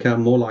Christ. We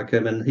become more like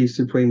him, and he's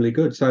supremely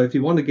good. So if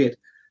you want to get,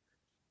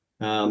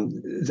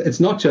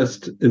 it's not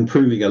just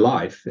improving your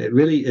life, it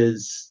really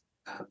is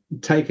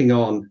taking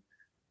on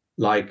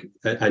like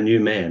a new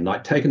man,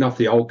 like taking off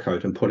the old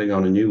coat and putting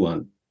on a new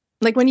one.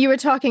 Like when you were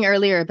talking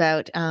earlier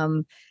about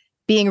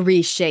being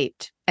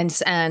reshaped and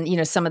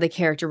some of the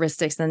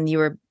characteristics, then you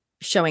were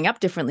showing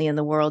up differently in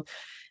the world.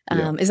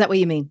 Is that what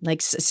you mean?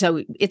 Like,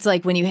 so it's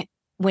like when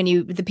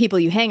you the people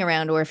you hang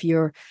around, or if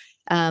you're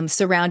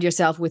surround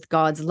yourself with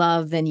God's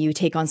love, then you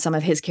take on some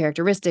of his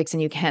characteristics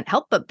and you can't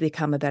help but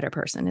become a better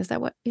person. Is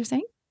that what you're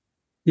saying?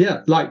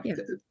 Yeah.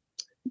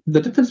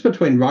 The difference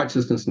between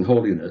righteousness and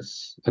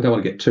holiness, I don't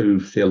want to get too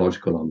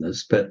theological on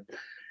this, but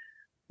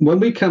when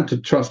we come to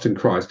trust in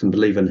Christ and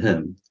believe in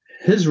him,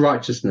 his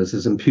righteousness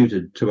is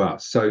imputed to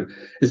us. So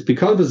it's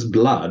because of his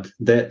blood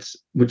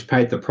which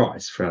paid the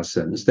price for our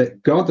sins,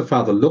 that God the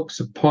Father looks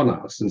upon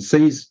us and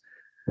sees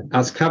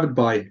us covered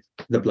by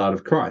the blood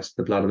of Christ,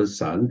 the blood of his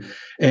Son,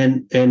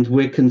 and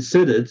we're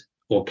considered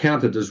or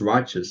counted as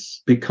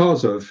righteous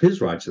because of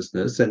his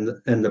righteousness and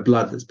the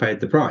blood that's paid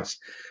the price.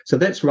 So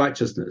that's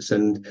righteousness,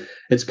 and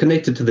it's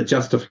connected to the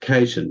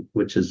justification,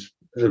 which is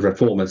a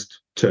reformist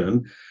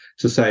term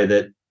to say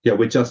that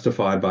we're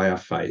justified by our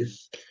faith,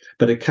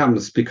 but it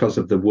comes because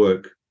of the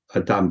work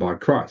done by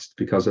Christ,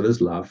 because of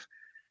his love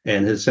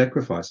and his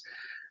sacrifice.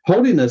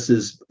 Holiness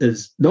is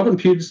not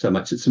imputed so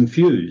much, it's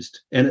infused,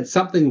 and it's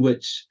something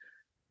which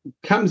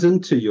comes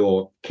into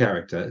your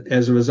character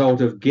as a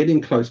result of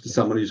getting close to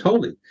someone who's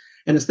holy.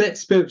 And it's that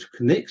spiritual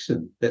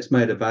connection that's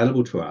made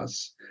available to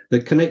us,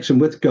 the connection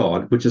with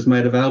God, which is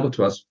made available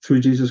to us through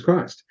Jesus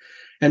Christ.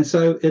 And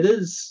so it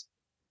is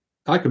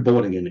like a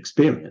born-again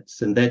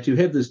experience, in that you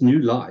have this new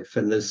life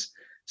and this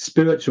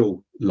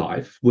spiritual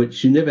life,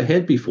 which you never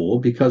had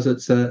before, because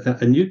it's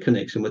a new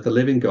connection with the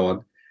living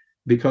God,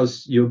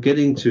 because you're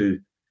getting to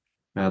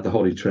the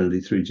Holy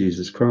Trinity through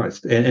Jesus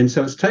Christ. And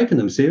so it's taken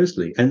them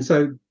seriously. And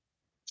so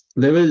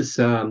there is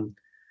evidence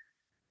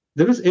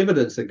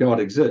that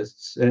God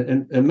exists.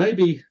 And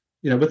maybe,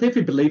 with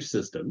every belief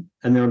system,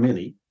 and there are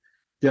many,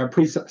 there are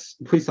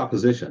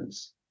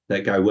presuppositions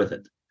that go with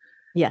it.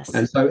 Yes.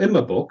 And so in my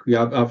book,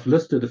 I've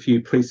listed a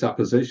few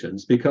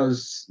presuppositions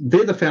because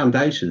they're the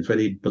foundation for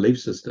any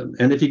belief system.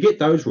 And if you get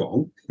those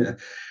wrong,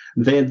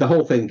 then the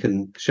whole thing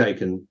can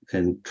shake and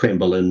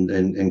tremble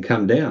and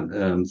come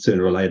down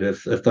sooner or later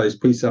if those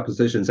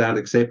presuppositions aren't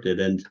accepted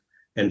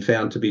and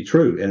found to be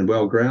true and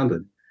well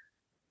grounded.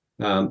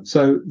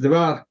 So there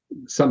are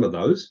some of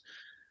those.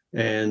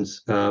 And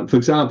for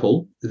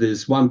example,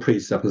 there's one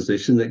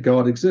presupposition that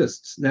God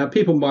exists. Now,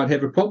 people might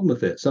have a problem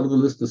with that. Some of the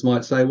listeners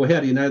might say, well,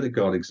 how do you know that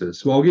God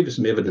exists? Well, I'll give you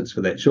some evidence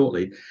for that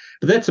shortly.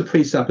 But that's a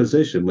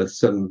presupposition with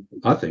some,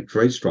 I think,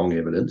 very strong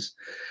evidence.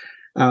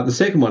 The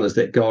second one is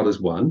that God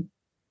is one,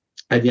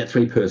 and yet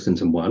three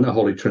persons in one, a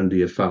Holy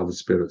Trinity of Father,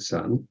 Spirit,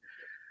 Son.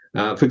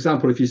 For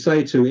example, if you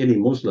say to any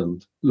Muslim,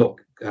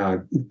 look,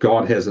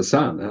 God has a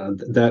son,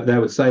 they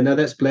would say, no,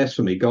 that's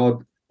blasphemy.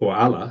 God, or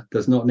Allah,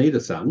 does not need a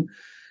son.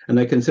 And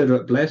they consider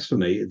it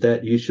blasphemy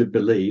that you should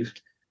believe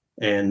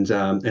and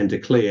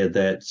declare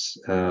that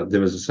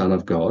there is a Son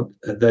of God.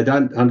 They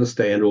don't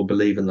understand or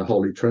believe in the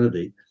Holy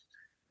Trinity.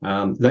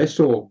 They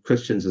saw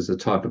Christians as a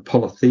type of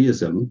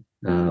polytheism,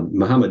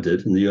 Muhammad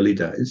did in the early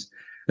days.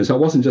 And so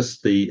it wasn't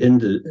just the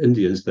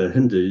Indians, the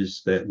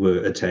Hindus, that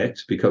were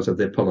attacked because of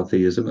their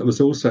polytheism. It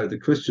was also the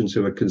Christians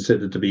who were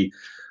considered to be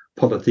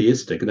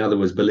polytheistic, in other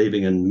words,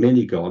 believing in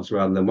many gods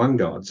rather than one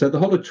God. So the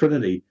Holy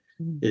Trinity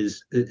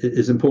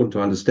is important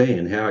to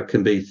understand, how it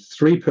can be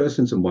three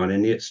persons in one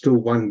and yet still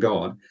one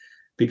God,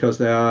 because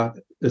they are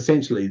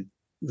essentially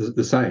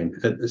the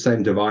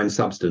same divine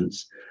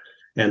substance,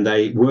 and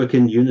they work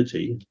in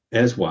unity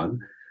as one,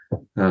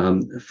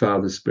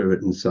 Father,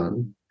 Spirit, and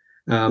Son.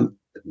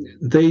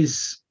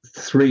 These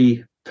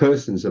three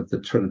persons of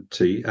the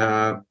Trinity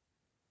are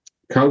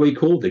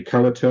co-equal, they're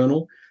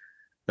co-eternal,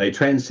 they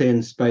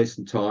transcend space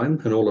and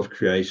time and all of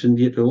creation,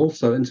 yet are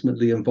also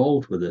intimately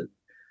involved with it.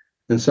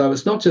 And so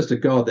it's not just a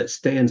God that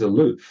stands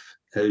aloof,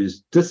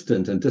 who's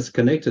distant and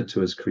disconnected to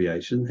his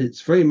creation.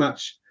 It's very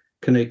much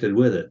connected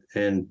with it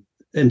and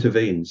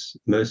intervenes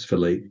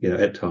mercifully,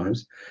 at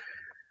times.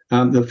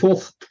 The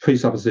fourth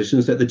presupposition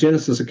is that the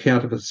Genesis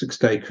account of a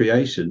six-day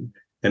creation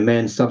and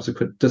man's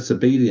subsequent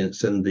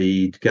disobedience in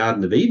the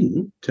Garden of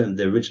Eden, termed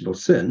the original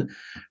sin,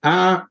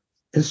 are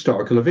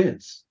historical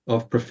events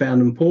of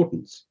profound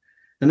importance.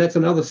 And that's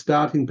another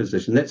starting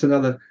position. That's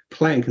another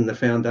plank in the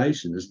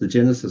foundation, is the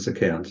Genesis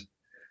account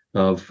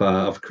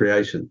of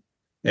creation.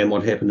 and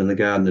what happened in the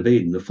Garden of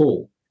Eden, the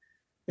fall.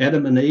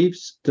 Adam and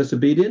Eve's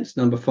disobedience,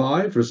 number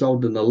 5,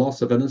 resulted in the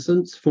loss of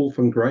innocence, fall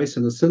from grace,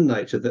 and a sin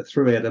nature that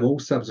through Adam all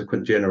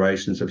subsequent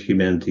generations of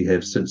humanity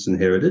have since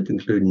inherited,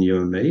 including you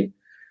and me.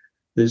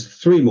 There's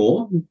 3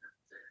 more.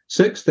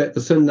 6, that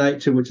the sin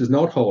nature, which is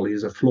not holy,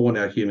 is a flaw in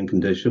our human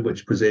condition,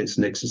 which presents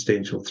an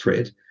existential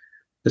threat.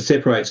 It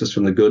separates us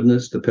from the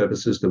goodness, the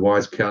purposes, the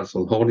wise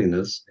counsel, and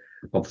holiness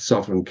of the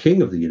sovereign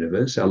King of the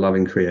universe, our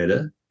loving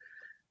Creator.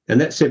 And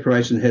that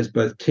separation has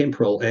both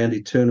temporal and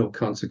eternal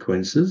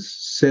consequences.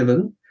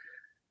 7,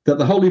 that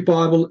the Holy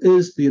Bible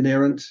is the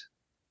inerrant,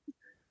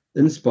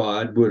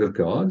 inspired Word of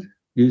God,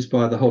 used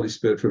by the Holy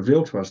Spirit to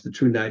reveal to us the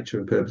true nature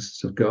and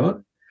purposes of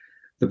God,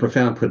 the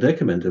profound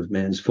predicament of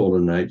man's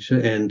fallen nature,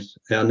 and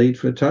our need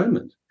for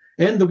atonement,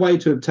 and the way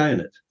to obtain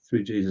it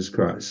through Jesus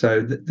Christ.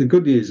 So the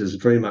good news is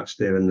very much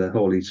there in the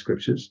Holy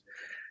Scriptures.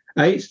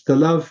 8, the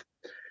love,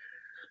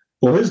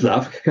 or his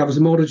love, covers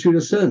a multitude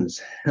of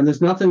sins. And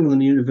there's nothing in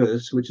the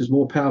universe which is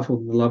more powerful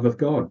than the love of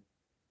God,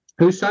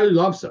 who so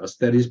loves us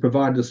that he's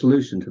provided a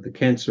solution to the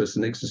cancerous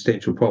and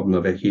existential problem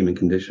of our human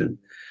condition.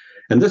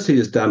 And this he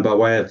has done by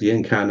way of the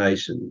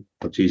incarnation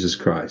of Jesus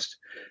Christ,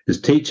 his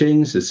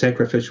teachings, his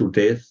sacrificial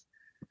death.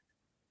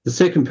 The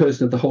second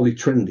person of the Holy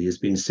Trinity has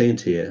been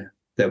sent here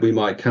that we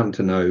might come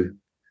to know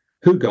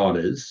who God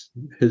is,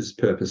 his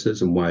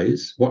purposes and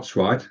ways, what's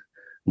right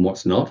and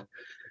what's not.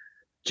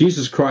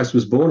 Jesus Christ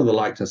was born of the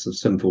likeness of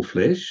sinful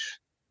flesh.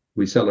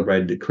 We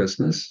celebrated at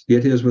Christmas,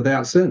 yet he was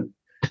without sin,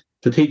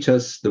 to teach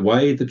us the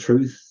way, the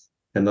truth,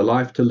 and the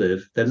life to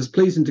live that is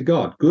pleasing to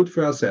God, good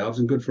for ourselves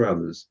and good for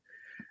others.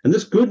 And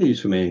this good news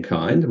for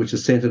mankind, which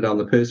is centered on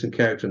the person,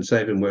 character, and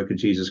saving work of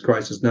Jesus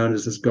Christ, is known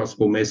as this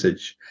gospel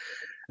message.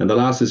 And the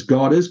last is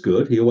God is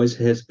good. He always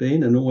has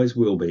been and always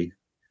will be.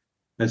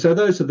 And so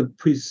those are the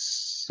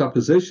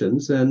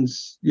presuppositions. And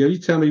you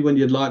tell me when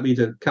you'd like me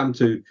to come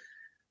to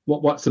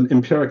what some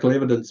empirical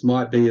evidence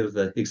might be of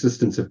the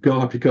existence of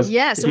God, because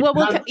yes, we'll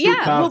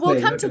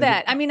come to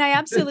that. I mean, I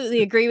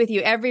absolutely agree with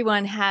you.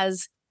 Everyone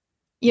has,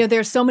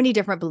 there's so many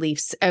different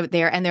beliefs out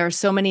there, and there are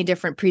so many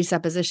different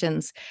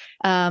presuppositions.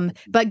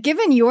 But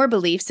given your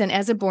beliefs, and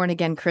as a born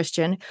again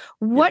Christian,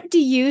 what do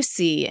you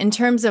see in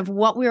terms of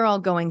what we're all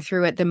going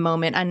through at the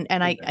moment? And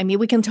I mean,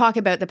 we can talk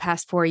about the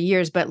past 4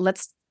 years, but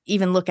let's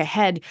even look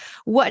ahead.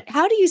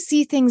 How do you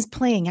see things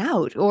playing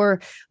out, or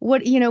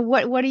what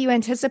are you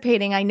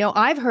anticipating? I know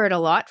I've heard a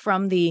lot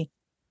from the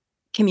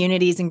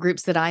communities and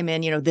groups that I'm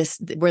in,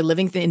 we're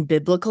living in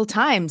biblical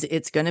times.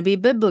 It's going to be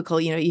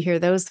biblical. You hear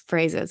those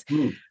phrases.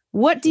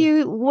 What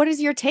is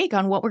your take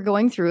on what we're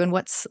going through and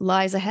what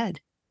lies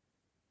ahead?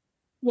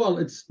 Well,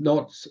 it's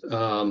not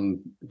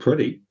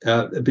pretty,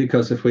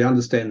 because if we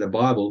understand the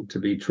Bible to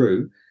be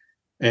true,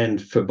 and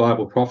for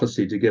Bible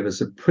prophecy to give us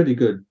a pretty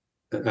good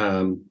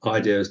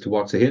idea as to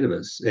what's ahead of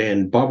us,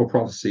 and Bible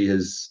prophecy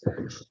has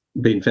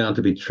been found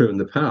to be true in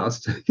the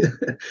past,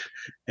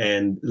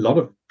 and a lot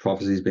of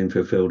prophecy has been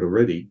fulfilled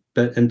already.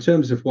 But in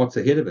terms of what's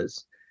ahead of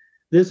us,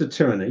 there's a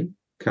tyranny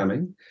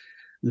coming.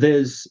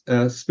 There's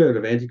a spirit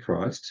of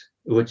Antichrist,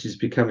 which is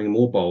becoming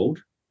more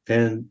bold,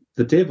 and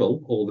the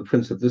devil, or the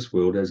prince of this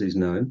world, as he's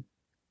known,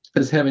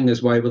 is having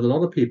his way with a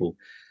lot of people.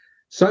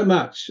 So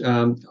much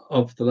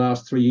of the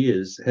last 3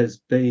 years has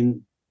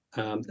been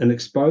an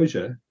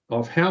exposure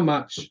of how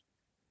much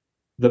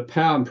the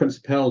power and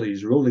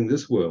principalities ruling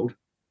this world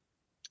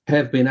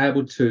have been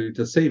able to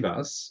deceive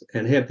us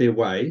and have their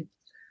way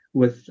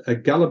with a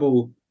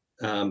gullible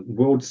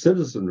world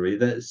citizenry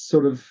that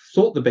sort of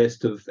thought the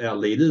best of our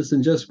leaders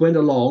and just went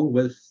along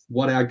with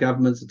what our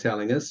governments are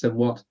telling us and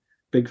what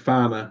Big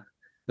Pharma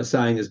are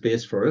saying is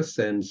best for us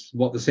and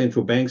what the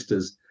central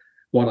banksters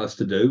want us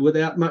to do,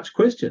 without much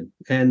question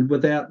and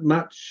without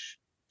much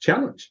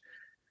challenge.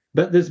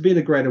 But there's been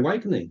a great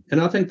awakening,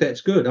 and I think that's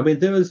good. I mean,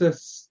 there was a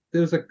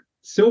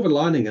silver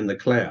lining in the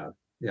cloud.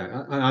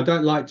 I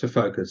don't like to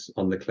focus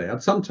on the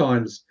cloud.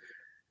 Sometimes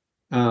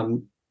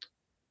the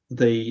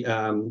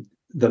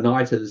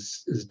night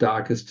is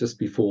darkest just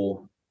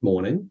before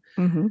morning,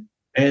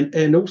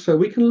 and also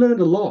we can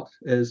learn a lot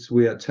as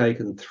we are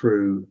taken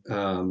through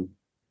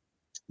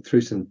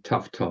some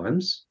tough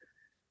times.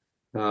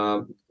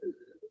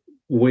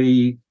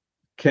 We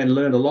can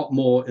learn a lot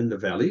more in the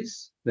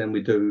valleys than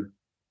we do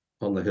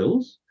on the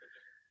hills.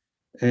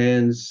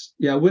 And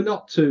we're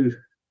not to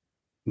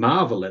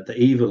marvel at the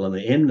evil and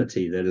the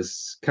enmity that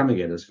is coming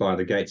at us via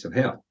the gates of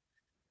hell.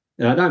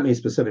 And I don't mean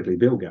specifically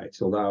Bill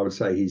Gates, although I would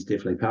say he's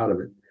definitely part of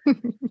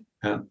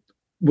it.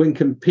 When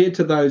compared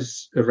to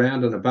those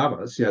around and above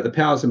us, the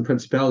powers and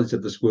principalities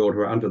of this world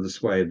who are under the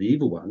sway of the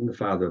evil one, the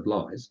father of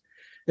lies,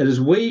 it is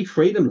we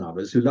freedom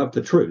lovers who love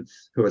the truth,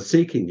 who are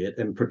seeking it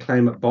and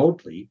proclaim it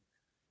boldly,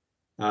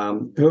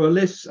 who are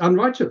less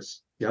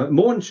unrighteous,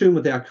 more in tune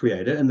with our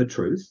Creator and the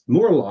truth,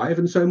 more alive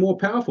and so more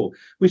powerful.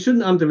 We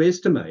shouldn't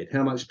underestimate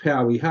how much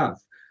power we have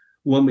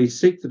when we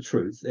seek the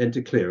truth and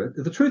declare it.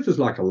 The truth is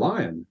like a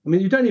lion. I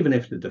mean, you don't even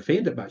have to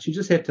defend it much. You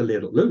just have to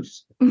let it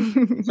loose.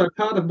 So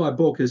part of my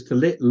book is to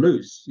let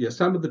loose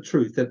some of the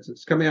truth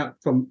that's come out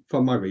from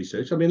my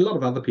research. I mean, a lot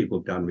of other people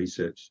have done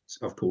research,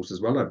 of course,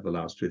 as well over the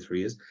last 2 or 3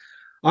 years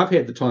I've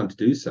had the time to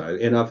do so,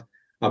 and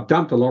I've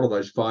dumped a lot of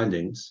those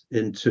findings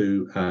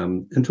into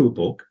a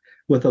book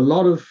with a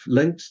lot of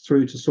links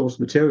through to source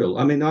material.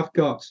 I mean, I've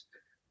got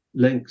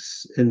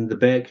links in the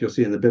back, you'll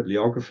see in the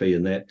bibliography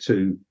in that,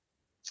 to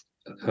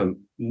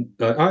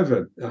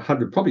over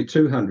 100, probably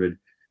 200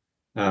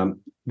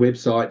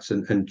 websites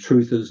and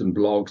truthers and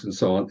blogs and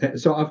so on.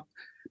 So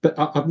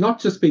I've not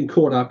just been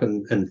caught up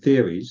in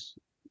theories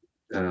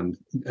and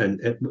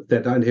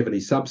that don't have any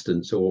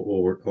substance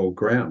or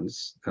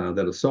grounds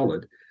that are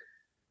solid.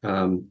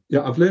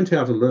 I've learned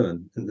how to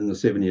learn in the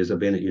 7 years I've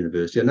been at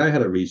university. I know how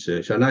to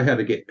research. I know how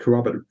to get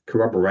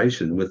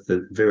corroboration with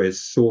the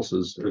various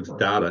sources of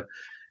data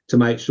to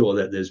make sure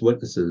that there's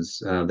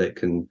witnesses that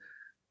can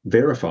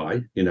verify,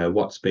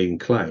 what's being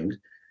claimed,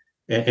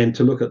 and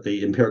to look at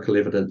the empirical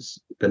evidence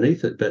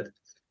beneath it. But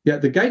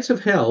the gates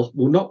of hell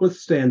will not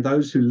withstand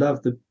those who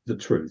love the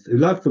truth, who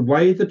love the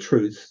way, the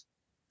truth,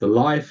 the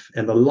life,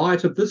 and the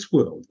light of this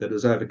world that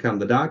has overcome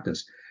the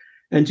darkness.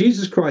 And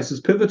Jesus Christ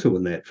is pivotal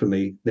in that for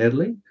me,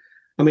 Natalie.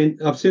 I mean,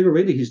 I've said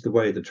already he's the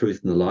way, the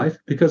truth, and the life,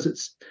 because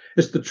it's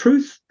the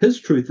truth, his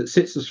truth, that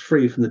sets us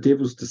free from the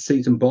devil's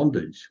deceit and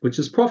bondage, which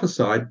is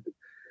prophesied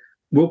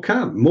will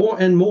come more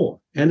and more.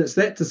 And it's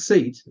that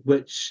deceit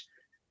which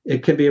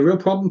it can be a real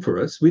problem for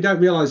us. We don't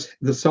realize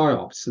the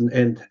psyops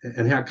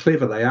and how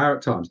clever they are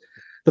at times.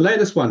 The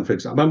latest one, for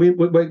example, I mean,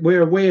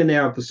 we're aware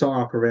now of the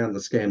psyop around the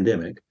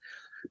scamdemic,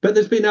 but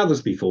there's been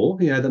others before,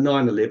 the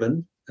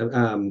 9/11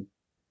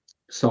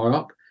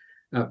 psyop.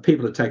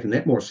 People are taking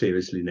that more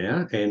seriously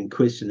now and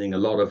questioning a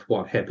lot of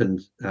what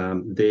happened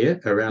there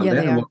around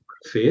that and what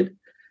fed.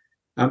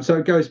 So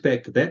it goes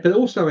back to that, but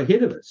also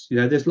ahead of us.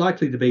 There's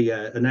likely to be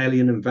an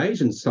alien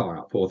invasion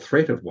psyop or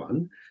threat of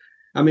one.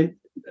 I mean,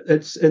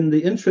 it's in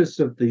the interests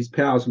of these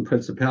powers and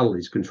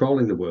principalities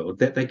controlling the world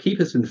that they keep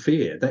us in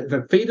fear.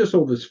 They feed us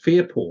all this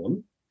fear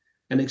porn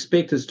and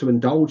expect us to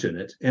indulge in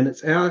it. And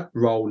it's our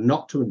role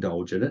not to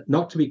indulge in it,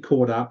 not to be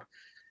caught up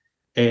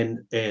and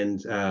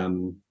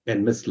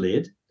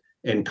misled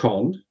and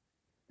conned.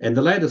 And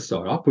the latest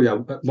psyop,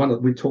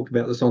 we talked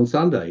about this on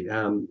Sunday,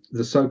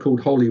 the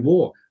so-called Holy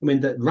War. I mean,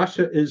 that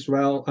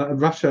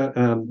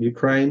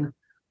Russia-Ukraine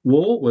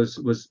war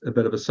was a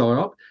bit of a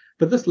psyop,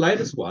 but this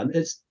latest one,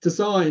 it's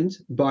designed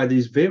by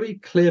these very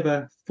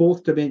clever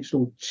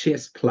fourth-dimensional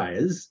chess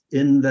players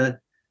in the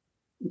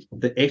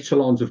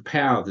echelons of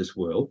power of this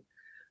world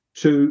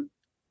to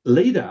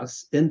lead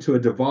us into a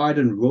divide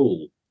and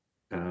rule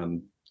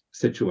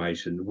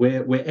situation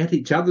where we're at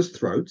each other's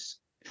throats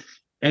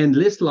and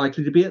less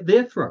likely to be at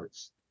their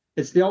throats.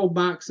 It's the old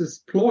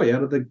Marxist ploy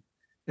out of their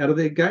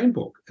game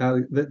book,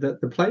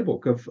 the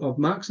playbook of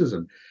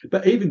Marxism.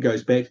 But even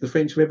goes back to the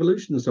French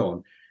Revolution and so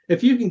on.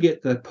 If you can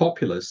get the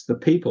populace, the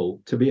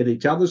people, to be at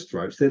each other's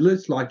throats, they're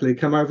less likely to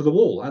come over the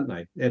wall, aren't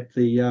they? At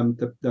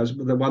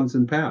the ones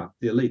in power,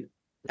 the elite.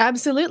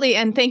 Absolutely.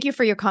 And thank you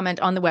for your comment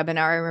on the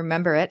webinar. I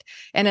remember it.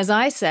 And as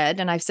I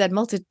said, and I've said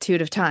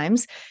multitude of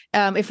times,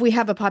 if we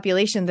have a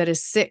population that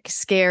is sick,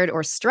 scared,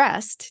 or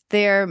stressed,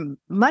 they're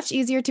much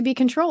easier to be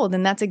controlled.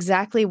 And that's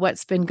exactly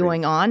what's been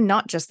going on,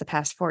 not just the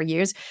past 4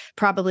 years,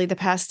 probably the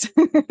past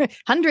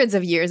hundreds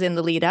of years in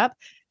the lead up.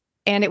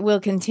 And it will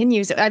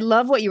continue. So I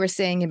love what you were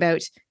saying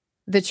about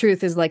the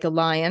truth is like a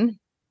lion.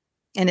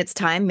 And it's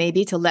time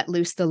maybe to let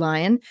loose the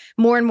lion.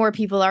 More and more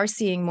people are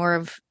seeing more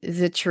of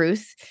the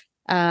truth.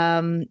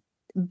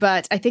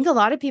 But I think a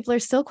lot of people are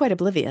still quite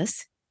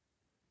oblivious.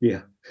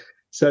 Yeah.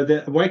 So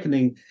the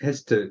awakening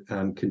has to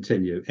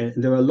continue. And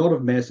there are a lot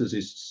of masses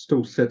who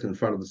still sit in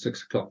front of the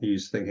 6 o'clock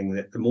news thinking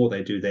that the more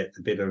they do that,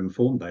 the better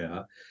informed they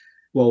are.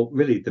 Well,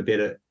 really, the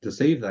better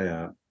deceived they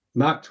are.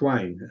 Mark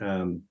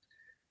Twain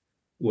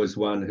was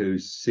one who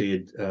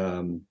said,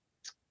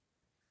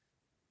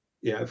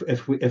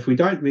 if we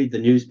don't read the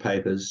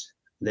newspapers,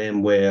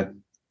 then we're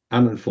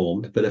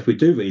uninformed. But if we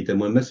do read them,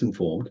 we're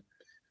misinformed.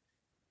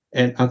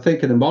 And I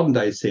think in a modern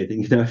day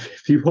setting,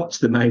 if you watch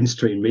the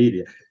mainstream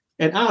media,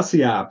 and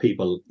RCR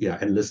people,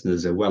 and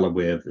listeners are well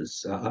aware of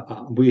this.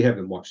 We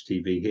haven't watched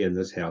TV here in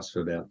this house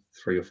for about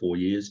 3 or 4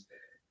 years,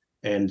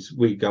 and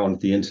we go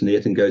onto the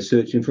internet and go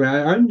searching for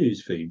our own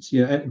news feeds.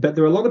 But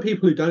there are a lot of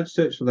people who don't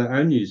search for their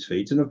own news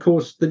feeds, and of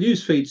course, the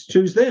news feeds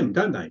choose them,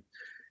 don't they?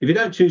 If you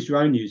don't choose your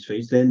own news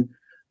feeds, then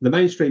the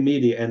mainstream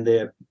media and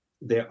their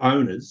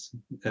owners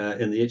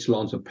in the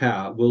echelons of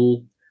power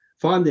will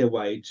find their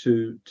way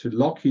to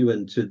lock you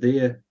into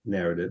their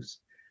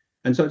narratives.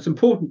 And so it's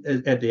important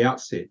at the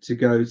outset to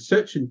go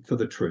searching for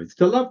the truth,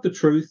 to love the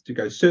truth, to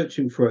go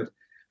searching for it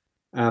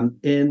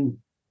in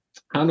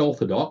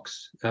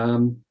unorthodox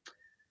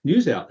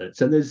news outlets.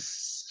 And there's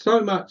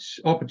so much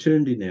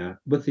opportunity now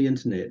with the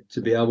internet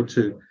to be able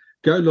to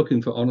go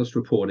looking for honest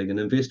reporting and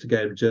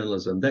investigative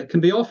journalism that can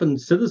be often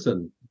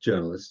citizen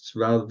journalists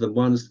rather than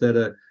ones that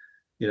are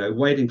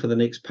waiting for the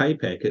next pay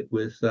packet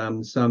with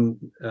some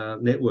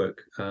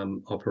network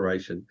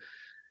operation.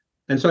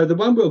 And so the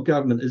One World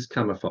Government is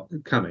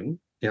coming.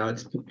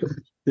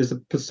 There's a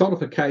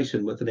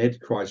personification with an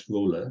Antichrist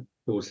ruler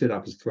who will set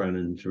up his throne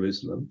in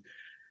Jerusalem.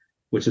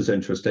 which is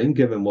interesting,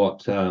 given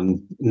what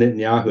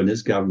Netanyahu and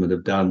his government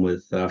have done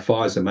with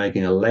Pfizer,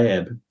 making a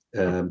live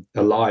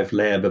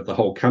lab of the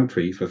whole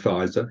country for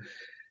Pfizer.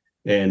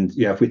 And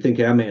if we think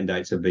our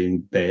mandates have been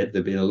bad,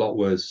 they've been a lot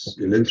worse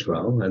in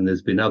Israel, and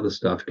there's been other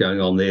stuff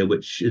going on there,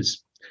 which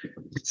is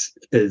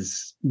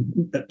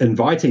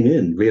inviting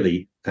in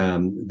really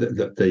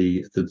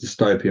the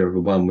dystopia of a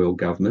one world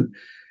government.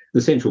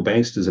 The central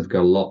banksters have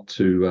got a lot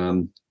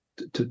to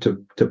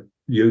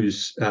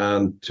use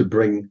to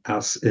bring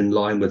us in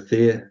line with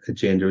their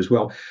agenda as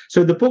well.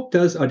 So the book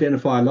does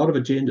identify a lot of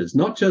agendas,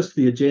 not just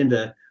the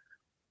agenda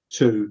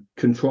to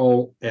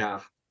control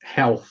our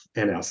health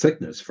and our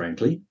sickness,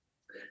 frankly.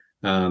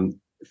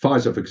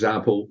 Pfizer, for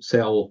example,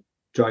 sell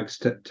drugs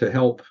to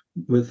help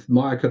with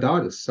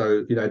myocarditis.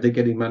 So, they're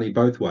getting money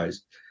both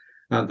ways,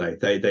 aren't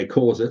they? They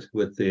cause it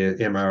with their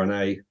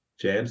mRNA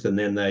jabs, and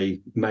then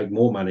they make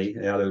more money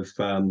out of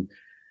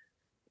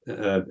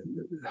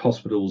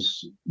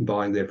hospitals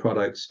buying their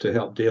products to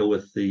help deal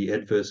with the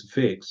adverse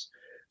effects.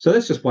 So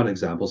that's just one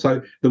example.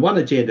 So the one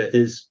agenda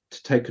is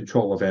to take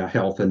control of our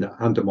health and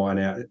undermine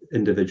our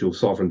individual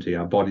sovereignty,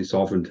 our body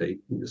sovereignty.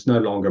 It's no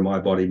longer my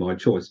body, my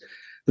choice.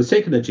 The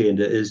second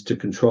agenda is to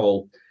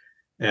control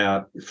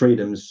our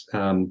freedoms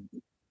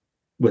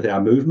with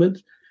our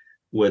movement,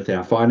 with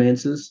our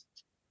finances,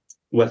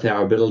 with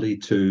our ability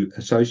to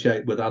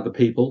associate with other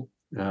people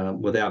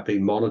without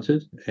being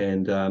monitored.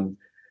 And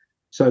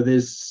so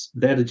there's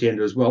that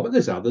agenda as well, but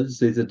there's others.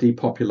 There's a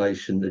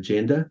depopulation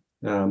agenda,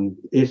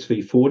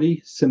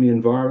 SV40,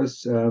 simian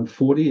virus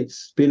 40.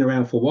 It's been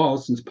around for a while,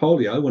 since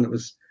polio, when it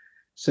was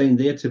seen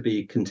there to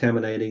be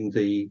contaminating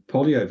the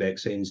polio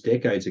vaccines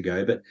decades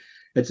ago. But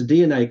it's a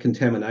DNA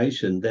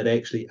contamination that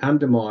actually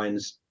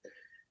undermines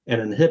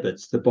and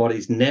inhibits the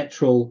body's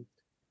natural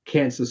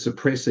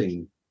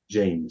cancer-suppressing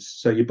genes.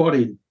 So your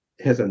body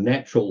has a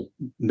natural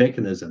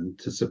mechanism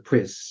to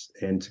suppress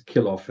and to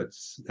kill off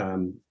its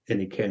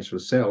any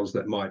cancerous cells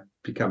that might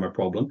become a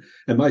problem.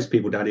 And most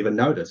people don't even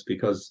notice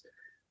because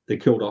they're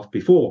killed off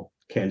before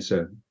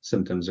cancer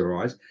symptoms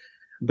arise.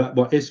 But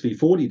what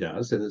SV40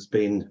 does, and it's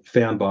been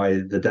found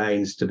by the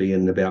Danes to be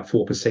in about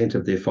 4%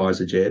 of their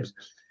Pfizer jabs,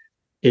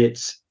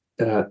 it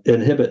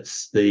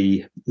inhibits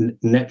the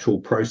natural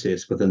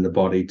process within the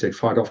body to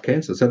fight off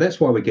cancer. So that's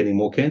why we're getting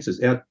more cancers.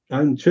 Our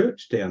own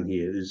church down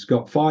here has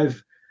got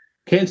 5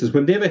 cancers.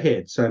 We've never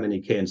had so many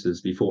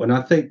cancers before, and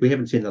I think we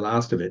haven't seen the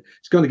last of it.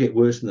 It's going to get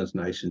worse in this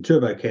nation.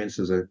 Turbo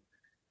cancers are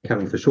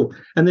coming for sure.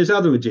 And there's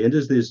other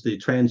agendas. There's the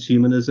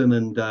transhumanism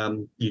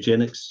and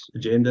eugenics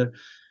agenda,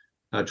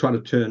 trying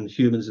to turn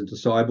humans into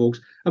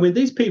cyborgs. I mean,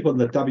 these people in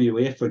the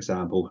WF, for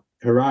example,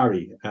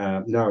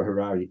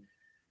 Yuval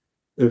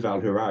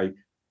Harari,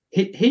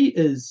 he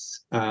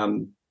is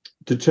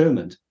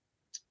determined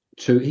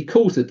to, he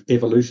calls it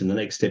evolution, the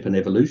next step in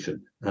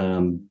evolution,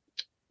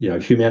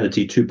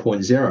 humanity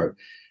 2.0,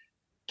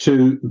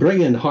 to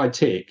bring in high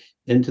tech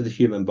into the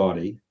human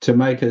body to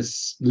make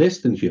us less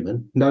than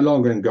human, no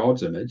longer in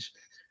God's image,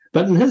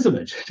 but in his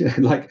image,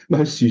 like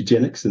most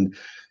eugenics and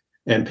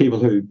people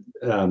who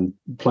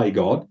play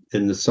God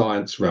in the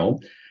science realm.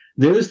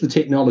 There is the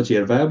technology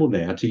available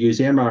now to use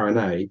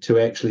mRNA to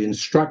actually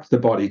instruct the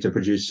body to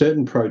produce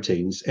certain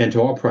proteins and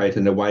to operate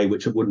in a way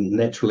which it wouldn't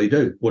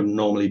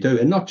normally do,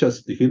 and not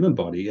just the human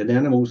body, in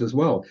animals as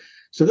well.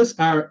 So this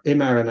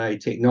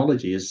mRNA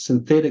technology is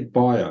synthetic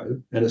bio,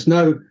 and it's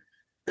no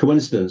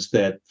coincidence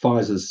that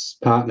Pfizer's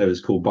partner is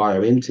called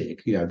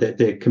BioNTech. That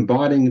they're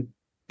combining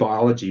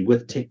biology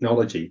with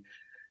technology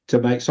to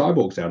make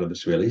cyborgs out of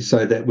us, really,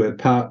 so that we're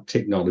part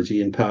technology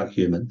and part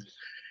human.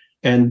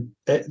 And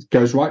it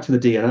goes right to the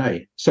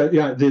DNA. So,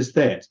 there's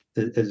that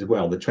as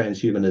well, the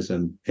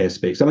transhumanism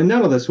aspects. I mean,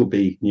 none of this will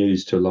be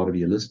news to a lot of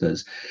your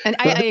listeners. And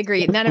I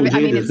agree. None of it,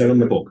 it's in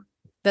the book.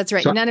 That's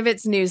right. So, none of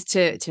it's news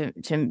to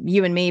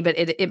you and me, but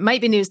it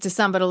might be news to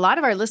some. But a lot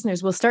of our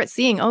listeners will start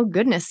seeing, oh,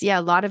 goodness, a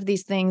lot of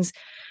these things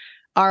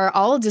are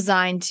all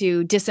designed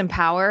to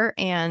disempower.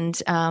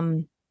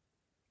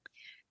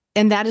 And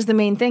that is the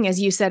main thing. As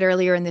you said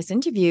earlier in this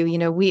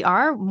interview, we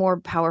are more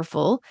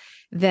powerful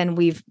than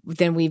we've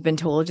been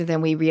told,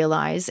 than we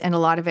realize. And a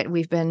lot of it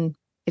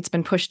it's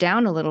been pushed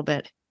down a little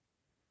bit.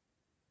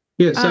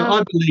 Yeah. So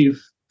I believe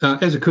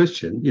as a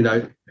Christian,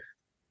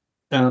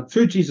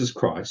 through Jesus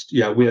Christ,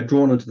 we are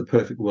drawn into the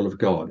perfect will of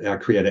God, our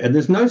Creator. And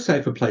there's no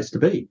safer place to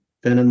be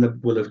than in the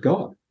will of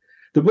God.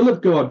 The will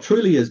of God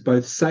truly is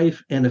both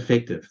safe and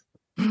effective.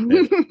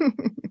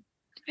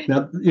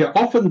 Now,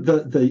 often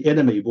the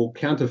enemy will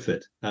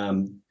counterfeit,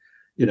 something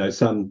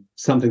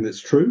that's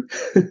true.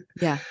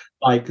 Yeah.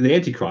 Like the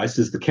Antichrist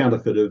is the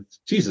counterfeit of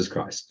Jesus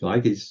Christ.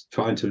 Like he's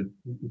trying to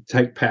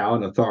take power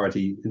and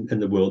authority in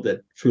the world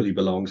that truly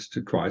belongs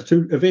to Christ,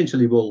 who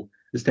eventually will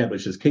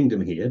establish his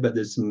kingdom here. But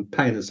there's some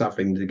pain and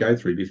suffering to go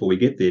through before we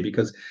get there,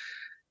 because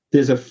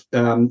there's a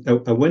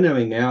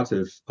winnowing out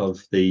of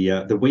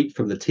the wheat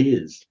from the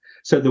tares.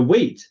 So the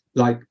wheat,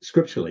 like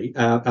scripturally,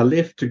 are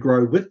left to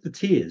grow with the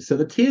tares. So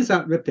the tares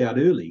aren't ripped out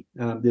early.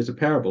 There's a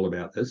parable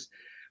about this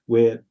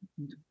where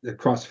the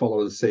Christ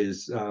follower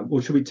says,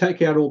 well, should we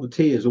take out all the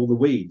tares, all the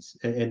weeds?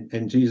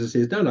 And Jesus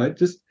says, no,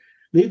 just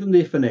Leave them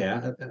there for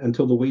now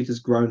until the wheat has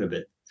grown a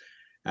bit,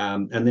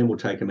 and then we'll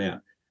take them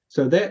out.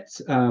 So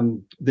that's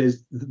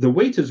there's the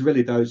wheat is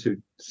really those who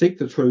seek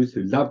the truth,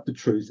 who love the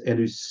truth, and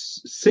who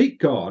seek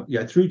God,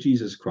 through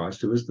Jesus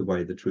Christ, who is the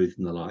way, the truth,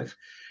 and the life.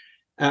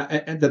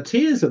 And the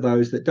tares are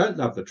those that don't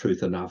love the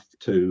truth enough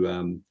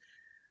to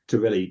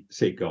really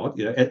seek God,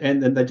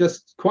 and they're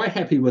just quite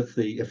happy with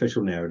the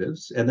official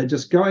narratives, and they're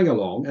just going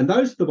along. And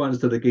those are the ones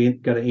that are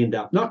going to end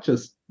up not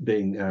just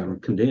being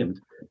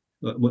condemned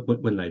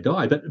when they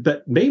die,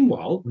 but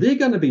meanwhile they're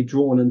going to be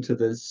drawn into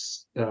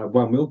this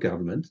one world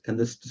government and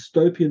this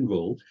dystopian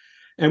rule,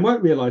 and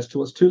won't realize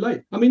till it's too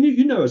late. I mean,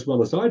 you know as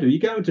well as I do, you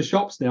go into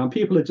shops now and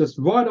people are just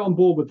right on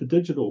board with the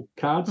digital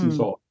cards and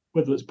so on,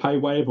 whether it's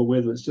PayWave or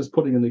whether it's just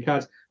putting in the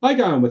cards. I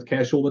go in with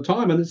cash all the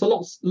time, and it's a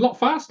lot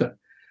faster,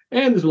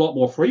 and there's a lot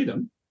more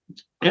freedom,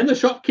 and the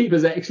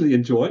shopkeepers actually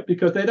enjoy it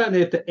because they don't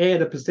have to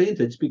add a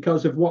percentage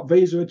because of what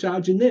Visa are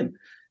charging them,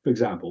 for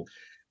example.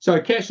 So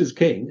cash is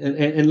king,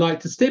 and like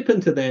to step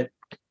into that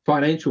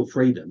financial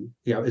freedom,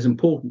 is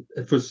important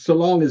for so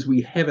long as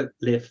we have it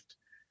left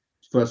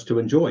for us to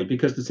enjoy,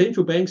 because the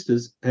central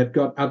banksters have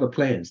got other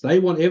plans. They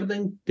want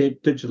everything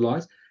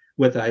digitalized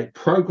with a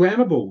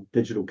programmable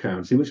digital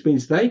currency, which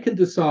means they can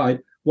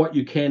decide what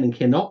you can and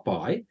cannot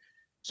buy.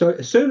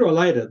 So sooner or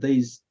later,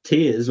 these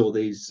tiers or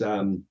these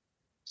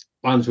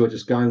ones who are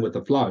just going with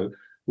the flow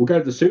will go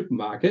to the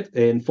supermarket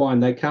and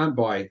find they can't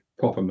buy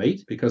proper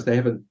meat because they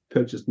haven't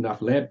purchased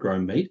enough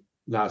lab-grown meat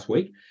last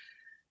week.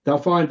 They'll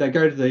find they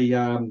go to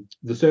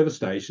the service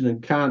station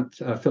and can't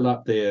fill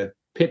up their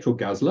petrol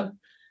guzzler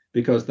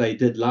because they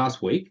did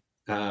last week.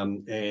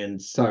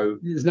 And so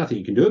there's nothing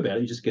you can do about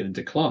it. You just get a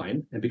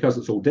decline. And because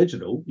it's all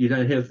digital, you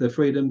don't have the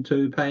freedom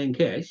to pay in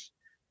cash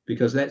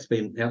because that's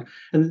been out.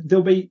 And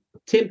there'll be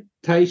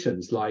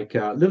temptations like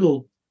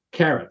little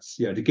carrots,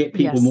 to get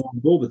people more on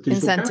board with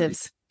digital incentives.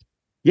 Currency.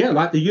 Yeah,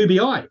 like the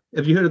UBI.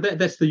 Have you heard of that?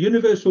 That's the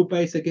Universal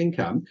Basic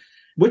Income,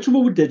 which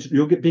will be digital.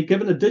 You'll be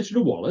given a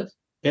digital wallet,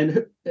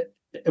 and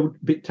it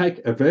would take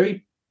a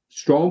very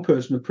strong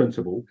person of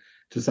principle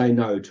to say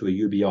no to a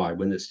UBI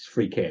when it's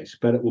free cash.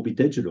 But it will be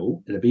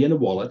digital. It'll be in a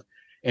wallet,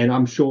 and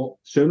I'm sure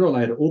sooner or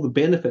later all the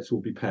benefits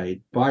will be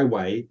paid by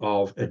way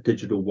of a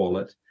digital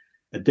wallet,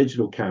 a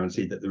digital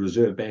currency that the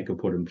Reserve Bank will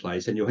put in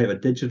place, and you'll have a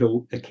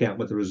digital account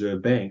with the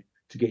Reserve Bank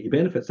to get your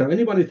benefits. So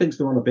anyone who thinks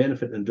they're on a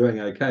benefit and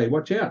doing okay,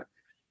 watch out.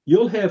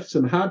 You'll have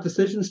some hard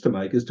decisions to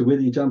make as to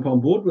whether you jump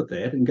on board with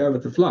that and go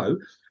with the flow,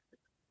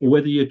 or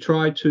whether you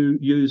try to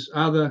use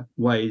other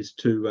ways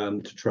to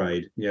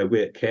trade, whether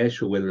it's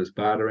cash or whether it's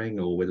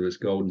bartering or whether it's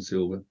gold and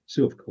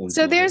silver coins.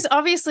 So there's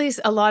obviously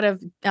a lot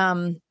of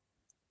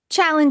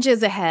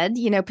challenges ahead,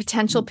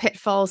 potential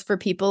pitfalls for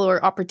people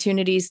or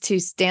opportunities to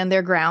stand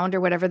their ground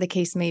or whatever the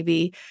case may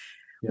be.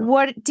 Yeah.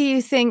 What do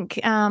you think?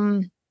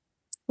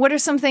 What are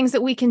some things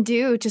that we can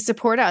do to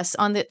support us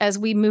as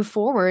we move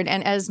forward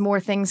and as more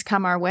things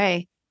come our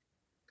way?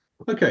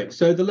 Okay,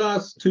 so the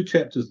last 2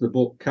 chapters of the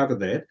book cover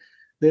that.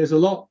 There's a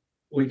lot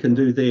we can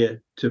do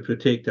there to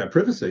protect our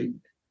privacy.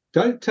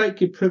 Don't take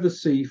your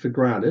privacy for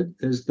granted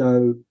as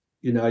though,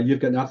 you've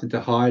got nothing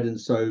to hide, and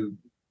so,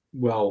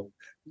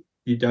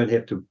 you don't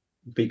have to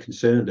be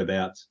concerned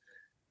about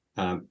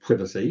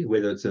privacy,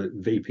 whether it's a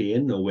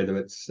VPN or whether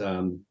it's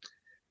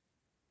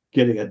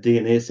getting a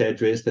DNS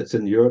address that's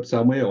in Europe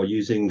somewhere, or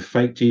using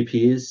fake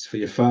GPS for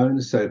your phone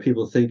so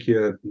people think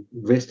you're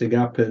resting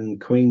up in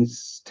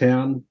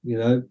Queenstown,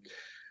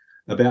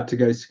 about to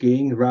go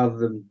skiing rather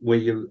than where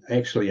you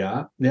actually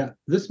are. Now,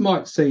 this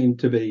might seem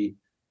to be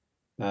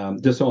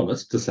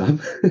dishonest to some,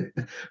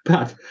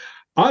 but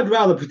I'd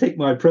rather protect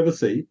my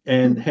privacy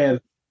and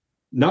have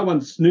no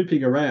one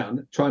snooping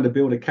around trying to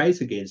build a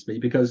case against me,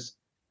 because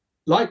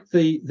like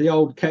the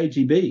old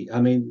KGB,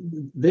 I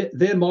mean,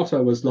 their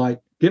motto was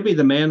like, give me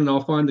the man and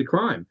I'll find the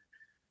crime.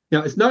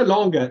 Now, it's no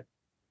longer,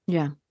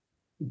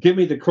 give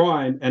me the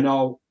crime and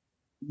I'll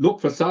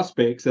look for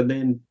suspects and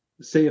then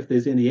see if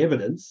there's any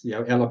evidence,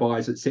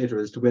 alibis,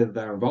 etc., as to whether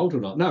they're involved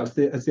or not. No, it's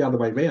the other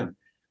way around.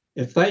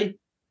 If they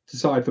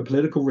decide for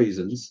political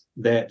reasons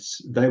that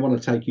they want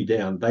to take you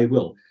down, they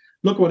will.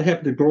 Look what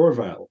happened to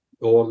Glorvale,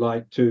 or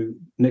like to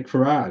Nick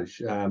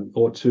Farage,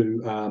 or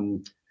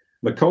to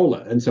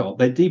McCullough and so on.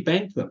 They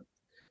debanked them. Can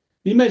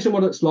you imagine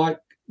what it's like,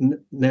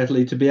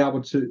 Natalie, to be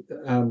able to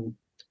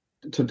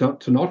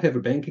not have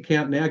a bank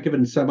account now,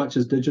 given so much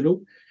is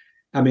digital?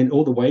 I mean,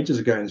 all the wages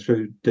are going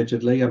through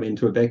digitally,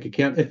 to a bank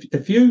account.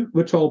 If you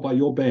were told by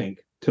your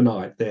bank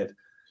tonight that,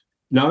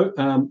 no,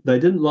 they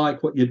didn't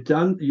like what you've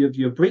done,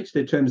 you've breached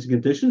their terms and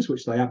conditions,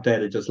 which they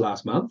updated just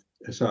last month,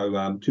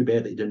 so too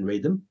bad that you didn't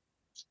read them.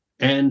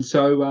 And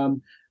so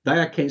they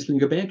are cancelling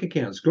your bank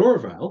accounts.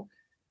 Glorvale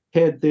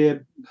had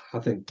their, I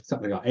think,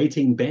 something like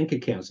 18 bank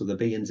accounts of the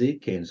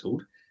BNZ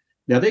cancelled.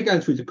 Now they're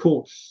going through the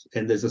courts,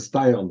 and there's a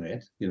stay on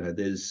that.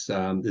 There's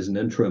an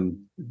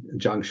interim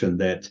injunction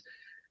that,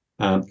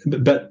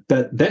 but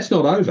that's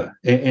not over.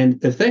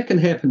 And if that can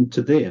happen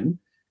to them,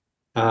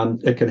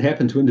 it can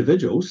happen to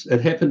individuals.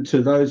 It happened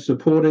to those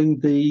supporting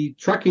the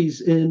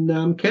truckies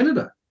in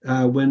Canada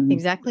when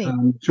exactly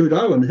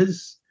Trudeau and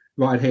his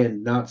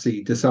right-hand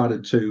Nazi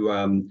decided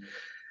to,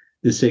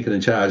 the second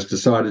in charge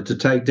decided to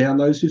take down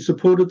those who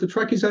supported the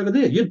truckies over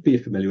there. You'd be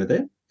familiar with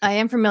that. I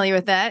am familiar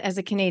with that as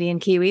a Canadian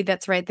Kiwi.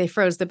 That's right. They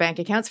froze the bank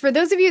accounts. For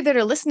those of you that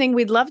are listening,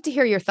 we'd love to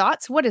hear your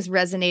thoughts. What is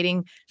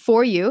resonating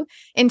for you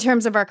in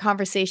terms of our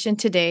conversation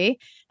today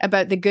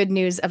about the good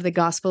news of the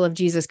gospel of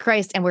Jesus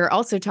Christ? And we're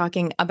also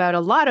talking about a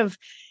lot of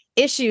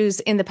issues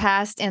in the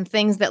past and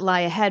things that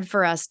lie ahead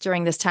for us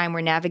during this time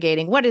we're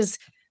navigating. What is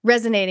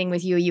resonating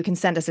with you? You can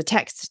send us a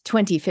text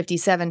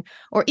 2057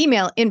 or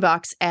email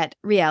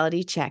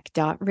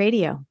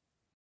inbox@realitycheck.radio.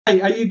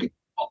 Hey, are you...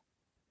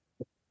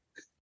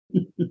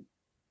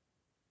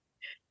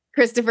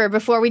 Christopher,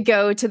 before we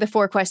go to the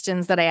 4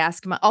 questions that I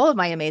ask all of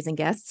my amazing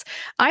guests,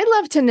 I'd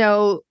love to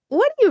know,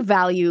 what do you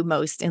value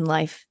most in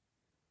life?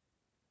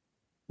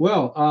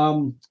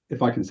 Well,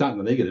 if I can start in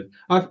the negative,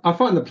 I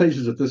find the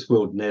pleasures of this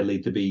world,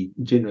 Natalie, to be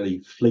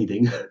generally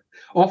fleeting,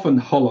 often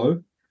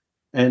hollow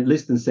and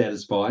less than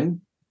satisfying,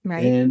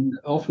 Right. and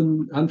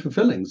often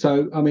unfulfilling.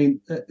 So, I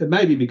mean, it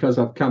may be because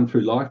I've come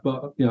through life,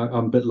 but,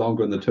 I'm a bit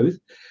longer in the tooth.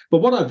 But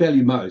what I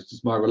value most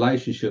is my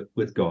relationship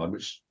with God,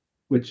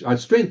 which I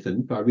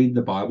strengthen by reading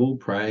the Bible,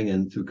 praying,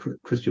 and through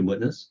Christian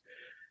witness,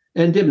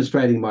 and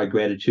demonstrating my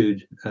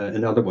gratitude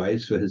in other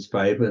ways for his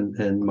favor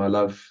and my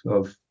love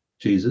of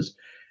Jesus.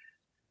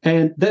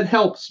 And that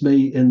helps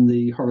me in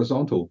the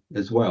horizontal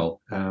as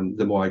well,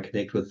 the more I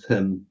connect with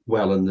him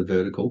well in the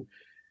vertical.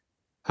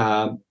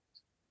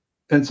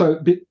 And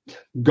so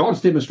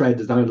God's demonstrated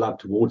his own love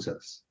towards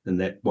us, and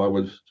that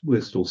while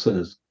we're still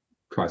sinners,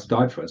 Christ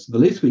died for us. The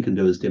least we can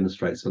do is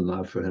demonstrate some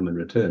love for him in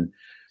return.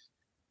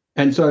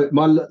 And so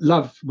my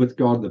love with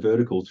God in the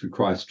vertical through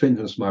Christ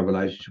strengthens my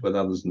relationship with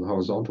others in the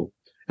horizontal.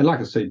 And like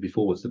I said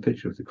before, it's the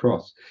picture of the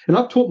cross. And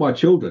I've taught my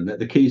children that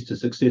the keys to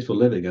successful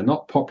living are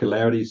not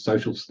popularity,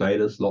 social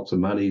status, lots of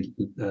money,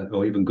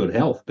 or even good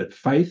health, but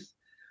faith,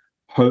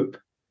 hope,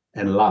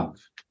 and love.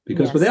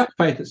 Because Yes. without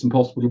faith, it's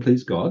impossible to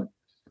please God.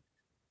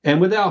 And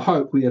without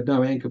hope, we have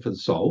no anchor for the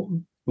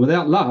soul.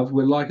 Without love,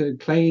 we're like a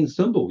clanging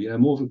cymbal,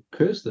 more of a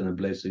curse than a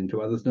blessing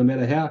to others, no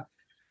matter how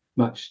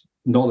much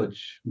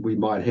knowledge we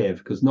might have,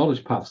 because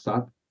knowledge puffs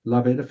up,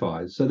 love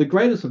edifies. So the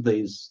greatest of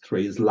these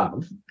 3 is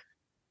love,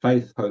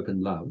 faith, hope,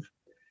 and love.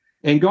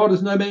 And God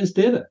is no man's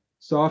debtor.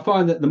 So I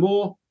find that the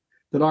more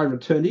that I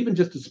return, even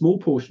just a small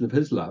portion of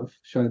his love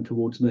shown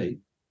towards me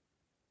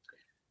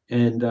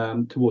and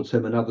towards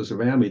him and others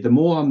around me, the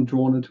more I'm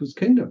drawn into his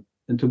kingdom,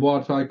 into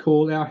what I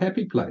call our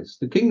happy place.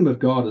 The kingdom of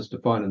God, as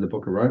defined in the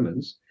book of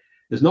Romans,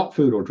 is not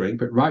food or drink,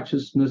 but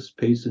righteousness,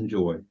 peace, and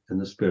joy in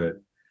the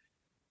Spirit.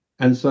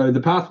 And so the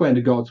pathway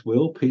into God's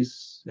will,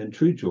 peace, and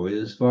true joy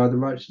is via the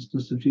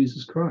righteousness of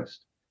Jesus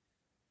Christ.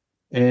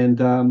 And,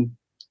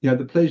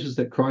 the pleasures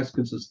that Christ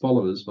gives his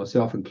followers,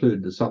 myself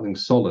included, is something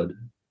solid,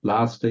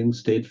 lasting,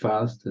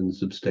 steadfast, and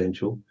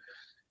substantial,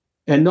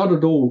 and not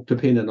at all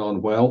dependent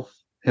on wealth,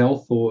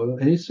 health, or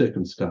any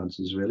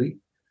circumstances, really.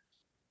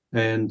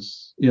 And,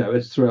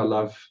 it's through our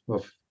love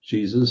of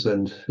Jesus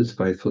and his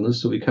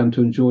faithfulness that we come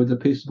to enjoy the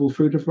peaceable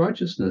fruit of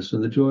righteousness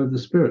and the joy of the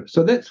Spirit.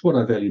 So that's what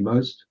I value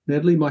most,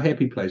 Natalie, my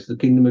happy place, the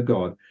kingdom of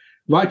God.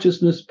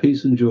 Righteousness,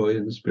 peace, and joy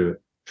in the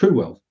Spirit. True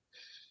wealth.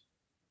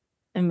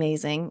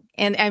 Amazing.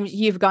 And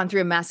you've gone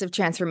through a massive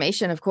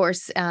transformation, of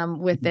course,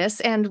 with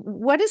this. And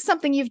what is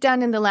something you've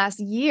done in the last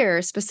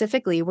year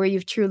specifically where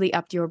you've truly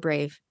upped your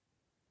brave?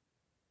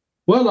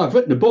 Well, I've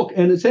written a book,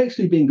 and it's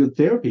actually been good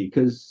therapy,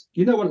 because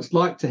you know what it's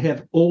like to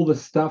have all the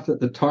stuff that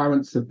the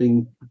tyrants have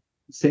been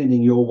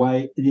sending your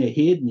way in your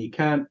head, and you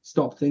can't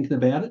stop thinking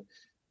about it.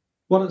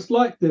 Well, it's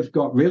like they've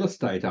got real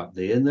estate up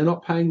there and they're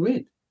not paying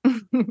rent.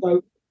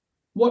 So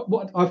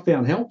what I've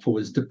found helpful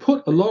is to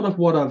put a lot of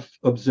what I've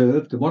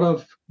observed and what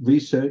I've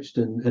researched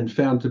and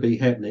found to be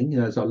happening,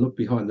 as I look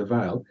behind the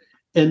veil,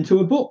 into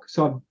a book.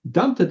 So I've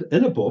dumped it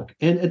in a book,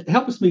 and it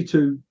helps me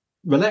to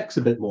relax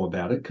a bit more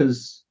about it,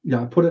 because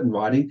I put it in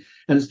writing,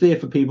 and it's there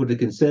for people to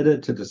consider,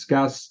 to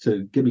discuss,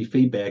 to give me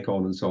feedback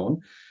on, and so on.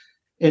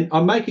 And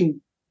I'm making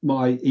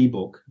my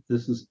ebook.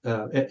 This is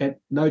at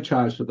no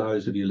charge to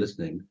those of you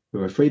listening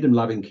who are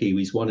freedom-loving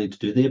Kiwis wanting to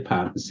do their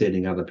part in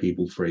setting other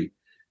people free.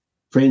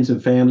 Friends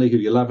and family who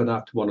you love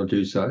enough to want to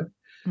do so.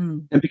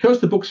 And because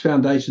the book's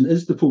foundation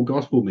is the full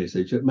gospel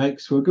message, it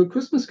makes for a good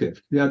Christmas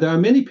gift. There are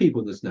many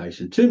people in this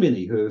nation, too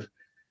many, who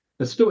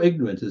are still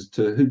ignorant as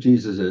to who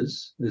Jesus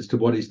is, as to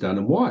what he's done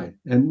and why.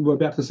 And we're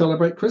about to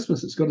celebrate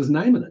Christmas. It's got his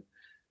name in it.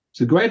 It's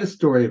the greatest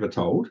story ever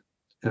told,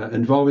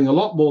 involving a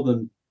lot more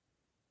than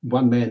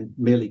one man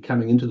merely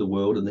coming into the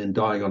world and then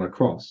dying on a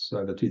cross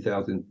a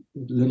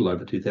little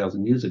over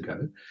 2,000 years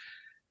ago.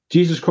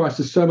 Jesus Christ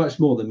is so much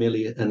more than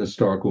merely an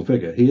historical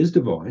figure. He is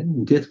divine,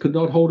 and death could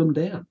not hold him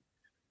down.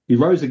 He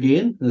rose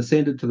again and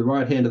ascended to the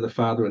right hand of the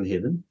Father in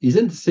heaven. He's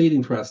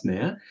interceding for us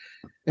now,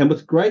 and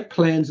with great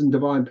plans and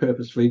divine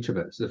purpose for each of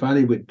us, if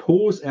only we'd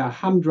pause our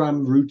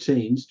humdrum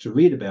routines to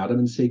read about him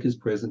and seek his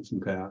presence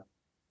and power.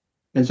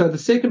 And so the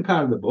second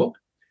part of the book,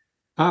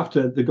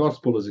 after the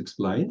gospel is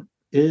explained,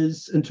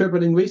 is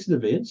interpreting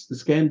recent events, the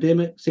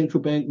scamdemic,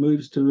 central bank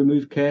moves to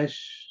remove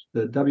cash,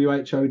 the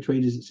WHO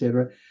treaties,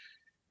 etc.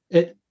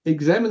 It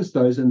examines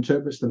those and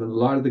interprets them in the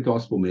light of the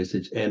gospel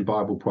message and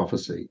Bible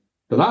prophecy.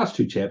 The last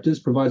 2 chapters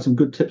provide some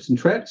good tips and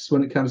traps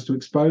when it comes to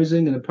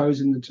exposing and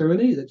opposing the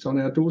tyranny that's on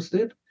our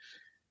doorstep,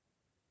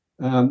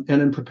 and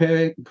in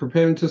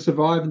preparing to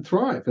survive and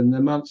thrive in the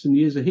months and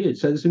years ahead.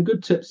 So there's some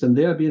good tips in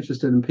there. I'd be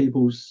interested in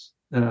people's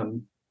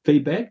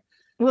feedback.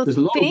 Well, there's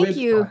a lot of thank websites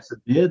you.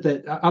 in there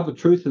that other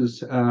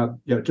truthers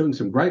doing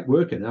some great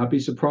work in. I'd be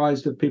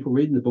surprised if people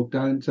reading the book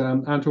aren't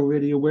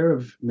already aware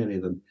of many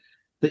of them.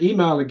 The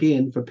email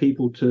again for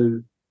people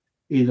to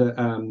either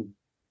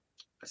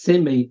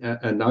send me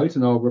a note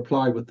and I'll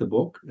reply with the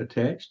book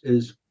attached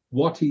is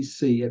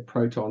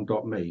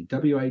wattyc@proton.me,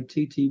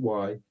 WATTY,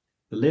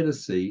 the letter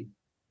C,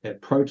 at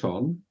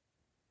proton.me.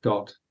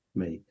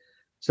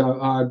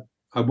 So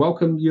I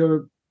welcome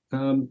your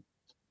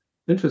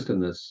interest in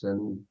this,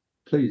 and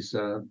please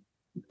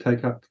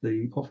take up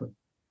the offer.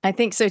 I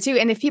think so too.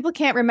 And if people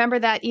can't remember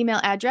that email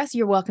address,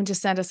 you're welcome to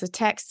send us a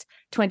text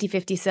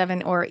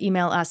 2057 or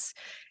email us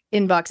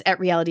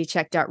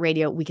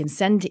inbox@realitycheck.radio. We can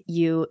send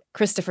you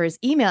Christopher's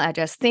email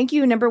address. Thank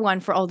you, number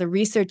one, for all the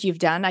research you've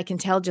done. I can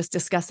tell just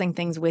discussing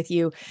things with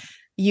you.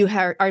 You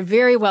are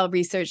very well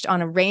researched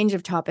on a range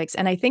of topics.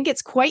 And I think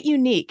it's quite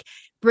unique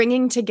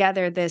bringing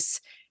together this,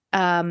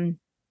 the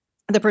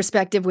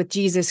perspective with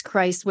Jesus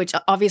Christ, which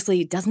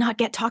obviously does not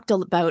get talked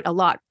about a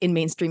lot in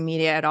mainstream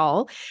media at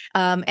all.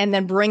 And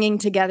then bringing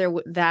together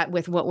that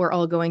with what we're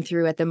all going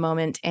through at the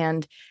moment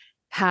and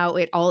how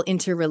it all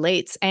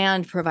interrelates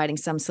and providing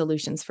some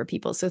solutions for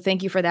people. So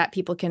thank you for that.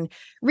 People can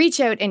reach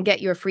out and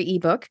get your free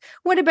ebook.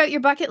 What about your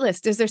bucket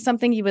list? Is there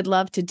something you would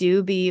love to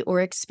do, be,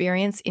 or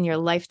experience in your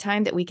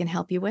lifetime that we can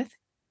help you with?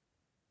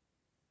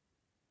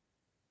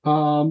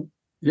 Yeah,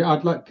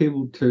 I'd like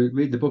people to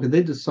read the book and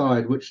then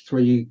decide which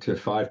 3 to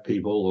 5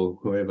 people or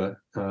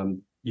whoever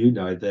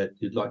that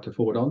you'd like to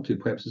forward on to,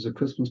 perhaps as a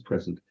Christmas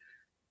present.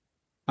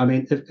 I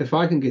mean, if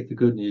I can get the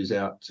good news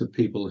out to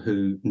people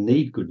who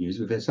need good news,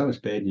 we've had so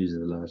much bad news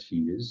in the last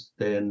few years,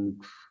 then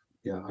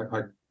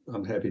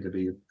I'm happy to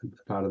be a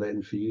part of that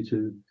and for you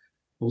to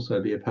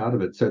also be a part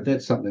of it. So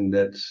that's something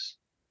that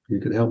you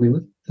could help me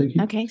with. Thank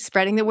you. Okay,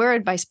 spreading the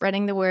word by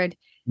spreading the word.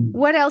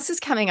 What else is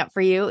coming up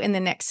for you in the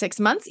next 6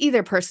 months,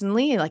 either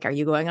personally, like are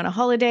you going on a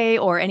holiday,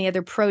 or any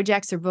other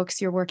projects or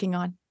books you're working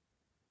on?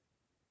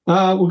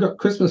 We've got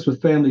Christmas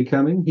with family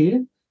coming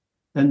here.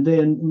 And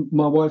then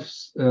my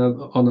wife's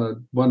on a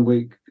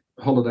 1-week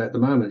holiday at the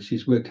moment.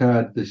 She's worked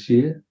hard this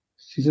year.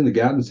 She's in the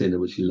garden centre,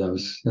 which she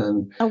loves. A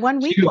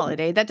 1-week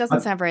holiday? That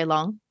doesn't sound very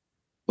long.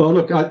 Well,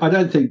 look, I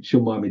don't think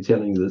she'll mind me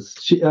telling you this.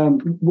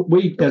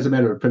 We, as a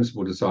matter of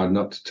principle, decided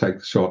not to take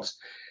the shots.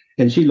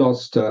 And she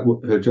lost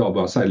her job.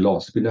 I say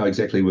lost. We know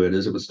exactly where it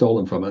is. It was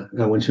stolen from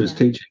her when she was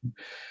teaching.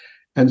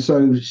 And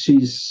so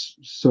she's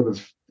sort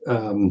of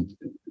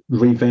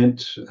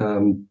revamped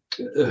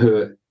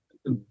her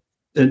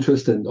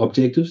interest and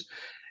objectives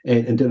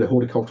and did a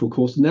horticultural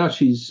course. Now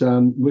she's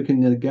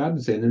working in a garden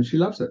centre and she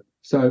loves it.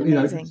 So,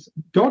 amazing.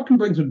 God can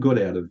bring some good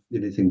out of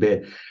anything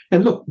bad.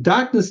 And look,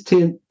 darkness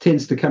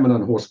tends to come in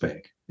on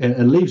horseback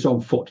and leaves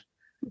on foot,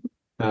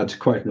 to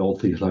quote an old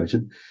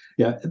theologian.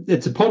 Yeah,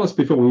 it's upon us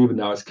before we even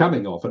know it's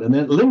coming often, and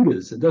then it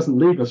lingers. It doesn't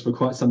leave us for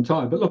quite some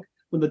time. But look,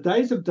 when the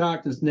days of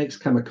darkness next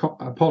come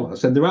upon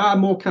us, and there are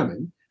more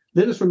coming,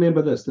 let us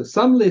remember this, that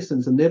some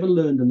lessons are never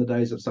learned in the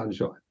days of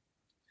sunshine.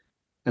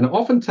 And it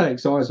often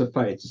takes eyes of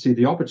faith to see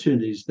the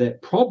opportunities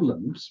that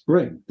problems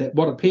bring, that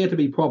what appear to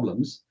be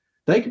problems,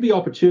 they can be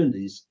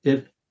opportunities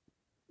if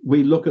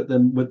we look at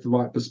them with the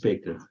right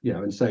perspective,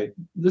 and say,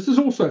 this is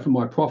also for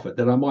my profit,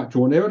 that I might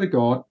draw nearer to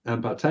God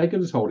and partake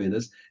of his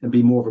holiness and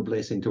be more of a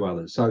blessing to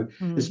others. So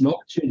it's an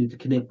opportunity to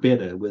connect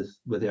better with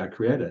our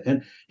Creator.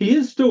 And he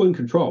is still in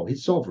control.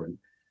 He's sovereign.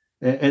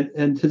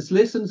 And his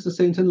lessons are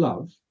sent in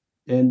love.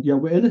 And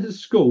we're in his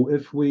school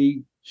if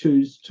we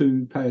choose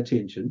to pay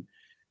attention,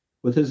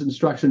 with his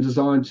instruction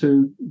designed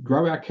to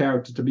grow our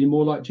character to be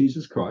more like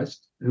Jesus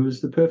Christ, who is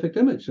the perfect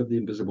image of the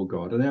invisible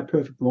God and our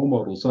perfect role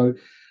model. So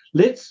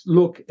let's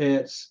look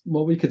at,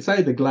 well, we could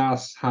say the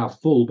glass half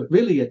full, but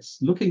really it's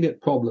looking at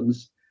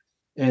problems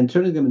and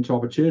turning them into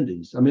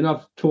opportunities. I mean,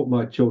 I've taught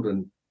my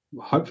children,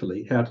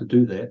 hopefully, how to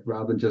do that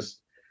rather than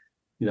just,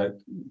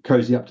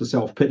 cozy up to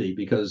self-pity,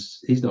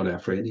 because he's not our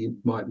friend. He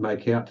might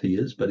make out he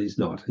is, but he's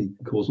not. He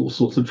can cause all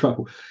sorts of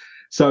trouble.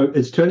 So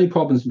it's turning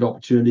problems into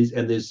opportunities,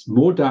 and there's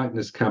more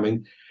darkness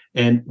coming,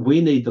 and we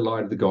need the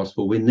light of the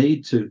gospel. We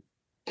need to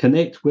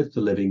connect with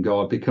the living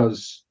God,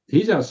 because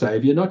he's our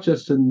savior, not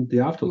just in the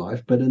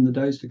afterlife, but in the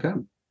days to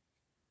come.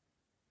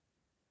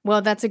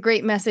 Well, that's a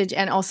great message.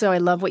 And also, I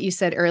love what you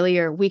said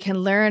earlier. We can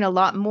learn a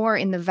lot more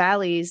in the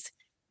valleys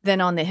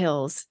than on the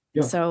hills.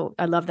 Yeah. So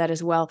I love that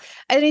as well.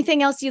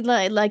 Anything else you'd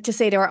like to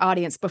say to our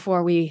audience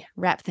before we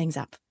wrap things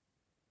up?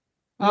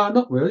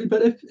 Not really,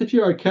 but if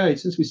you're okay,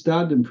 since we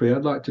started in prayer,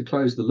 I'd like to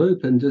close the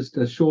loop and just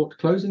a short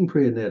closing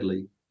prayer,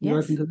 Natalie. You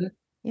open to that?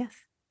 Yes.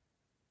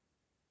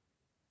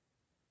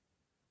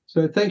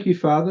 So thank you,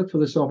 Father, for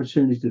this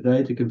opportunity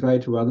today to convey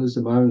to others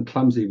in my own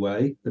clumsy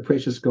way the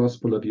precious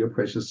gospel of your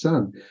precious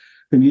Son.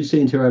 whom you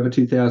sent here over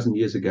 2,000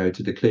 years ago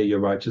to declare your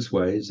righteous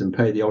ways and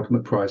pay the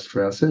ultimate price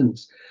for our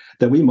sins,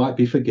 that we might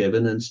be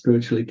forgiven and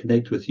spiritually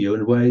connect with you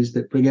in ways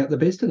that bring out the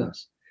best in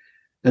us.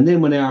 And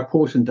then when our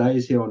apportioned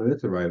days here on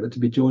earth are over, to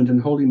be joined in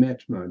holy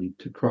matrimony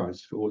to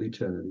Christ for all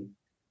eternity.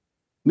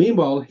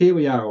 Meanwhile, here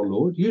we are, O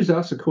Lord. Use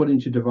us according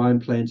to divine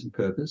plans and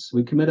purpose.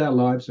 We commit our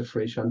lives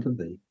afresh unto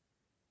thee.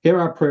 Hear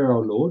our prayer, O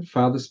Lord,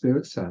 Father,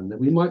 Spirit, Son, that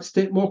we might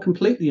step more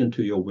completely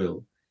into your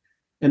will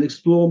and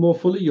explore more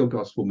fully your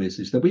gospel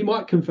message, that we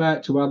might convey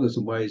it to others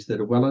in ways that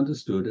are well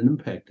understood and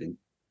impacting.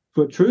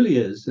 For it truly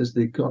is, as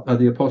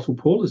the Apostle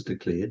Paul has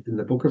declared in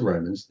the book of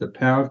Romans, the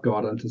power of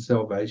God unto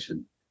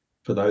salvation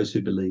for those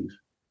who believe.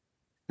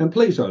 And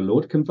please, O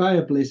Lord, convey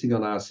a blessing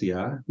on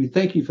RCR. We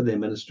thank you for their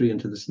ministry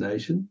into this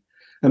nation,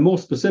 and more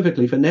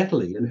specifically for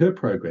Natalie and her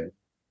program.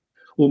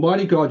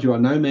 Almighty God, you are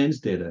no man's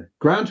debtor.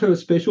 Grant her a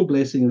special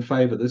blessing and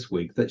favour this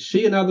week, that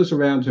she and others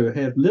around her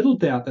have little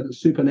doubt that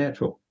it's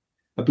supernatural,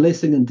 a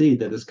blessing indeed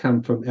that has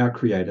come from our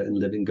Creator and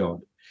living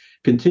God.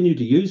 Continue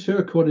to use her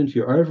according to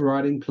your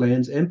overriding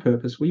plans and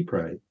purpose, we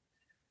pray.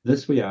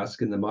 This we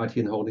ask in the mighty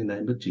and holy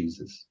name of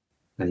Jesus.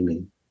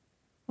 Amen.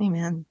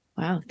 Amen.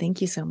 Wow.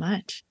 Thank you so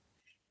much.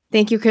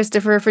 Thank you,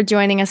 Christopher, for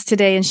joining us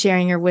today and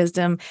sharing your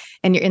wisdom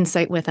and your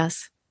insight with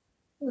us.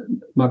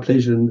 My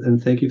pleasure,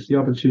 and thank you for the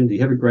opportunity.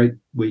 Have a great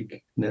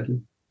week,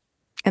 Natalie.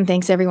 And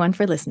thanks, everyone,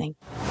 for listening.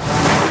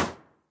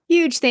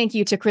 Huge thank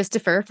you to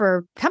Christopher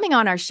for coming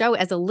on our show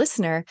as a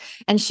listener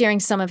and sharing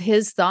some of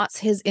his thoughts,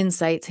 his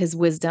insights, his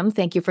wisdom.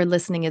 Thank you for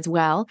listening as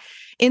well.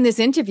 In this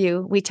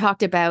interview, we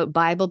talked about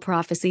Bible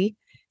prophecy,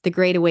 the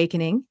Great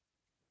Awakening,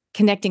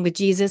 connecting with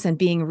Jesus and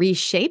being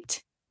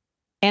reshaped,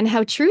 and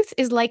how truth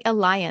is like a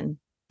lion.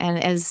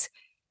 And as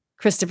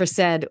Christopher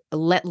said,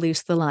 let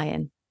loose the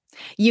lion.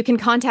 You can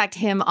contact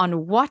him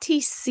on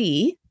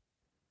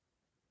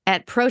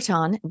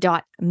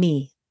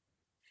whatec@proton.me.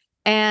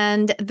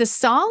 And the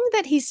song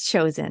that he's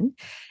chosen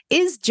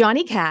is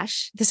Johnny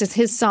Cash. This is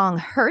his song,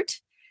 Hurt.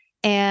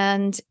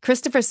 And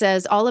Christopher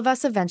says, all of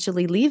us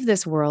eventually leave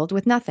this world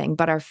with nothing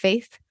but our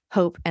faith,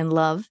 hope, and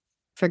love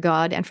for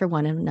God and for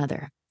one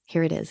another.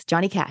 Here it is,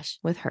 Johnny Cash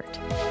with Hurt.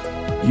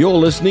 You're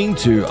listening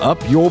to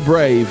Up Your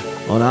Brave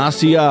on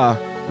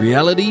RCR,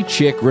 Reality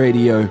Check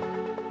Radio.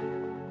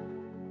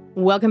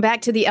 Welcome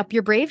back to the Up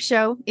Your Brave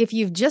show. If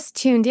you've just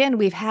tuned in,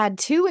 we've had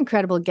two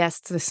incredible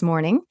guests this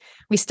morning.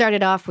 We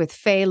started off with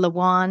Faye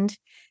Lawand,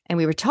 and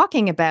we were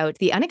talking about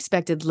the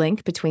unexpected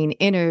link between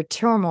inner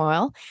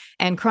turmoil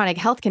and chronic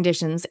health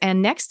conditions.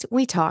 And next,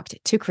 we talked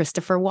to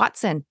Christopher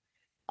Watson,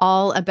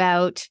 all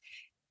about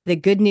the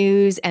good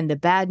news and the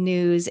bad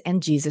news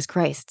and Jesus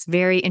Christ. It's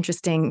very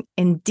interesting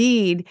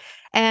indeed.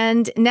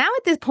 And now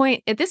at this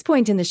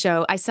point in the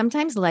show, I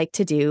sometimes like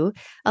to do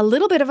a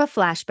little bit of a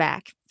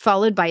flashback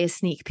followed by a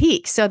sneak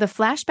peek. So the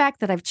flashback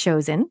that I've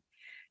chosen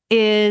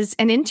is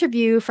an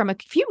interview from a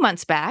few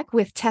months back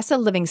with Tessa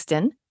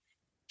Livingston.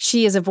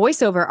 She is a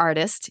voiceover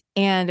artist,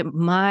 and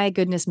my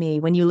goodness me,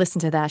 when you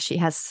listen to that, she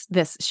has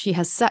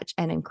such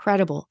an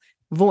incredible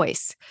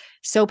voice,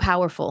 so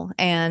powerful.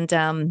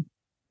 And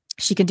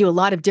she can do a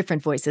lot of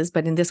different voices,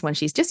 but in this one,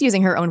 she's just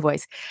using her own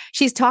voice.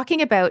 She's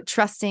talking about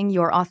trusting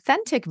your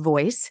authentic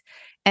voice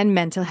and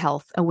mental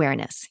health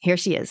awareness. Here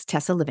she is,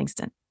 Tessa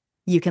Livingston.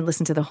 You can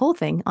listen to the whole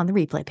thing on the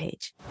replay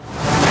page.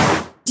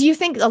 Do you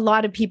think a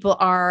lot of people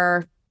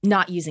are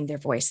not using their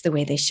voice the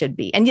way they should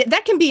be? And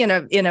that can be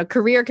in a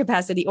career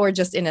capacity or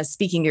just in a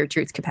speaking your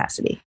truth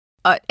capacity.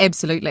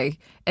 Absolutely.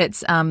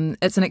 It's an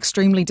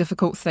extremely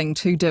difficult thing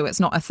to do. It's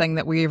not a thing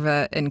that we're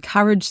ever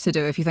encouraged to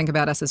do. If you think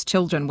about us as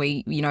children,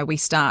 we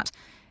start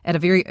at a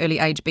very early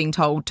age being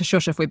told to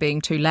shush if we're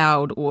being too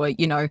loud, or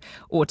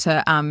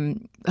to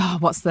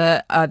what's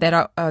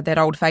that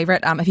old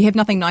favourite? If you have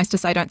nothing nice to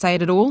say, don't say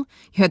it at all.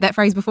 You heard that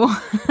phrase before?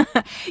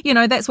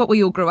 That's what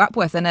we all grew up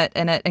with, and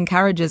it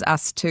encourages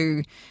us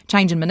to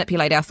change and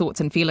manipulate our thoughts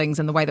and feelings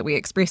and the way that we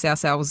express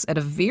ourselves at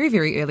a very,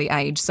 very early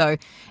age. So,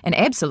 and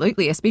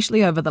absolutely,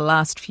 especially over the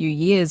last few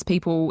years,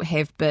 people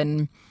have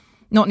been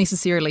not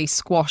necessarily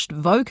squashed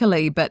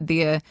vocally, but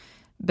their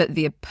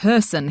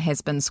person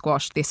has been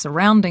squashed, their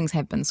surroundings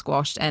have been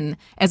squashed, and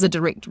as a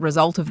direct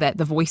result of that,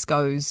 the voice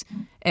goes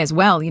as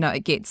well.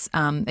 It gets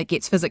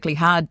physically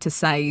hard to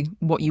say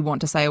what you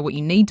want to say or what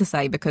you need to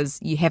say because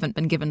you haven't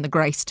been given the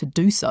grace to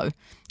do so. It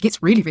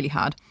gets really, really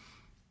hard.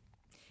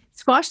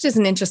 Squashed is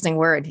an interesting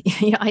word.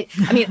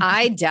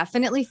 I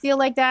definitely feel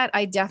like that.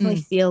 I definitely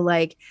feel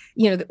like,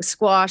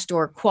 squashed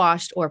or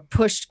quashed or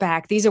pushed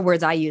back. These are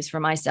words I use for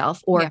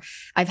myself. Or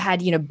I've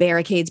had,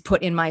 barricades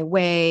put in my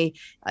way.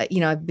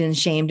 I've been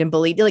shamed and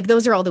bullied. Like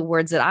those are all the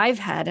words that I've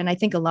had. And I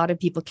think a lot of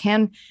people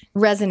can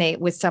resonate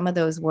with some of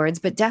those words,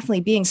 but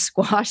definitely being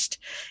squashed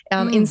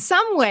in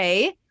some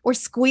way or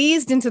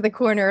squeezed into the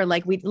corner.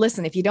 Like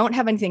if you don't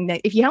have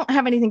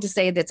anything to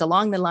say that's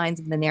along the lines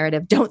of the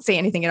narrative, don't say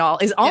anything at all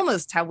is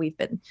almost how we've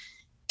been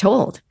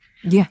told.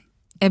 Yeah,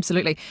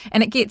 absolutely.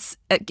 And it gets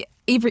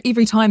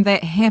every time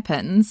that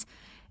happens,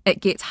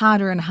 it gets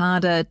harder and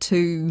harder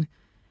to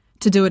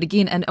do it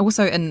again. And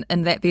also in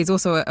that there's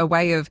also a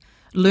way of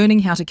learning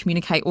how to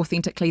communicate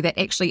authentically that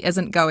actually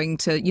isn't going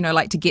to,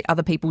 like to get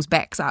other people's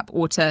backs up,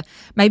 or to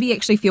maybe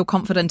actually feel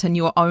confident in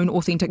your own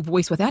authentic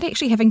voice without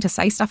actually having to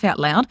say stuff out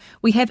loud.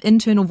 We have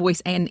internal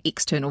voice and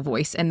external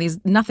voice, and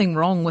there's nothing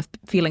wrong with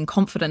feeling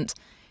confident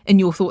in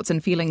your thoughts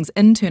and feelings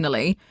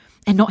internally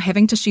and not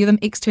having to share them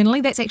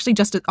externally. That's actually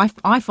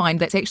I find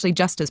that's actually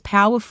just as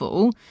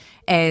powerful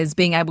as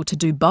being able to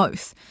do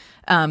both.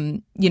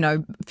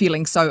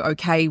 Feeling so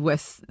okay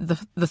with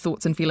the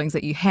thoughts and feelings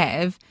that you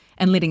have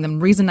and letting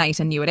them resonate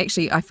in you.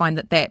 I find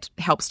that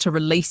helps to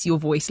release your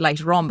voice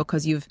later on,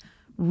 because you've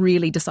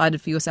really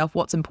decided for yourself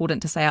what's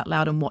important to say out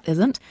loud and what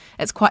isn't.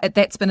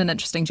 That's been an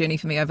interesting journey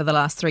for me over the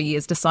last 3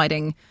 years,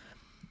 deciding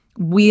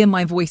where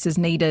my voice is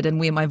needed and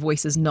where my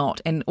voice is not,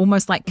 and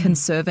almost like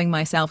conserving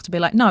myself to be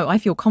like, no, I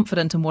feel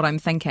confident in what I'm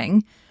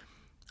thinking,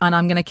 and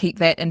I'm going to keep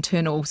that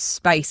internal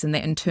space and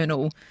that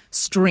internal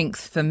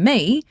strength for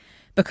me,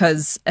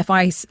 because if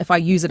I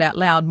use it out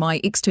loud, my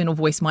external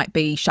voice might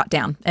be shut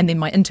down, and then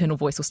my internal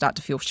voice will start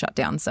to feel shut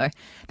down. So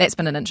that's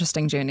been an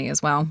interesting journey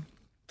as well.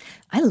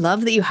 I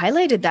love that you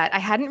highlighted that. I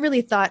hadn't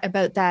really thought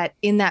about that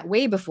in that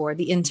way before,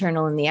 the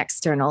internal and the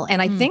external.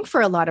 And I think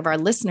for a lot of our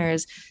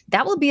listeners,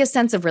 that will be a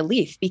sense of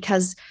relief,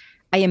 because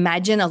I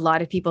imagine a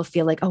lot of people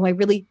feel like, oh, I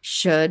really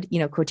should,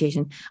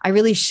 quotation, I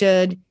really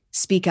should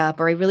speak up,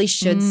 or I really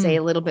should say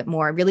a little bit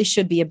more. I really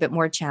should be a bit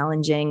more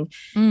challenging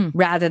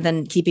rather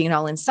than keeping it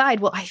all inside.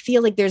 Well, I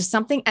feel like there's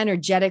something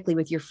energetically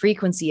with your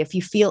frequency. If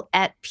you feel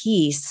at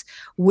peace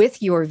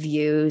with your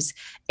views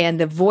and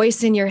the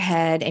voice in your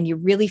head, and you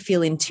really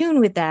feel in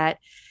tune with that,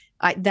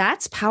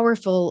 that's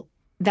powerful.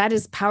 That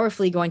is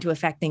powerfully going to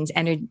affect things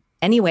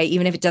anyway,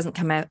 even if it doesn't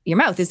come out your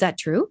mouth. Is that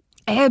true?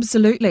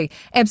 Absolutely.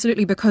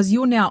 Absolutely. Because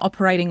you're now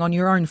operating on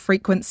your own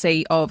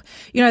frequency of,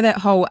 that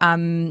whole,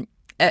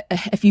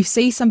 if you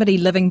see somebody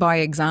living by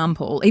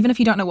example, even if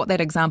you don't know what that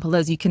example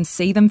is, you can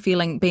see them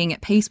being at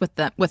peace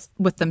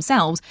with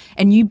themselves,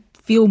 and you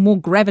feel more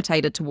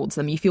gravitated towards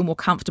them. You feel more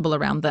comfortable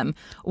around them,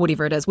 or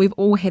whatever it is. We've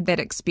all had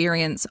that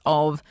experience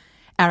of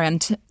our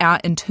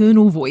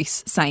internal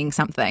voice saying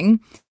something,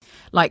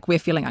 like we're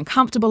feeling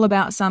uncomfortable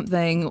about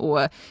something,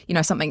 or,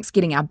 something's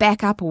getting our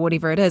back up, or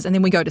whatever it is. And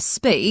then we go to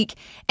speak,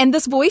 and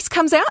this voice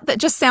comes out that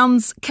just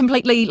sounds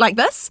completely like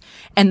this,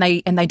 and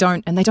they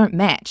don't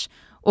match.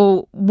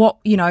 Or why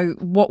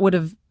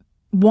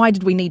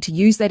did we need to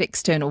use that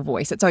external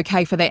voice? It's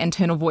okay for that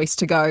internal voice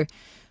to go,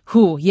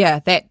 oh, yeah,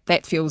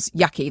 that feels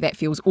yucky. That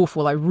feels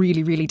awful. I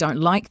really, really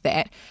don't like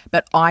that.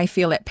 But I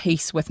feel at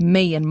peace with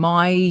me and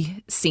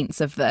my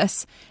sense of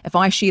this. If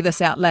I share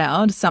this out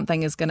loud,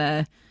 something is going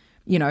to,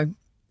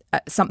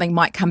 something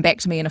might come back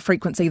to me in a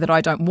frequency that I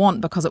don't want,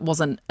 because it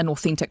wasn't an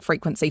authentic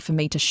frequency for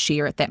me to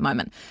share at that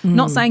moment.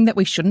 Not saying that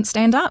we shouldn't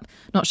stand up,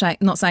 not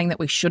saying that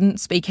we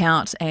shouldn't speak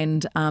out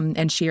and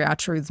share our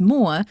truths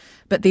more,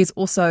 but there's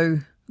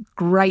also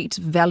great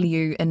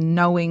value in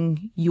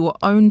knowing your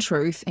own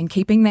truth and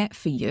keeping that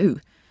for you.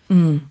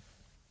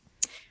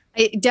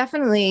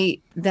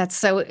 Definitely, that's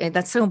so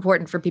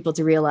important for people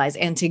to realize,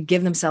 and to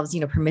give themselves,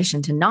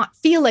 permission to not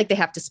feel like they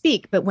have to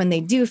speak, but when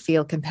they do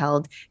feel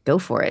compelled, go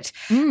for it.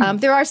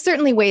 There are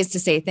certainly ways to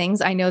say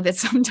things. I know that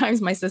sometimes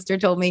my sister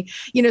told me,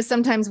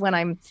 sometimes when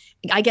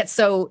I get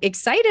so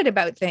excited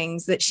about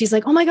things that she's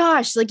like, oh my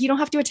gosh, like, you don't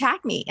have to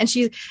attack me. And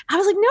I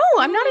was like,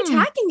 no, I'm not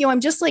attacking you.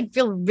 I'm just like,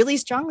 feel really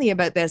strongly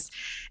about this.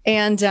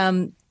 And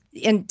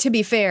to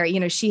be fair,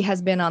 she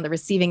has been on the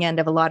receiving end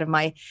of a lot of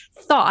my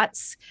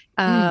thoughts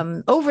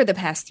over the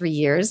past 3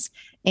 years.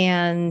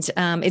 And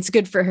it's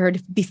good for her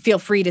to feel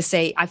free to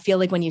say, I feel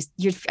like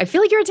I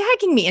feel like you're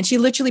attacking me. And she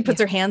literally puts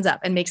her hands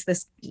up and makes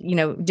this,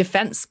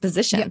 defense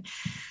position.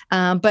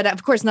 But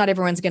of course, not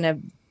everyone's going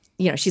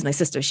to, she's my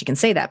sister, she can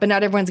say that, but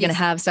not everyone's going to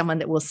have someone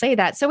that will say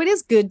that. So it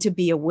is good to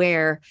be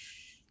aware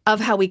of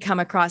how we come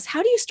across.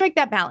 How do you strike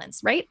that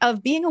balance, right?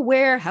 Of being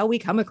aware how we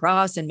come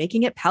across and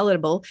making it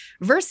palatable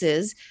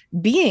versus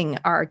being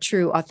our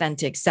true,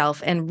 authentic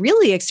self and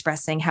really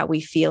expressing how we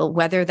feel,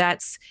 whether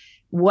that's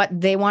what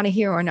they want to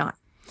hear or not.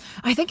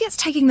 I think it's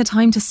taking the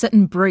time to sit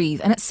and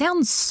breathe. And it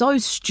sounds so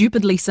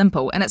stupidly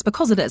simple, and it's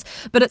because it is.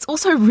 But it's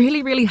also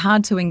really, really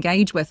hard to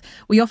engage with.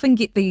 We often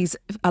get these,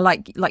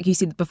 like you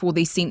said before,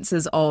 these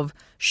senses of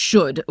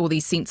should, or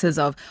these senses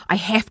of I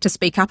have to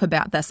speak up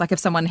about this. Like if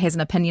someone has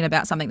an opinion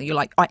about something that you're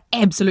like, I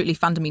absolutely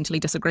fundamentally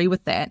disagree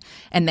with that,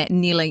 and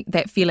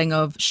that feeling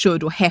of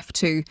should or have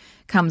to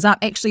comes up.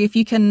 Actually, if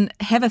you can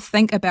have a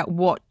think about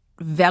what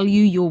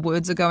value your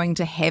words are going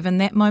to have in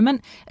that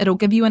moment, it'll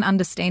give you an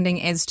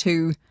understanding as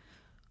to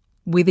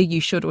whether you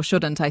should or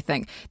shouldn't. I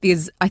think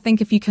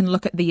if you can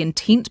look at the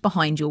intent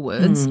behind your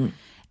words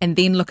and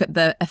then look at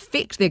the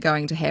effect they're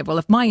going to have. Well,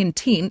 if my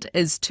intent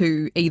is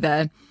to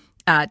either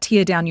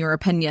tear down your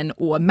opinion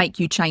or make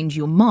you change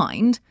your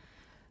mind,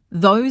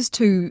 those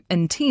two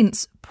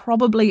intents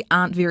probably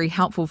aren't very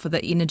helpful for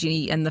the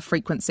energy and the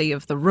frequency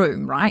of the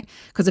room, right?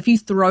 Because if you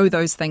throw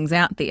those things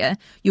out there,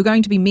 you're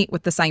going to be met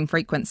with the same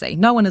frequency.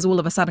 No one is all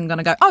of a sudden going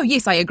to go, oh,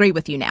 yes, I agree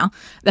with you now.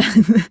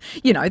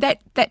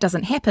 That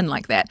doesn't happen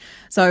like that.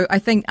 So I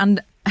think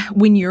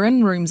when you're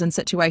in rooms and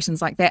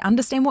situations like that,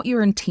 understand what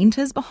your intent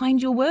is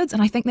behind your words.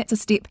 And I think that's a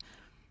step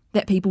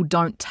that people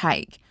don't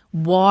take.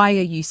 Why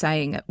are you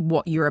saying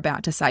what you're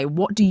about to say?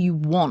 What do you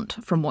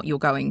want from what you're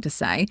going to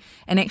say?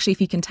 And actually,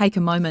 if you can take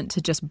a moment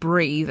to just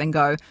breathe and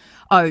go,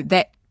 oh,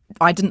 that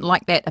I didn't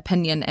like that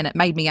opinion and it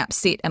made me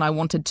upset and I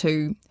wanted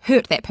to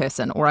hurt that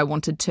person or I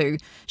wanted to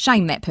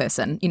shame that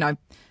person.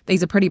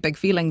 These are pretty big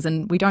feelings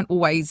and we don't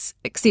always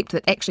accept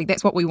that actually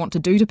that's what we want to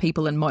do to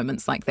people in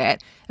moments like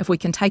that. If we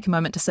can take a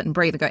moment to sit and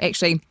breathe and go,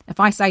 actually, if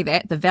I say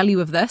that, the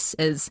value of this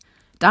is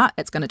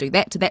it's going to do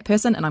that to that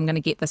person and I'm going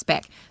to get this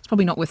back. It's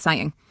probably not worth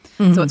saying.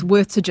 Mm-hmm. So it's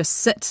worth to just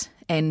sit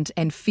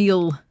and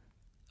feel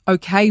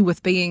okay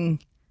with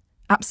being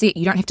upset.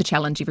 You don't have to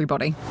challenge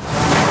everybody.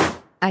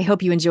 I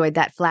hope you enjoyed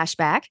that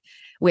flashback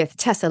with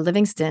Tessa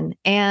Livingston.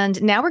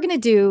 And now we're going to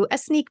do a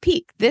sneak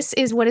peek. This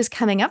is what is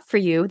coming up for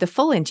you, the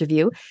full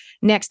interview,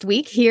 next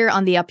week here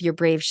on the Up Your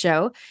Brave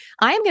show.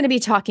 I am going to be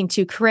talking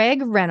to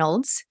Craig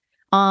Reynolds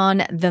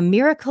on the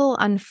miracle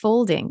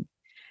unfolding.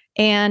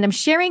 And I'm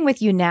sharing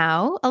with you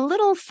now a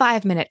little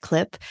 5-minute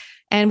clip,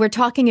 and we're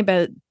talking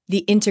about the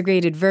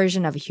integrated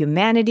version of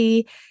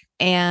humanity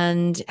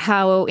and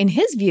how, in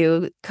his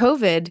view,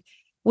 COVID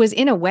was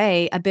in a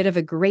way a bit of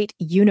a great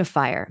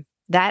unifier.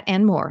 That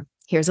and more.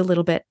 Here's a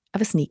little bit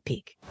of a sneak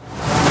peek.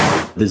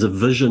 There's a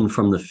vision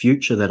from the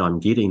future that I'm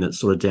getting that's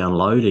sort of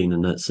downloading,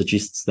 and it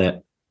suggests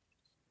that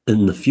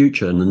in the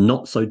future, in the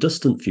not so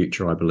distant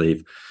future, I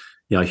believe,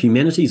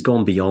 humanity's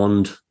gone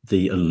beyond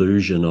the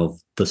illusion of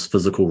this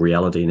physical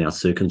reality and our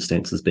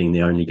circumstances being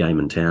the only game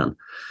in town.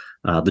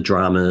 The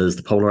dramas,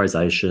 the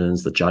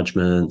polarizations, the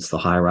judgments, the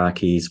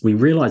hierarchies, we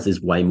realize there's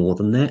way more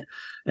than that.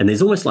 And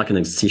there's almost like an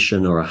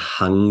obsession or a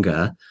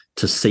hunger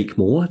to seek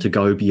more, to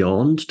go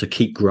beyond, to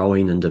keep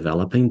growing and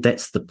developing.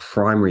 That's the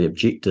primary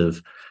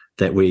objective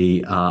that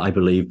we, I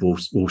believe,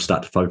 will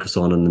start to focus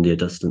on in the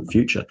near-distant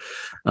future.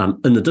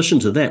 In addition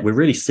to that, we're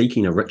really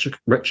seeking a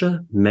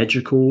richer,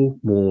 magical,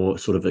 more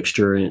sort of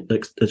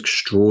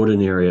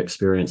extraordinary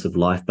experience of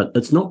life. But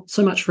it's not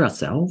so much for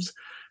ourselves.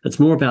 It's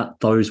more about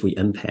those we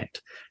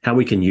impact, how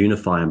we can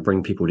unify and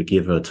bring people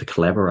together to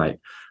collaborate.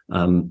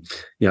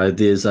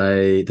 There's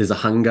a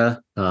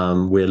hunger.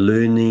 We're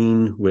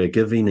learning, we're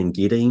giving and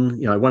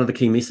getting. One of the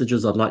key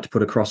messages I'd like to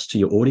put across to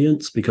your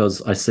audience,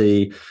 because I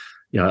see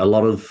a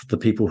lot of the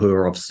people who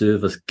are of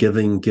service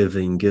giving,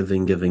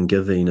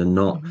 and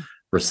not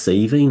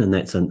receiving, and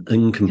that's an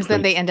incomplete. Because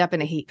then they end up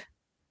in a heap.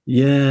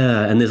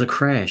 Yeah, and there's a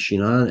crash,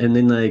 and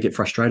then they get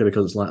frustrated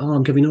because it's like, oh,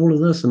 I'm giving all of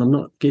this and I'm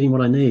not getting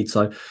what I need.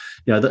 So,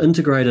 the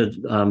integrated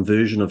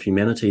version of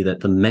humanity that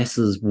the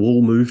masses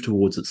will move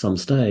towards at some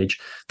stage,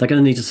 they're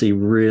going to need to see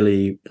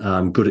really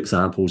good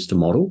examples to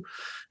model.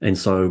 And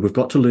so we've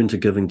got to learn to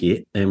give and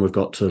get, and we've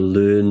got to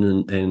learn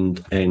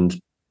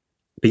and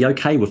be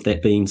okay with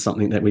that being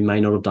something that we may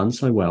not have done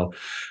so well.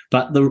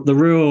 But the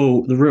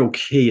real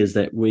key is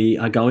that we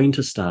are going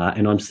to start,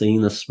 and I'm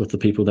seeing this with the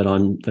people that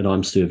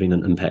I'm serving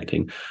and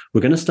impacting,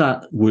 we're going to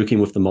start working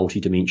with the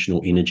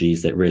multidimensional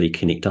energies that really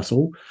connect us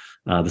all.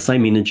 The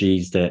same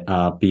energies that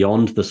are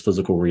beyond this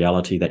physical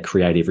reality that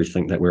create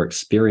everything that we're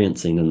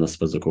experiencing in this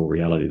physical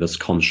reality, this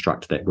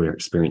construct that we're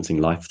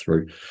experiencing life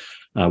through.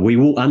 We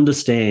will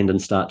understand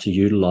and start to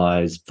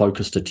utilize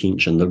focused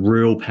attention, the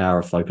real power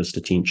of focused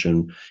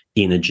attention,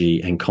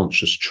 energy, and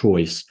conscious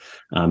choice.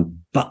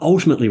 But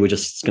ultimately, we're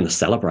just going to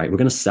celebrate. We're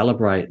going to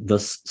celebrate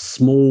this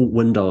small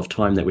window of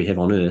time that we have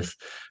on Earth,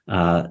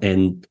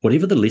 and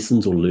whatever the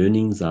lessons or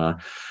learnings are.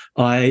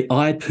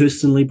 I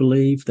personally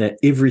believe that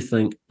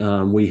everything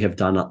we have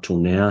done up till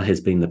now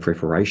has been the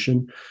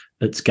preparation.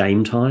 It's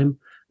game time.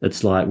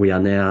 It's like we are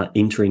now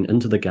entering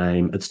into the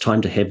game. It's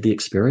time to have the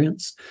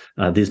experience.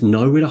 There's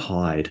nowhere to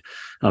hide.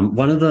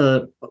 One of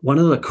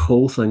the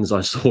cool things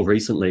I saw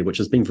recently, which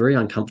has been very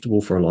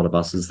uncomfortable for a lot of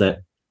us, is that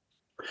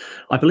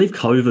I believe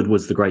COVID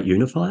was the great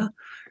unifier.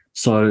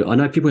 So I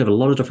know people have a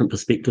lot of different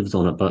perspectives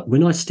on it, but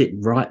when I step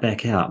right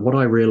back out, what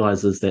I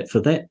realize is that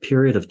for that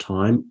period of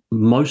time,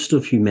 most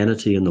of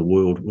humanity in the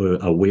world were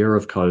aware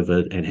of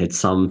COVID and had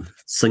some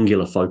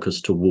singular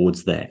focus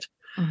towards that.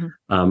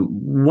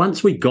 Mm-hmm.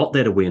 Once we got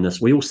that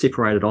awareness, we all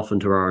separated off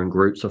into our own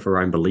groups of our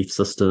own belief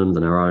systems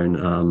and our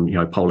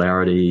own,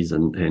 polarities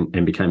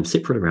and became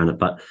separate around it.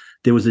 But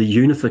there was a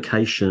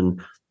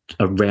unification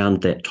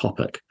around that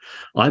topic.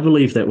 I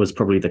believe that was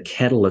probably the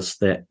catalyst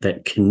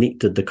that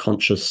connected the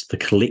conscious, the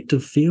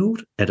collective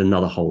field at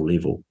another whole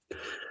level.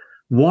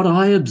 What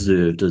I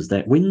observed is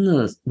that when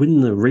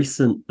the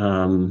recent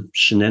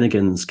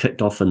shenanigans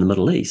kicked off in the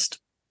Middle East,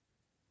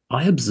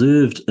 I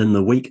observed in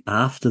the week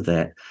after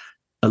that,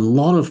 a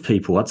lot of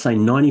people, I'd say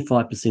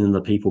 95% of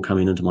the people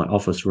coming into my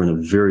office were in a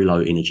very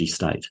low energy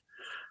state.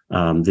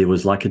 There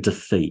was like a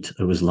defeat.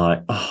 It was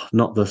like, oh,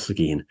 not this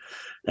again.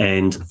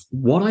 And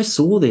what I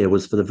saw there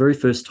was, for the very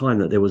first time,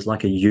 that there was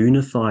like a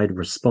unified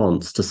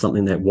response to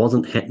something that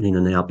wasn't happening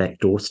in our back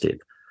doorstep.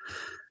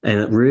 And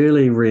it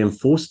really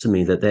reinforced to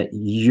me that that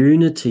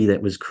unity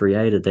that was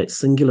created, that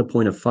singular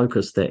point of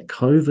focus that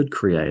COVID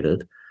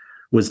created,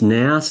 was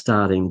now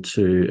starting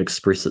to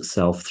express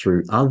itself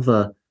through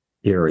other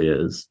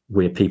areas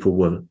where people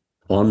were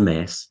en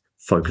masse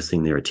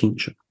focusing their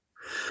attention.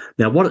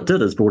 Now, what it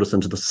did is brought us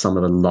into some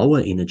of the lower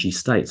energy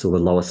states, or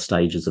the lower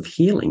stages of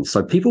healing.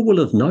 So people will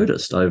have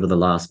noticed over the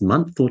last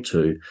month or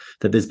two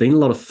that there's been a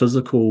lot of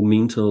physical,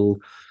 mental,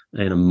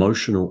 and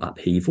emotional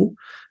upheaval,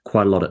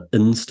 quite a lot of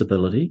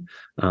instability.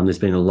 There's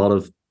been a lot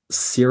of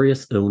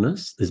serious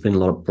illness. There's been a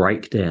lot of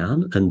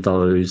breakdown in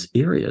those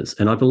areas.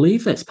 And I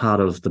believe that's part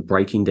of the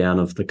breaking down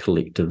of the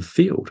collective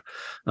field,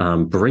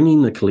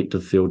 bringing the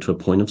collective field to a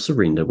point of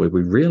surrender where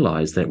we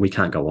realize that we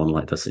can't go on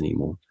like this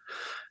anymore.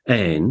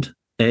 And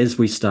as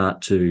we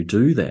start to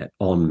do that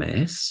en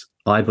masse,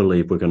 I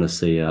believe we're going to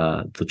see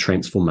the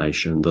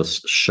transformation, this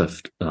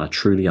shift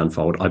truly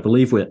unfold. I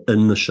believe we're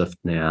in the shift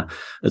now.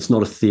 It's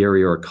not a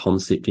theory or a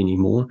concept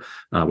anymore.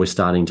 We're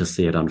starting to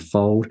see it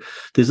unfold.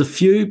 There's a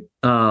few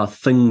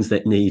things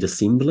that need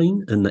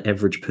assembling in the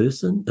average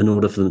person in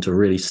order for them to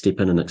really step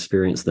in and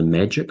experience the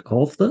magic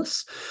of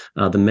this,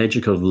 the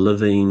magic of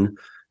living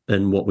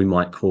in what we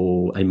might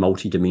call a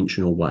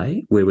multidimensional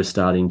way, where we're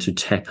starting to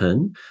tap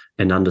in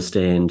and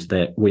understand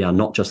that we are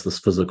not just this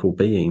physical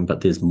being,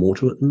 but there's more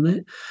to it than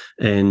that.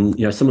 And,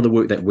 you know, some of the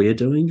work that we're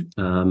doing,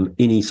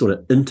 any sort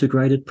of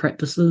integrated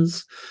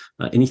practices,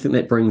 anything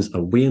that brings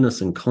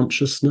awareness and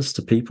consciousness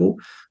to people,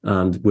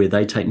 where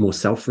they take more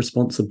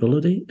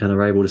self-responsibility and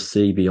are able to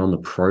see beyond the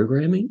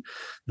programming,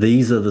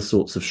 these are the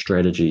sorts of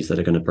strategies that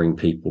are going to bring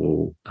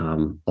people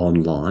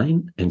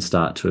online and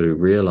start to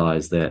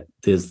realize that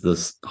there's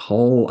this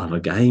whole other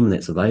game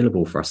that's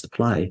available for us to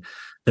play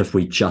if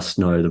we just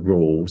know the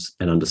rules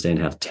and understand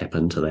how to tap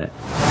into that.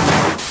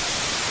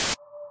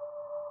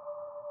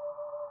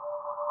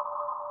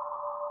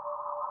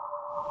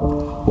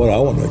 What I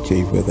want to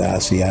achieve with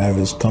RCR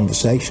is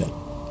conversation.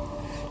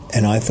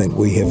 And I think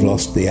we have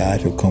lost the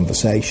art of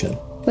conversation.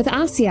 With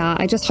RCR,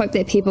 I just hope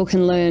that people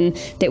can learn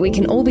that we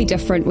can all be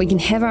different, we can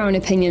have our own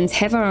opinions,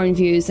 have our own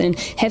views, and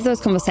have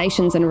those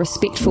conversations in a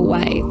respectful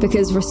way,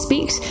 because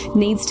respect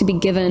needs to be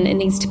given, it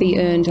needs to be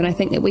earned, and I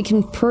think that we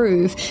can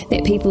prove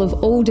that people of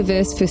all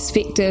diverse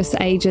perspectives,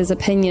 ages,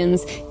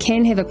 opinions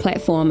can have a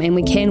platform, and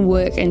we can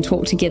work and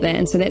talk together,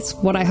 and so that's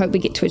what I hope we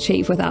get to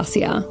achieve with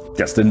RCR.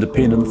 Just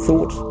independent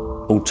thought,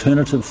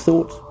 alternative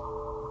thought,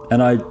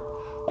 and I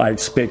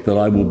expect that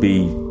I will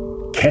be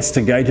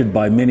castigated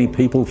by many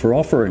people for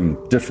offering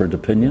different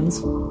opinions.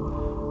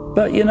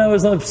 But, you know,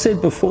 as I've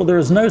said before, there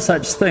is no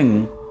such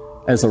thing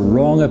as a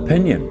wrong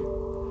opinion.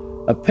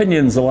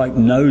 Opinions are like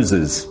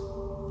noses.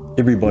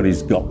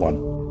 Everybody's got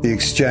one. The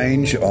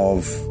exchange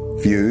of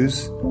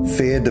views,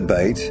 fair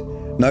debate,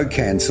 no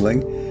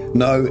cancelling,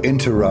 no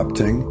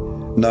interrupting,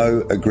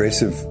 no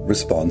aggressive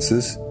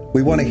responses.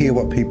 We want to hear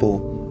what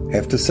people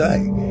have to say,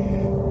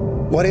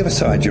 whatever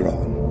side you're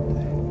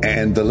on.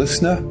 And the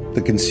listener,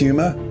 the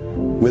consumer,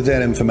 with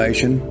that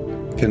information,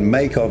 can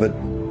make of it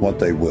what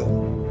they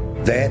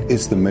will. That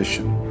is the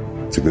mission.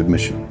 It's a good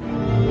mission.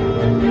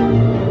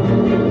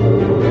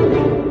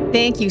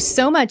 Thank you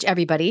so much,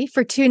 everybody,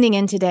 for tuning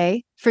in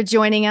today, for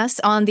joining us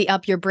on the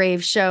Up Your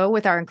Brave show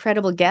with our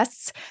incredible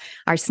guests,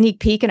 our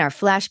sneak peek and our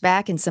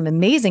flashback, and some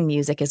amazing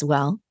music as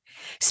well.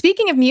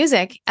 Speaking of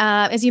music,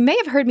 as you may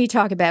have heard me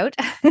talk about,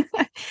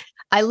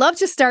 I love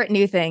to start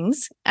new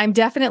things. I'm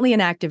definitely an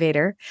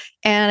activator,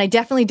 and I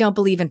definitely don't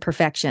believe in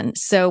perfection.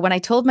 So when I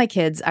told my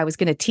kids I was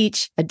going to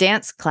teach a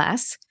dance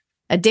class,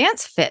 a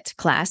dance fit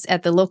class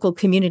at the local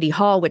community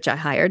hall, which I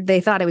hired,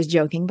 they thought I was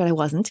joking, but I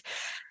wasn't.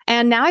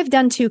 And now I've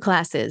done 2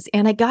 classes,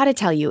 and I got to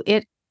tell you,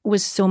 it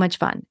was so much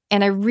fun.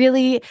 And I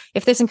really,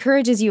 if this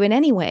encourages you in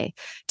any way,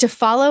 to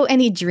follow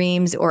any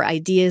dreams or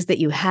ideas that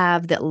you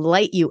have that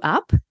light you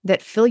up,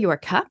 that fill your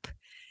cup,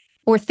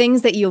 or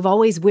things that you've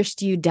always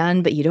wished you'd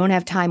done, but you don't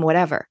have time,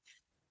 whatever.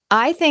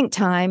 I think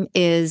time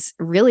is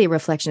really a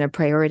reflection of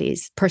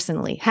priorities,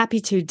 personally. Happy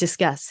to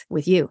discuss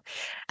with you.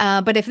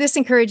 But if this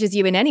encourages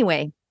you in any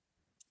way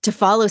to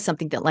follow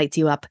something that lights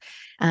you up,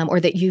 or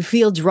that you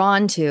feel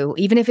drawn to,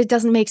 even if it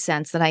doesn't make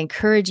sense, then I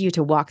encourage you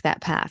to walk that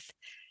path.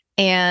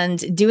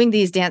 And doing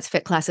these dance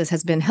fit classes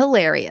has been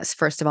hilarious,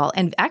 first of all,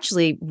 and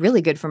actually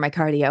really good for my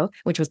cardio,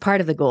 which was part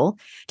of the goal,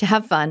 to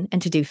have fun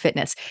and to do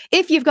fitness.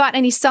 If you've got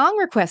any song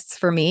requests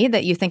for me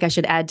that you think I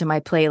should add to my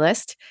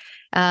playlist,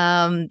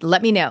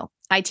 let me know.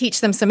 I teach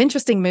them some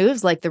interesting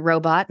moves like the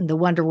robot and the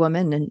Wonder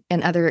Woman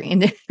and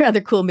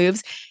other cool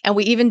moves. And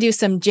we even do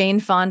some Jane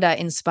Fonda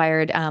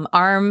inspired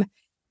arm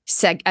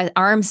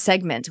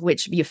segment,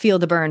 which you feel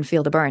the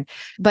burn.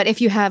 But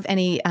if you have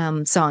any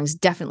songs,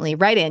 definitely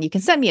write in. You can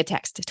send me a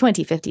text,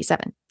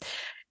 2057.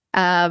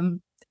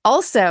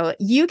 Also,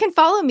 you can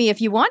follow me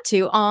if you want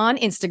to on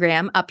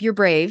Instagram,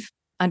 @upyourbrave_,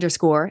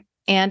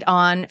 and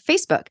on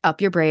Facebook, Up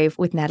Your Brave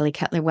with Natalie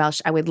Kettler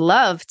Welsh. I would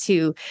love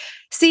to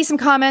see some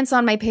comments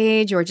on my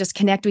page or just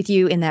connect with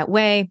you in that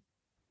way.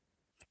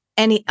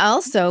 And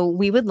also,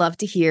 we would love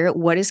to hear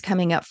what is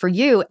coming up for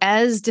you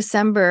as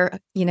December,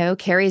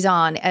 carries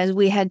on, as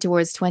we head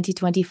towards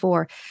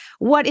 2024.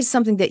 What is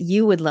something that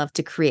you would love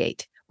to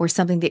create or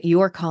something that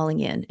you're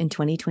calling in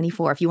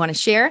 2024? If you want to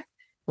share,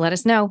 let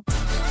us know.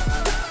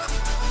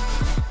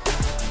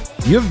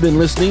 You've been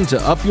listening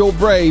to Up Your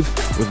Brave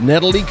with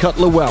Natalie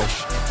Cutler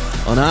Welsh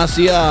on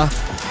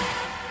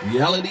RCR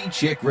Reality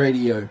Check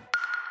Radio.